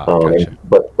 Gotcha.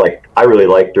 But, like, I really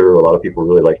liked her. A lot of people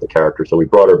really liked the character, so we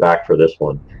brought her back for this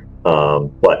one.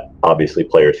 But obviously,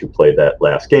 players who played that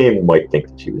last game might think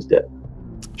that she was dead.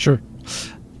 Sure.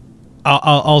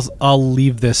 I'll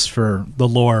leave this for the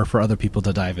lore for other people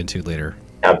to dive into later.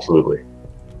 Absolutely.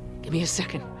 Give me a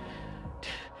second.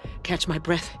 Catch my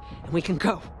breath, and we can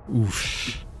go.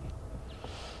 Oof.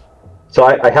 So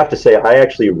I have to say, I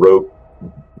actually wrote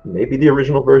maybe the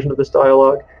original version of this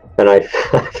dialogue, and I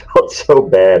felt so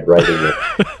bad writing it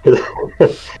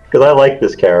because I like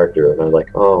this character, and I'm like,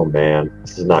 oh man,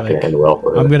 this is not going to end well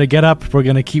for her. I'm going to get up. We're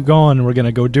going to keep going. And we're going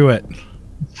to go do it.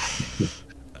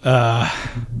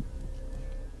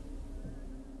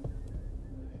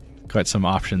 Got some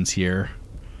options here.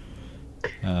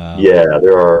 Yeah,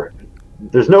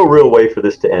 there's no real way for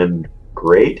this to end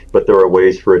great, but there are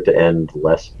ways for it to end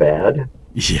less bad.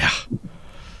 Yeah.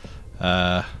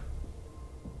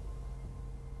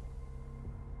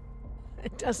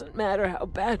 It doesn't matter how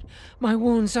bad my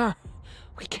wounds are.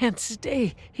 We can't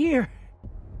stay here.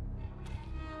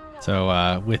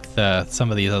 So with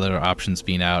some of these other options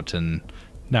being out and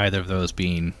neither of those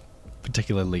being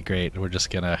particularly great, we're just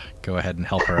going to go ahead and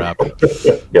help her up.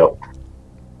 Yep.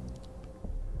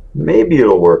 Maybe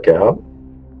it'll work out.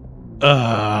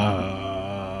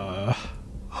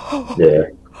 Yeah.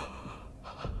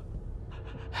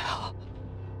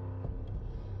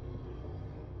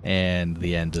 And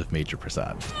the end of Major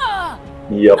Prasad.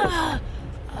 Yep.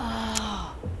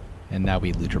 And now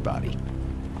we loot her body.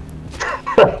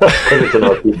 It's an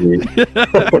RPG.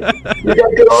 You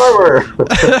got good armor.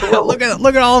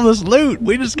 look at all this loot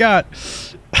we just got.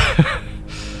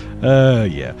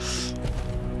 Yeah.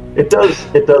 It does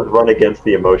run against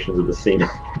the emotions of the scene.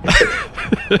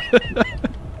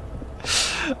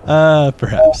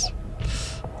 Perhaps.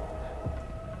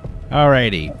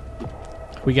 Alrighty.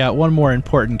 We got one more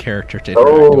important character to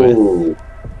interact with.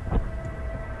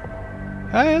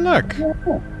 Hey, look.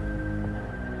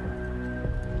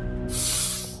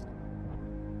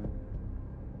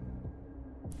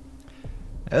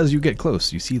 As you get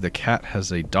close, you see the cat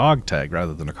has a dog tag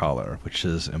rather than a collar, which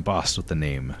is embossed with the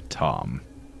name Tom.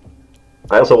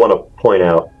 I also want to point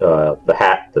out the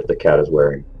hat that the cat is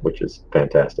wearing, which is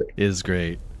fantastic. Is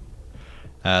great.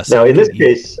 Now, in this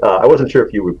case, I wasn't sure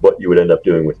if what you would end up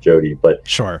doing with Jody, but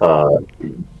sure.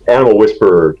 Animal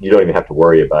Whisperer, you don't even have to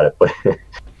worry about it.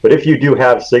 But if you do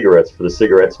have cigarettes for the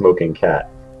cigarette smoking cat,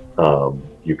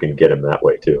 you can get him that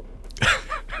way too.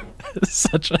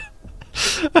 Such a.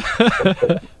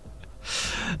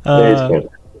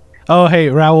 Oh, hey,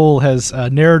 Raoul has a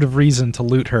narrative reason to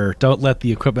loot her. Don't let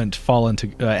the equipment fall into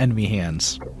enemy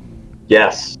hands.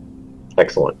 Yes.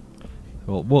 Excellent.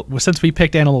 Well, since we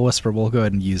picked Animal Whisper, we'll go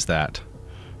ahead and use that.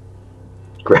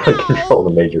 Ground control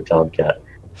the Major Tomcat.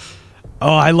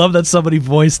 Oh, I love that somebody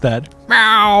voiced that.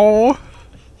 Meow!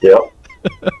 Yep.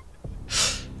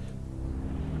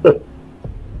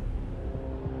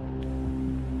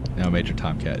 Now Major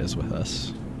Tomcat is with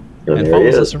us. And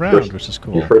follows us around, which is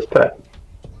cool. Your first pet.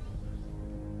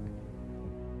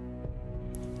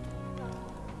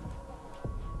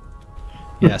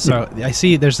 Yeah, so I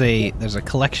see there's a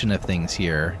collection of things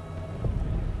here.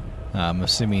 I'm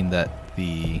assuming that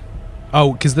the...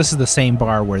 Oh, because this is the same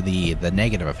bar where the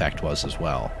negative effect was as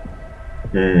well.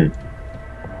 Mm.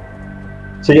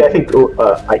 So yeah,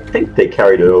 I think they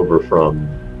carried it over from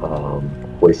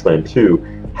Wasteland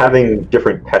 2. Having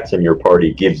different pets in your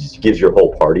party gives your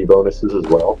whole party bonuses as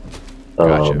well.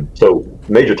 Gotcha. So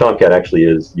Major Tomcat actually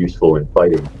is useful in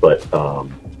fighting, but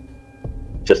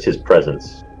just his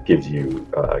presence gives you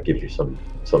some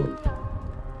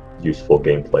useful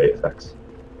gameplay effects.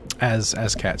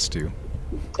 As cats do.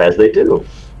 As they do.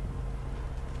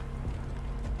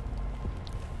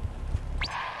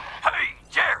 Hey,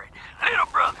 Jared, little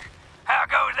brother, how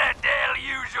goes that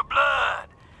deluge of blood?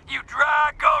 You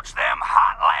dry gulch them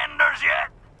Hotlanders yet?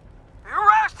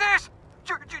 Erastus!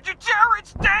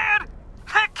 Jared's dead!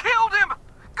 They killed him!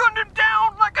 Gunned him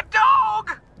down like a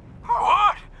dog!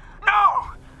 What?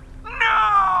 No!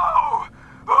 No!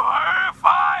 If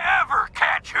I ever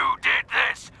catch who did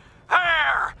this,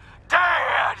 they're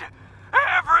dead!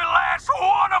 Every last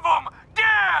one of them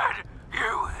dead!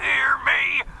 You hear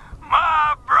me?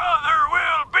 My brother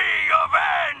will be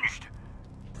avenged!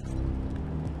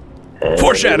 And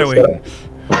Foreshadowing!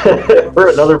 For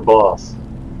another boss.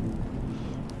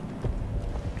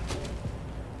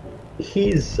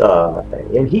 We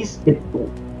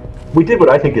did what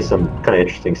I think is some kind of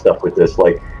interesting stuff with this.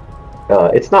 Like,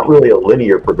 it's not really a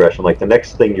linear progression. Like, the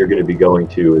next thing you're going to be going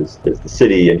to is the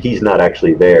city, and he's not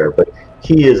actually there, but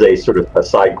he is a sort of a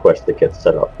side quest that gets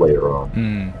set up later on.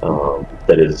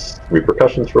 That is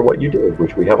repercussions for what you did,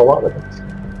 which we have a lot of things.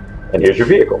 And here's your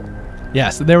vehicle.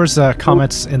 Yes, there was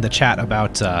comments in the chat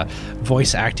about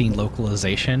voice acting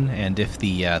localization, and if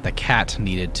the cat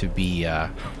needed to be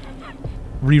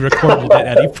re-recorded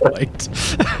at any point.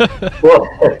 Well,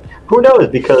 who knows?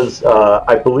 Because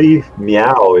I believe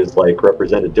meow is like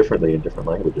represented differently in different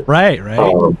languages. Right.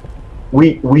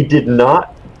 We did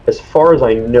not, as far as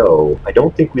I know, I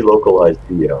don't think we localized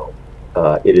VO.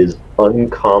 It is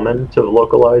uncommon to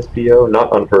localize VO,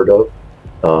 not unheard of.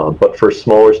 But for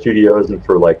smaller studios and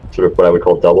for like sort of what I would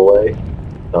call AA,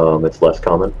 it's less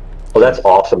common. Oh, that's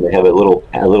awesome! They have a little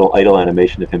idle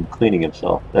animation of him cleaning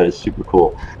himself. That is super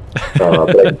cool.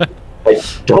 But I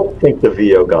don't think the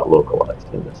VO got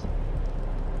localized in this.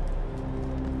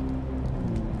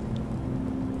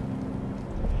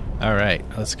 All right,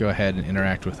 let's go ahead and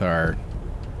interact with our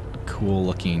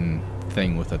cool-looking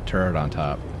thing with a turret on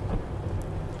top.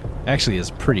 Actually,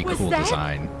 it's pretty cool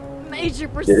design. Major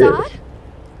Prasad?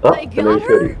 Oh, They got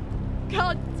her?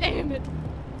 God damn it.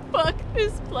 Fuck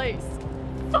this place.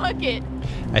 Fuck it.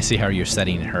 I see how you're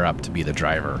setting her up to be the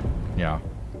driver. Yeah.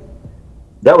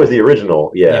 That was the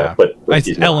original, yeah. But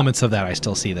elements of that I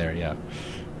still see there, yeah.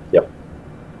 Yep.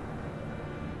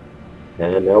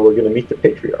 And now we're going to meet the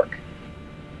Patriarch.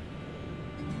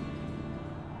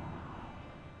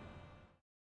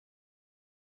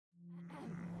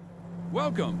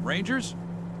 Welcome, Rangers.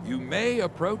 You may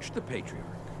approach the Patriarch.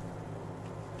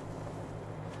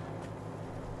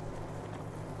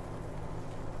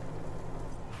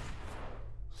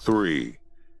 Three,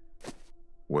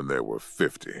 when there were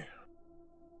 50.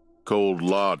 Cold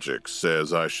logic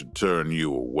says I should turn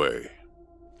you away.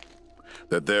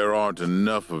 That there aren't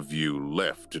enough of you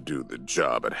left to do the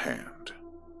job at hand.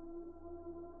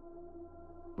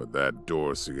 But that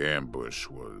Dorsey ambush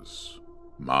was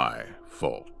my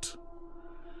fault.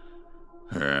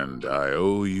 And I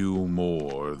owe you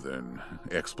more than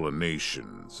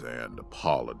explanations and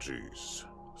apologies.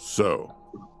 So,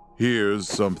 here's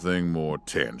something more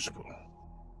tangible.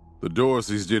 The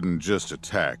Dorseys didn't just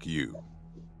attack you.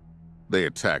 They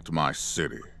attacked my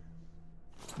city.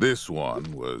 This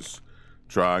one was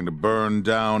trying to burn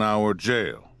down our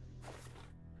jail.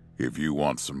 If you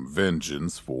want some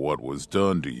vengeance for what was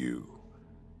done to you,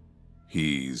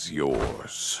 he's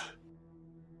yours.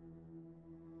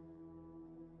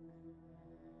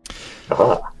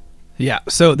 Yeah,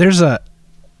 so there's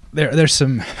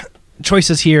some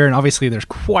choices here, and obviously there's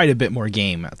quite a bit more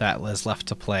game that is left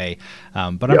to play.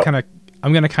 But yep.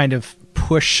 I'm gonna kind of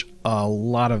push a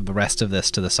lot of the rest of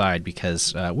this to the side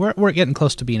because we're getting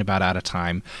close to being about out of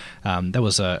time. That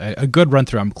was a good run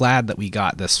through. I'm glad that we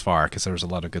got this far because there was a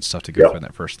lot of good stuff to go through in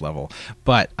that first level.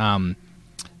 But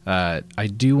I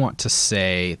do want to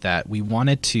say that we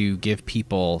wanted to give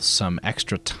people some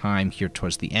extra time here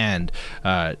towards the end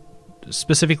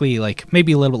specifically, like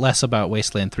maybe a little bit less about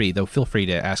Wasteland 3, though feel free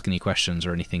to ask any questions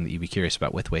or anything that you'd be curious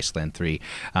about with Wasteland 3.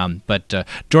 But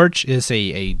George is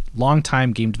a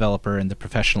long-time game developer in the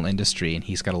professional industry, and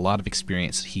he's got a lot of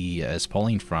experience he is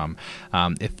pulling from.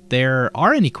 If there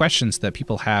are any questions that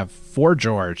people have for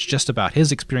George just about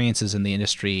his experiences in the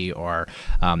industry or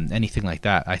anything like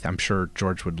that, I'm sure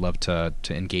George would love to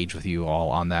engage with you all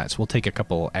on that. So we'll take a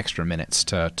couple extra minutes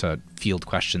to field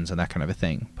questions and that kind of a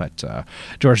thing. But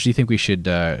George, do you think we should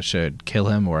kill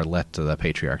him or let the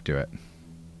Patriarch do it?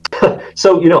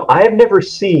 So, I have never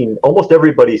seen, almost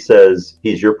everybody says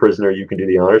he's your prisoner, you can do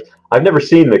the honors. I've never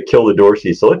seen the kill the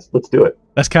Dorsey, so let's do it.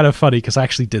 That's kind of funny because I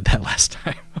actually did that last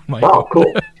time. Wow,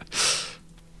 cool.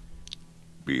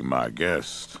 Be my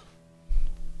guest.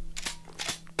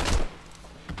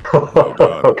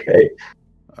 Okay.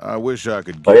 I wish I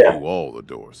could give you all the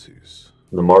Dorseys.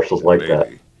 The marshals like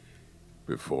that.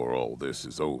 Before all this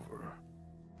is over,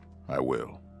 I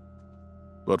will.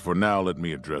 But for now, let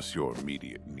me address your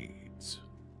immediate needs.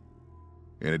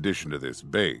 In addition to this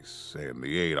base and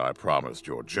the aid I promised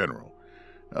your general,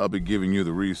 I'll be giving you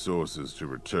the resources to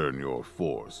return your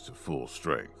force to full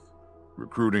strength.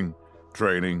 Recruiting,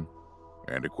 training,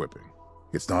 and equipping.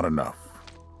 It's not enough.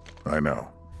 I know.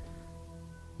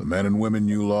 The men and women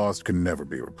you lost can never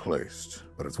be replaced,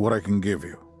 but it's what I can give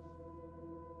you.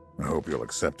 I hope you'll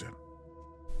accept it.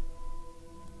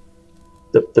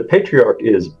 The Patriarch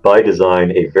is, by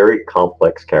design, a very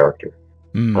complex character.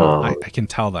 I can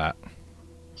tell that.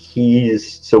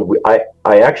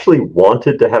 I actually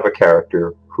wanted to have a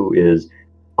character who is,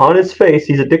 on his face,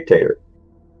 he's a dictator.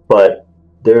 But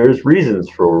there's reasons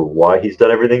for why he's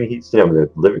done everything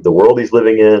the world he's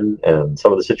living in and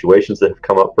some of the situations that have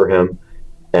come up for him.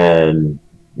 And,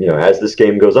 as this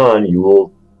game goes on, you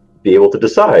will be able to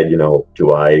decide,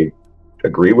 do I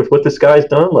agree with what this guy's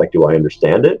done? Like, do I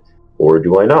understand it? Or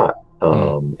do I not?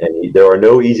 And there are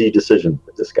no easy decisions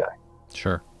with this guy.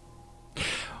 Sure.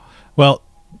 Well,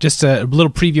 just a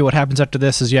little preview of what happens after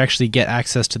this is you actually get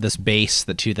access to this base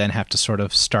that you then have to sort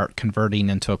of start converting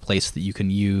into a place that you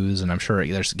can use, and I'm sure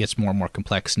it gets more and more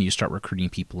complex, and you start recruiting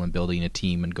people and building a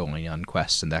team and going on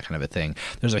quests and that kind of a thing.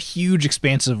 There's a huge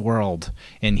expansive world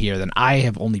in here that I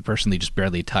have only personally just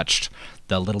barely touched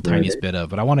the little tiniest bit of,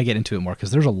 but I want to get into it more because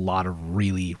there's a lot of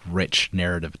really rich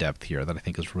narrative depth here that I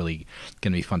think is really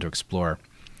going to be fun to explore.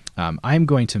 I'm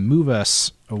going to move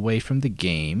us away from the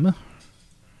game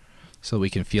so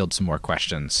we can field some more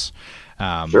questions.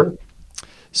 Sure.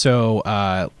 So,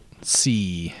 let's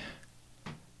see.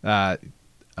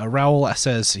 Raul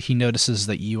says he notices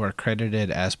that you are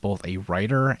credited as both a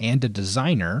writer and a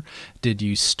designer. Did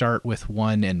you start with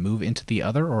one and move into the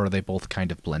other, or are they both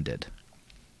kind of blended?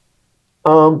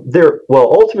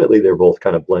 Ultimately they're both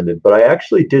kind of blended, but I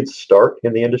actually did start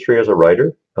in the industry as a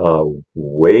writer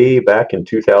way back in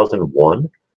 2001.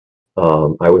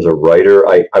 I was a writer.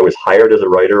 I was hired as a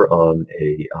writer on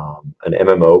an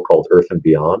MMO called Earth and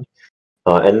Beyond,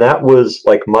 and that was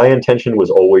like my intention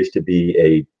was always to be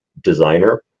a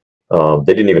designer.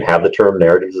 They didn't even have the term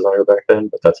narrative designer back then,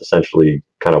 but that's essentially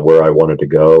kind of where I wanted to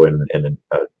go, and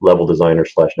a level designer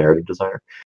 / narrative designer.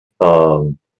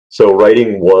 So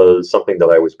writing was something that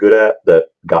I was good at that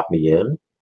got me in,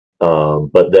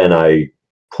 but then I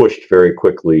pushed very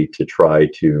quickly to try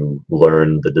to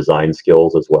learn the design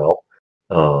skills as well,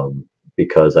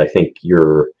 because I think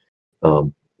you're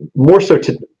more so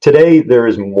today there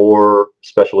is more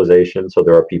specialization, so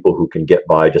there are people who can get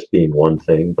by just being one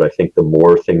thing, but I think the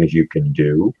more things you can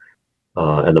do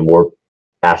and the more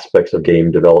aspects of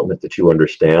game development that you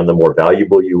understand, the more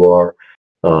valuable you are,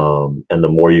 and the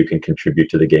more you can contribute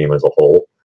to the game as a whole.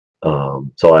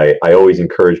 So I always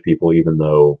encourage people, even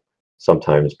though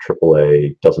sometimes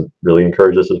AAA doesn't really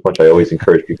encourage this as much, I always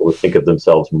encourage people to think of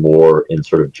themselves more in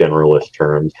sort of generalist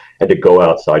terms and to go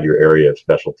outside your area of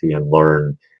specialty and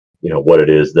learn, what it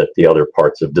is that the other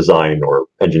parts of design or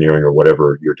engineering or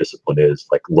whatever your discipline is,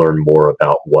 like learn more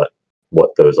about what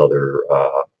those other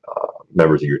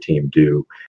members of your team do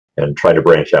and try to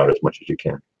branch out as much as you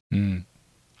can.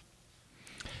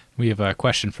 We have a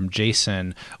question from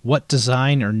Jason. What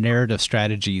design or narrative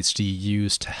strategies do you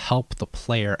use to help the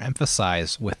player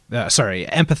empathize with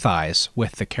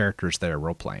the characters that are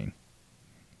role-playing?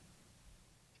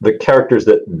 The characters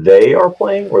that they are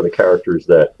playing, or the characters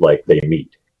that they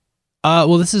meet?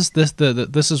 Well, this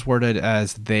is worded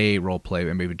as they role-play,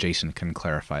 and maybe Jason can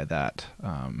clarify that.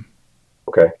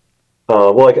 Okay.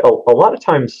 Well, a lot of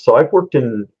times, so I've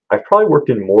probably worked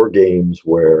in more games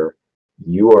where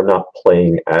you are not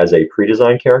playing as a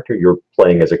pre-designed character, you're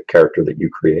playing as a character that you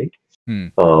create.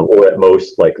 Or at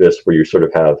most like this, where you sort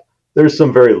of have, there's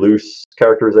some very loose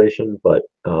characterization, but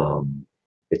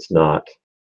it's not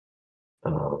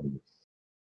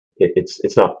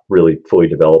it's not really fully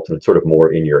developed, and it's sort of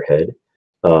more in your head.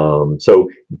 So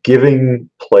giving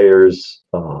players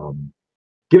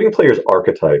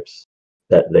archetypes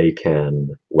that they can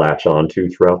latch onto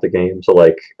throughout the game. So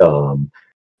like,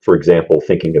 for example,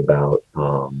 thinking about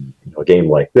a game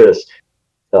like this,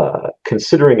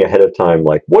 considering ahead of time,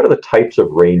 like what are the types of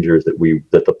rangers that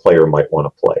the player might want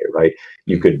to play, right?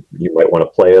 You might want to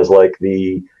play as like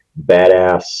the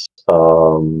badass,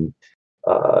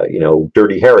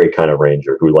 Dirty Harry kind of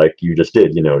ranger who, like you just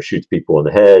did, shoots people in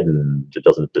the head and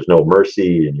there's no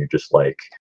mercy, and you're just like,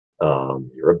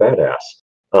 you're a badass.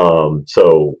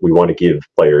 So we want to give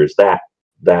players that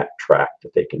track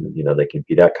that they can be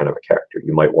that kind of a character.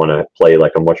 You might want to play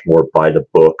like a much more by the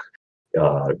book,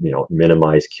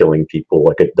 minimize killing people,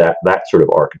 like that sort of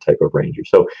archetype of ranger.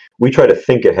 So we try to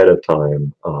think ahead of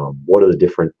time, what are the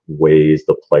different ways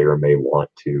the player may want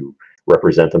to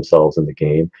represent themselves in the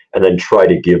game, and then try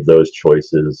to give those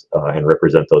choices and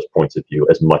represent those points of view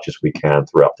as much as we can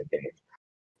throughout the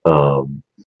game.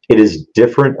 It is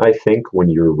different, I think, when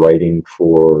you're writing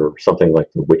for something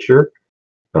like The Witcher,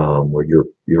 where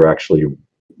you're actually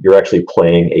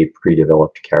playing a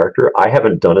pre-developed character. I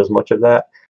haven't done as much of that,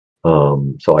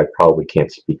 so I probably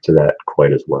can't speak to that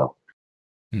quite as well.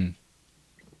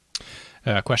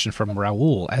 A question from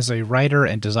Raul. As a writer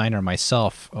and designer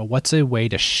myself, what's a way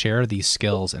to share these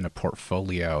skills in a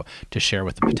portfolio to share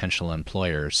with the potential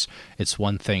employers? It's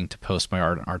one thing to post my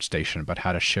art on ArtStation, but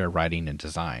how to share writing and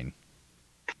design?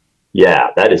 Yeah,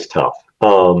 that is tough.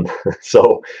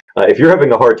 So if you're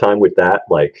having a hard time with that,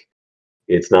 like,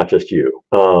 it's not just you.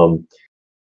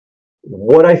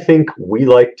 What I think we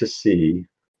like to see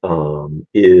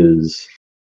is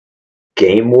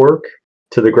game work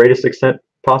to the greatest extent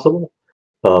possible.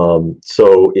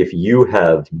 So if you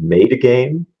have made a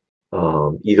game,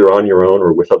 either on your own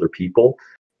or with other people,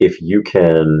 if you've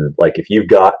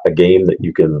got a game that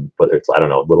you can, whether it's, I don't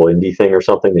know, a little indie thing or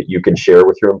something that you can share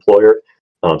with your employer,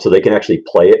 so they can actually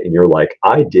play it and you're like,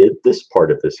 I did this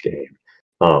part of this game.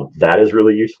 That is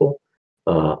really useful.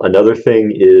 Another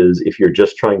thing is, if you're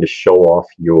just trying to show off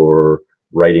your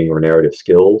writing or narrative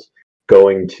skills,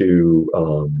 going to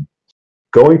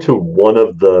one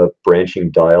of the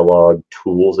branching dialogue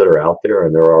tools that are out there,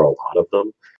 and there are a lot of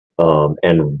them,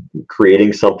 and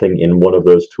creating something in one of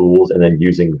those tools and then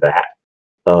using that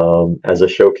as a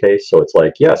showcase. So it's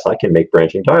like, yes, I can make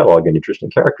branching dialogue and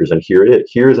interesting characters, and here it is.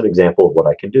 Here's an example of what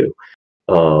I can do.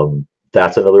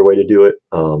 That's another way to do it.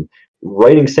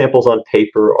 Writing samples on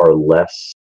paper are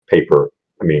less paper.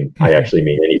 I mean, I actually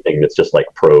mean anything that's just like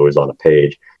prose on a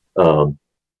page.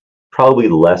 Probably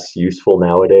less useful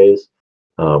nowadays.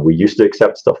 We used to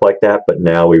accept stuff like that, but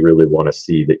now we really want to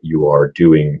see that you are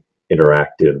doing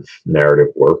interactive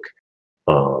narrative work.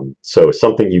 So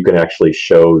something you can actually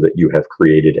show that you have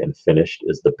created and finished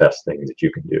is the best thing that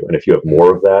you can do. And if you have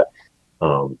more of that,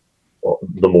 well,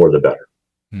 the more the better.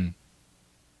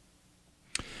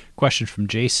 Question from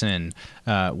Jason.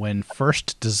 When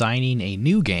first designing a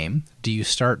new game, do you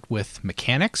start with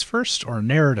mechanics first or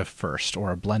narrative first,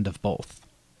 or a blend of both?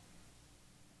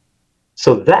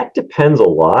 So that depends a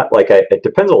lot. It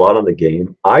depends a lot on the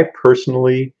game. I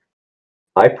probably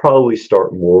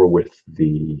start more with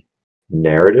the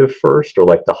narrative first, or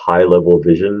like the high level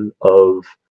vision of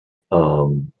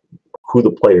who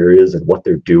the player is and what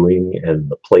they're doing and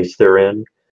the place they're in.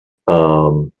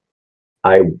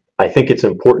 I think it's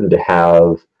important to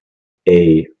have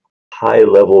a high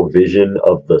level vision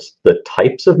of the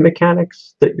types of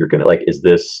mechanics that you're gonna like. Is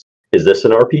this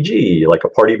an RPG, like a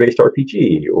party-based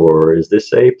RPG, or is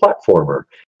this a platformer?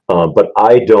 But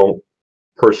I don't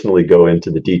personally go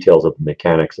into the details of the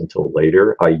mechanics until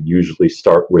later. I usually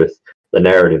start with the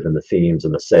narrative and the themes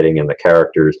and the setting and the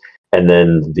characters, and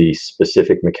then the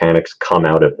specific mechanics come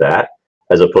out of that,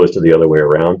 as opposed to the other way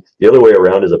around. The other way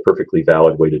around is a perfectly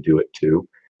valid way to do it too.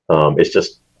 It's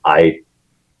just I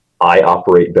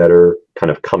operate better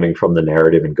kind of coming from the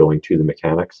narrative and going to the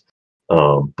mechanics.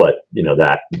 But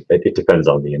that it depends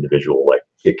on the individual. Like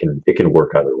it can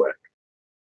work either way.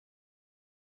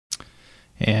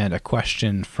 And a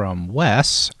question from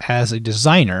Wes. As a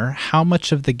designer, how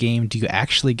much of the game do you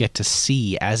actually get to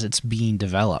see as it's being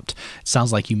developed? It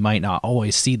sounds like you might not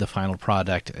always see the final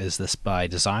product. Is this by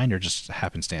design or just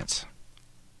happenstance?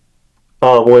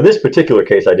 Well, in this particular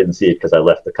case, I didn't see it because I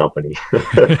left the company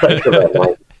like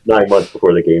about 9 months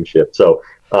before the game shipped. So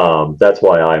that's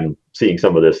why I'm seeing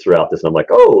some of this throughout this. And I'm like,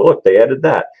 oh, look, they added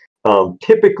that.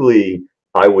 Typically,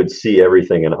 I would see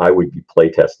everything and I would be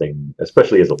playtesting,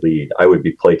 especially as a lead, I would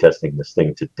be playtesting this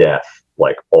thing to death,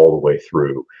 like all the way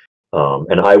through.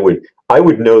 And I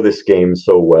would know this game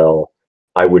so well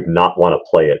I would not want to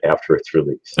play it after its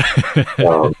release,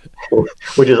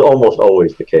 which is almost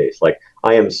always the case. Like,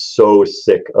 I am so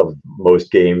sick of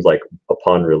most games, like,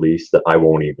 upon release, that I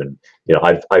won't even,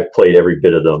 I've played every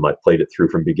bit of them. I've played it through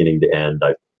from beginning to end.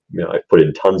 I've put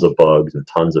in tons of bugs and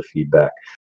tons of feedback.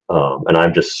 And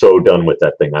I'm just so done with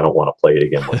that thing. I don't want to play it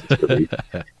again once it's released.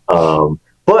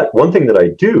 But one thing that I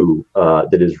do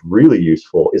that is really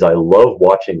useful is I love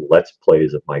watching Let's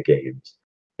Plays of my games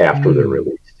after they're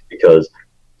released, because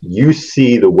you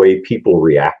see the way people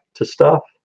react to stuff.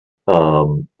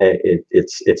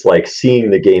 It's like seeing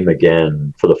the game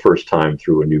again for the first time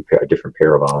through a different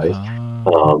pair of eyes.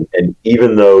 And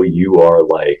even though you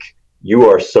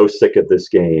are so sick of this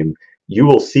game, you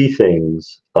will see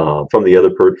things from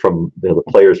the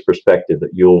player's perspective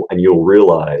that you'll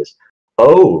realize,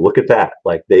 oh, look at that!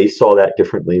 Like, they saw that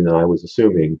differently than I was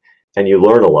assuming. And you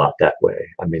learn a lot that way.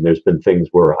 I mean, there's been things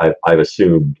where I've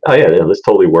assumed, oh yeah, this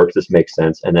totally works, this makes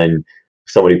sense, and then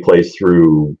somebody plays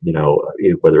through,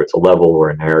 whether it's a level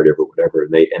or a narrative or whatever,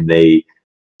 and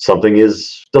something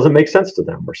doesn't make sense to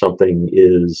them, or something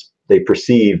they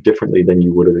perceive differently than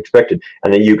you would have expected,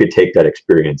 and then you could take that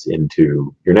experience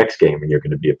into your next game, and you're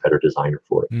going to be a better designer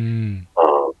for it.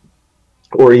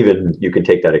 Or even you can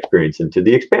take that experience into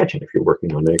the expansion if you're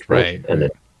working on the expansion, and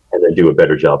then do a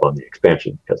better job on the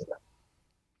expansion because of that.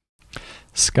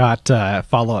 Scott,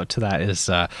 follow-up to that is,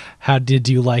 how did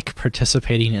you like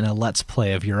participating in a Let's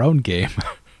Play of your own game?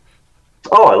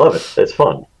 Oh, I love it. It's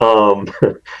fun.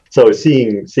 So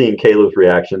seeing Caleb's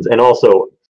reactions, and also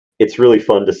it's really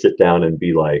fun to sit down and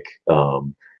be like,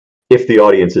 if the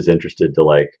audience is interested, to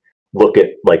like look at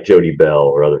like Jody Bell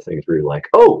or other things where you're like,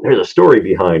 oh, there's a story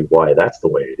behind why that's the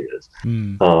way it is.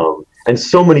 And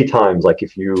so many times, like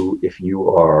if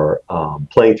you are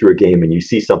playing through a game and you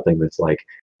see something that's like,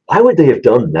 why would they have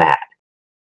done that?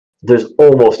 There's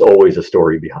almost always a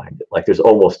story behind it. Like,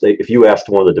 if you asked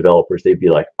one of the developers, they'd be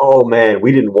like, oh man,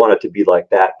 we didn't want it to be like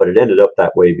that, but it ended up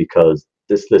that way because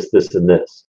this, and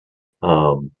this.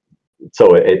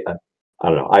 So I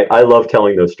don't know. I love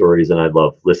telling those stories, and I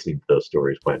love listening to those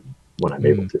stories when I'm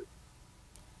able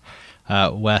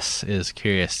to. Wes is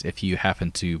curious if you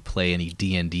happen to play any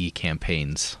D&D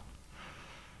campaigns.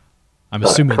 I'm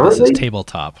assuming this is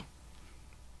tabletop.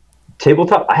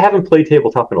 Tabletop? I haven't played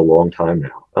tabletop in a long time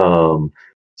now.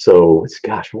 So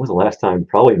when was the last time?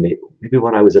 Probably maybe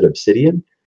when I was at Obsidian.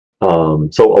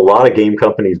 So a lot of game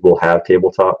companies will have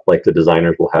tabletop, like the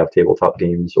designers will have tabletop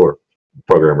games, or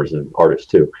programmers and artists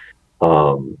too,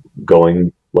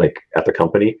 going like at the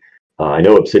company. I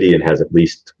know Obsidian has at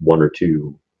least one or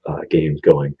two games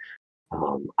going.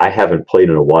 I haven't played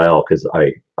in a while because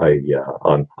I'm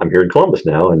here in Columbus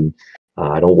now, and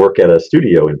I don't work at a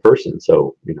studio in person,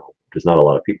 so there's not a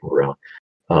lot of people around.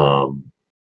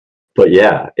 But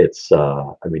yeah, it's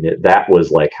that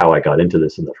was like how I got into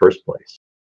this in the first place.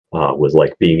 Was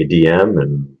like being a DM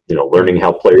and learning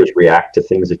how players react to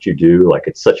things that you do. Like,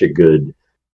 it's such a good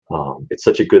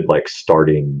like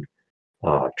starting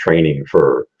training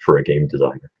for a game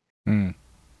designer.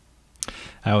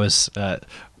 I was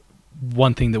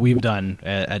one thing that we've done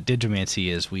at Digimancy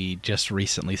is we just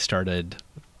recently started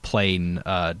playing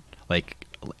like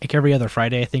every other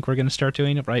Friday. I think we're going to start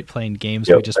doing it, right? Playing games.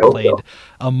 Yep, we just played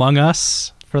Among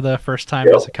Us for the first time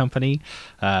as a company.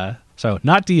 So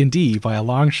not D&D by a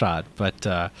long shot, but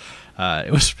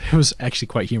it was actually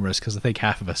quite humorous because I think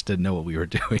half of us didn't know what we were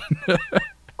doing.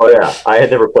 Oh yeah, I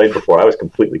had never played before. I was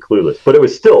completely clueless, but it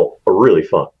was still really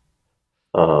fun.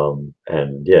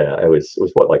 And yeah, it was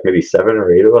what, like maybe 7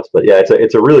 or 8 of us, but yeah,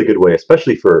 it's a really good way,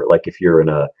 especially for like if you're on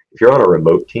a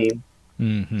remote team.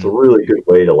 It's a really good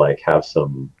way to like have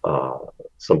some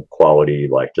quality,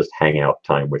 like just hangout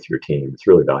time with your team. It's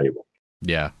really valuable.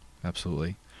 Yeah,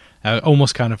 absolutely. I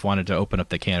almost kind of wanted to open up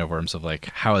the can of worms of like,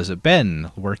 how has it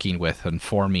been working with and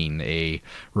forming a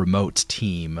remote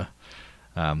team?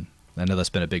 I know that's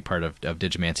been a big part of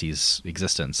Digimancy's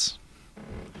existence.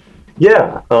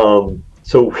 Yeah.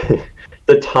 So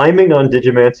the timing on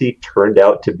Digimancy turned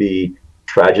out to be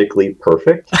tragically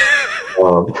perfect.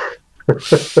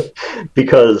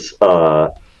 Because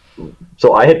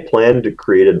so I had planned to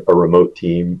create a remote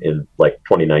team in like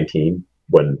 2019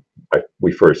 when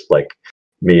we first, like,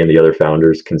 me and the other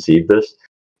founders conceived this,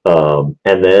 and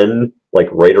then like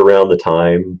right around the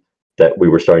time that we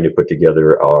were starting to put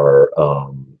together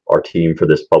our team for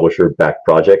this publisher-backed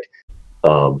project,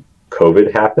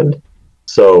 COVID happened.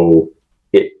 So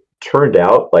it turned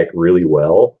out like really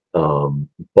well.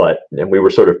 And we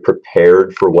were sort of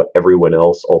prepared for what everyone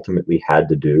else ultimately had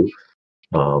to do.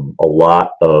 A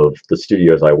lot of the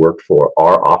studios I worked for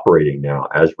are operating now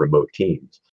as remote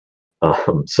teams.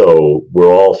 So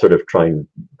we're all sort of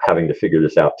having to figure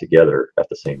this out together at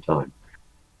the same time.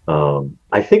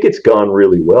 I think it's gone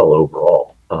really well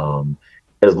overall.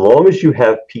 As long as you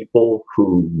have people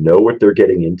who know what they're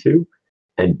getting into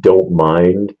and don't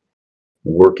mind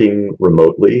working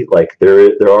remotely, like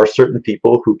there are certain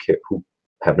people who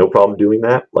have no problem doing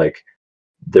that. Like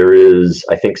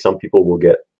I think some people will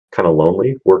get kind of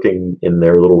lonely working in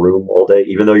their little room all day,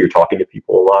 even though you're talking to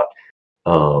people a lot.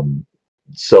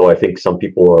 So I think some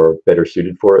people are better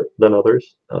suited for it than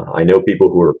others. I know people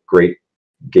who are great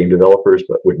game developers,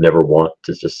 but would never want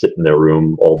to just sit in their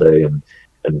room all day and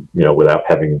without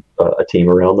having a team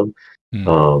around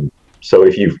them. So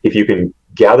if you can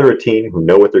gather a team who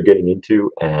know what they're getting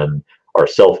into and are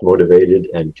self-motivated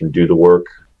and can do the work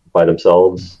by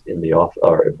themselves in the off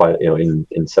or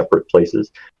in separate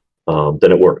places,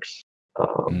 then it works.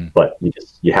 But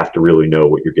you have to really know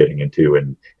what you're getting into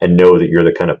and know that you're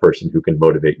the kind of person who can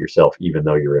motivate yourself, even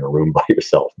though you're in a room by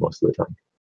yourself most of the time.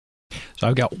 So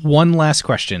I've got one last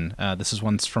question. This is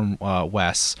one's from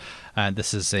Wes.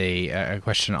 This is a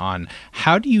question on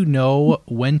how do you know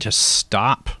when to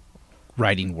stop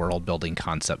writing world building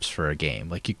concepts for a game?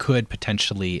 Like you could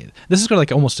potentially, this is kind of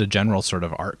like almost a general sort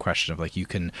of art question of like you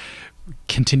can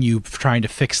continue trying to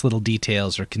fix little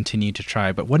details or continue to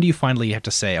try, but when do you finally have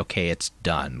to say, okay, it's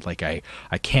done? Like I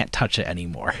can't touch it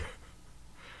anymore.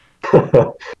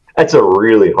 That's a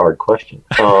really hard question.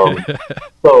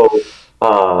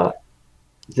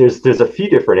 There's a few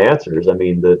different answers. I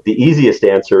mean, the easiest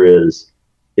answer is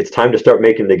it's time to start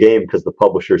making the game because the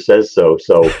publisher says so.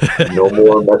 So no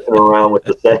more messing around with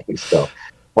the setting stuff.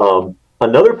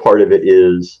 Another part of it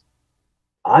is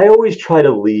I always try to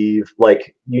leave,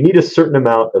 like, you need a certain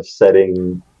amount of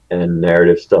setting and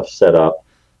narrative stuff set up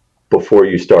before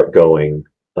you start going,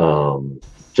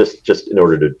 just in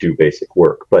order to do basic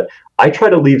work. But I try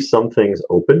to leave some things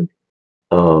open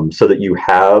so that you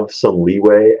have some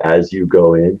leeway as you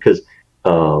go in, because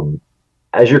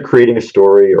as you're creating a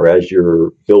story or as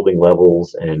you're building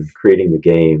levels and creating the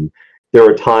game, there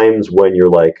are times when you're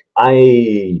like,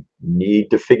 I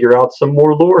need to figure out some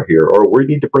more lore here, or we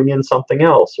need to bring in something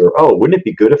else, or, oh, wouldn't it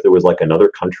be good if there was like another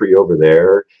country over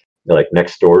there, like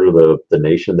next door to the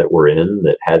nation that we're in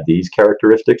that had these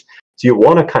characteristics. So you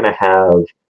want to kind of have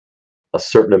a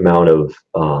certain amount of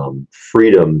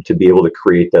freedom to be able to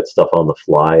create that stuff on the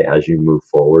fly as you move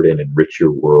forward and enrich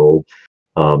your world.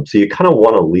 So you kind of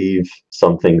want to leave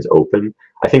some things open.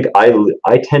 I think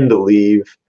I tend to leave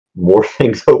more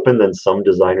things open than some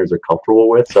designers are comfortable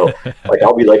with. So like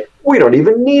I'll be like, we don't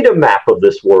even need a map of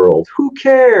this world. Who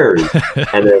cares?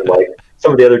 And then like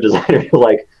some of the other designers are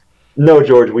like, no,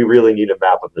 George, we really need a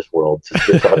map of this world to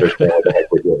understand what the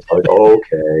heck we're doing. So I'm like,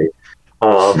 okay.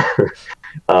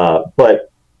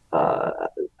 But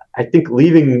I think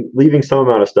leaving some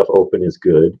amount of stuff open is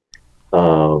good.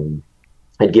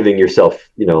 And giving yourself,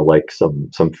 like some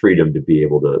freedom to be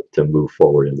able to move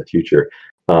forward in the future.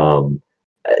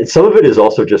 Some of it is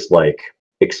also just like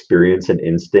experience and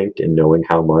instinct and knowing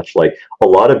how much. Like a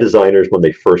lot of designers, when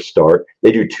they first start,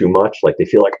 they do too much. Like they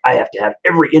feel like I have to have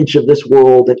every inch of this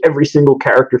world and every single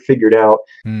character figured out.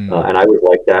 And I was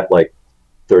like that like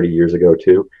 30 years ago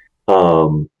too.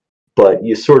 But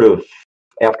you sort of,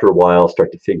 after a while,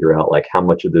 start to figure out like how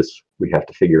much of this we have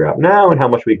to figure out now and how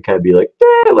much we can kind of be like,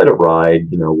 let it ride,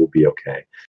 we'll be okay.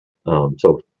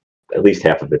 So at least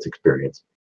half of it's experience.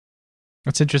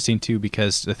 That's interesting too,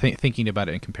 because thinking about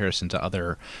it in comparison to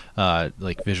other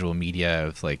like visual media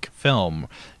of like film,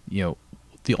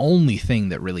 the only thing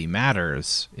that really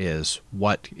matters is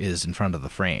what is in front of the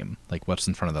frame, like what's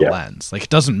in front of the lens. Like it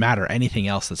doesn't matter anything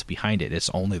else that's behind it.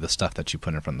 It's only the stuff that you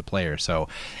put in front of the player. So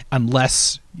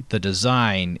unless the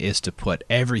design is to put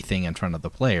everything in front of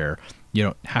the player, you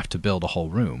don't have to build a whole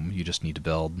room. You just need to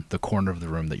build the corner of the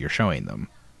room that you're showing them.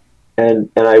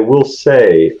 And I will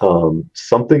say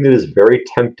something that is very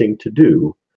tempting to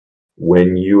do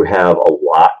when you have a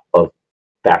lot of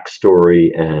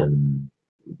backstory and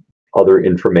other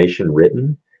information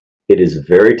written, it is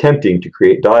very tempting to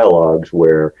create dialogues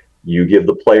where you give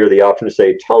the player the option to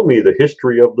say, tell me the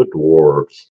history of the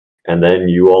dwarves. And then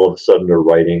you all of a sudden are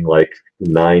writing like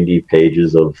 90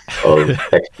 pages of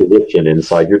exposition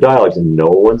inside your dialogues and no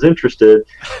one's interested.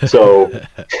 So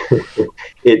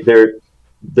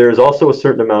there's also a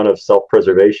certain amount of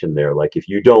self-preservation there. Like if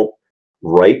you don't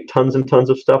write tons and tons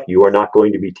of stuff, you are not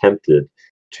going to be tempted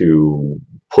to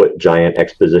put giant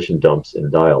exposition dumps in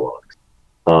dialogues.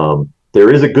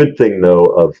 There is a good thing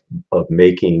though of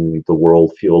making the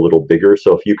world feel a little bigger.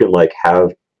 So if you can like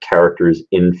have characters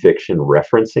in fiction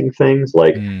referencing things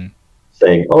like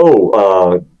saying,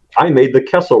 I made the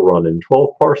Kessel Run in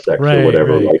 12 parsecs or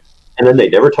whatever. Right. Like, and then they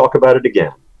never talk about it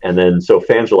again. And then so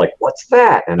fans are like, "What's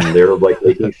that?" And they're like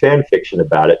making fan fiction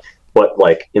about it. But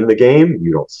like in the game,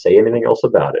 you don't say anything else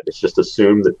about it. It's just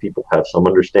assumed that people have some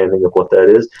understanding of what that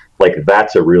is. Like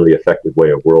that's a really effective way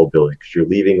of world building because you're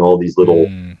leaving all these little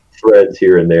threads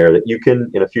here and there that you can,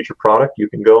 in a future product, you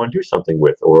can go and do something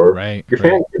with, or your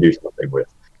fans can do something with.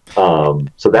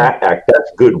 So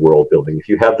that's good world building. If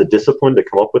you have the discipline to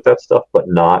come up with that stuff, but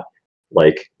not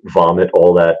like vomit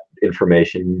all that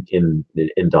information in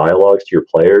dialogues to your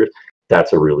players,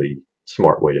 that's a really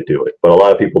smart way to do it. But a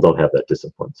lot of people don't have that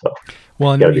discipline. So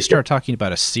well, and when you start talking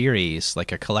about a series,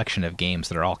 like a collection of games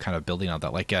that are all kind of building on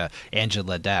that, like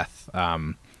Angela Death,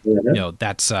 you know,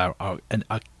 that's a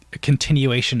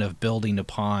continuation of building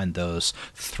upon those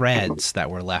threads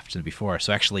that were left in before.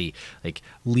 So actually, like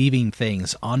leaving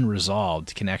things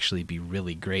unresolved can actually be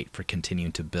really great for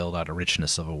continuing to build out a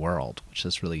richness of a world, which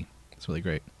is really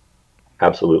great.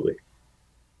 Absolutely.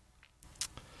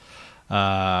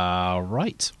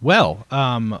 Right. Well,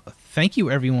 thank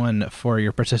you everyone for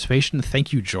your participation.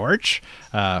 Thank you, George,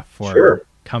 for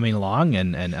coming along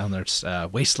and on this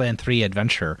Wasteland 3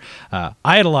 adventure.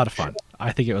 I had a lot of fun.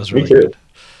 I think it was really good.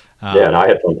 Yeah, and I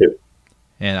had fun too.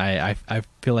 And I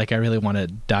feel like I really want to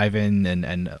dive in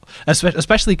and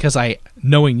especially because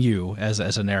knowing you as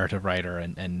a narrative writer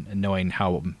and knowing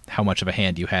how much of a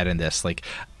hand you had in this, like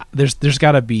there's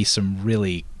got to be some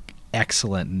really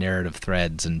excellent narrative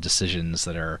threads and decisions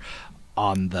that are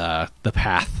on the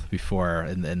path before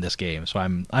in this game. So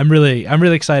I'm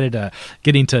really excited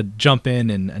getting to jump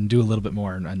in and do a little bit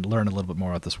more and learn a little bit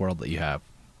more about this world that you have.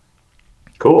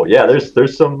 Cool. Yeah,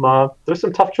 there's some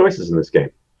tough choices in this game,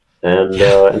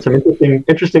 and some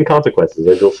interesting consequences,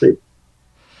 as you'll see.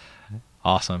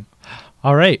 Awesome.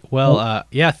 All right. Well,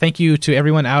 yeah. Thank you to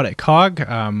everyone out at COGG.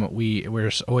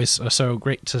 We're always so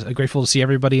grateful to see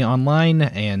everybody online,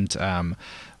 and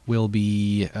we'll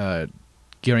be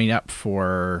gearing up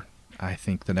for. I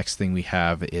think the next thing we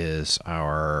have is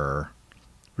our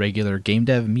regular game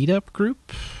dev meetup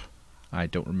group. I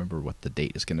don't remember what the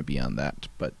date is going to be on that,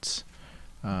 but.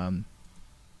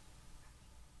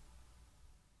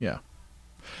 Yeah.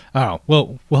 Oh,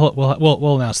 well,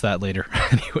 we'll announce that later.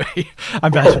 Anyway,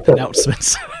 I'm bad with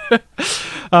announcements.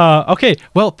 Okay.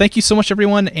 Well, thank you so much,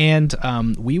 everyone, and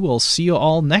we will see you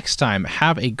all next time.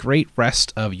 Have a great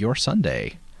rest of your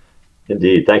Sunday.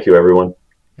 Indeed. Thank you, everyone.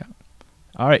 Yeah.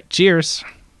 All right. Cheers.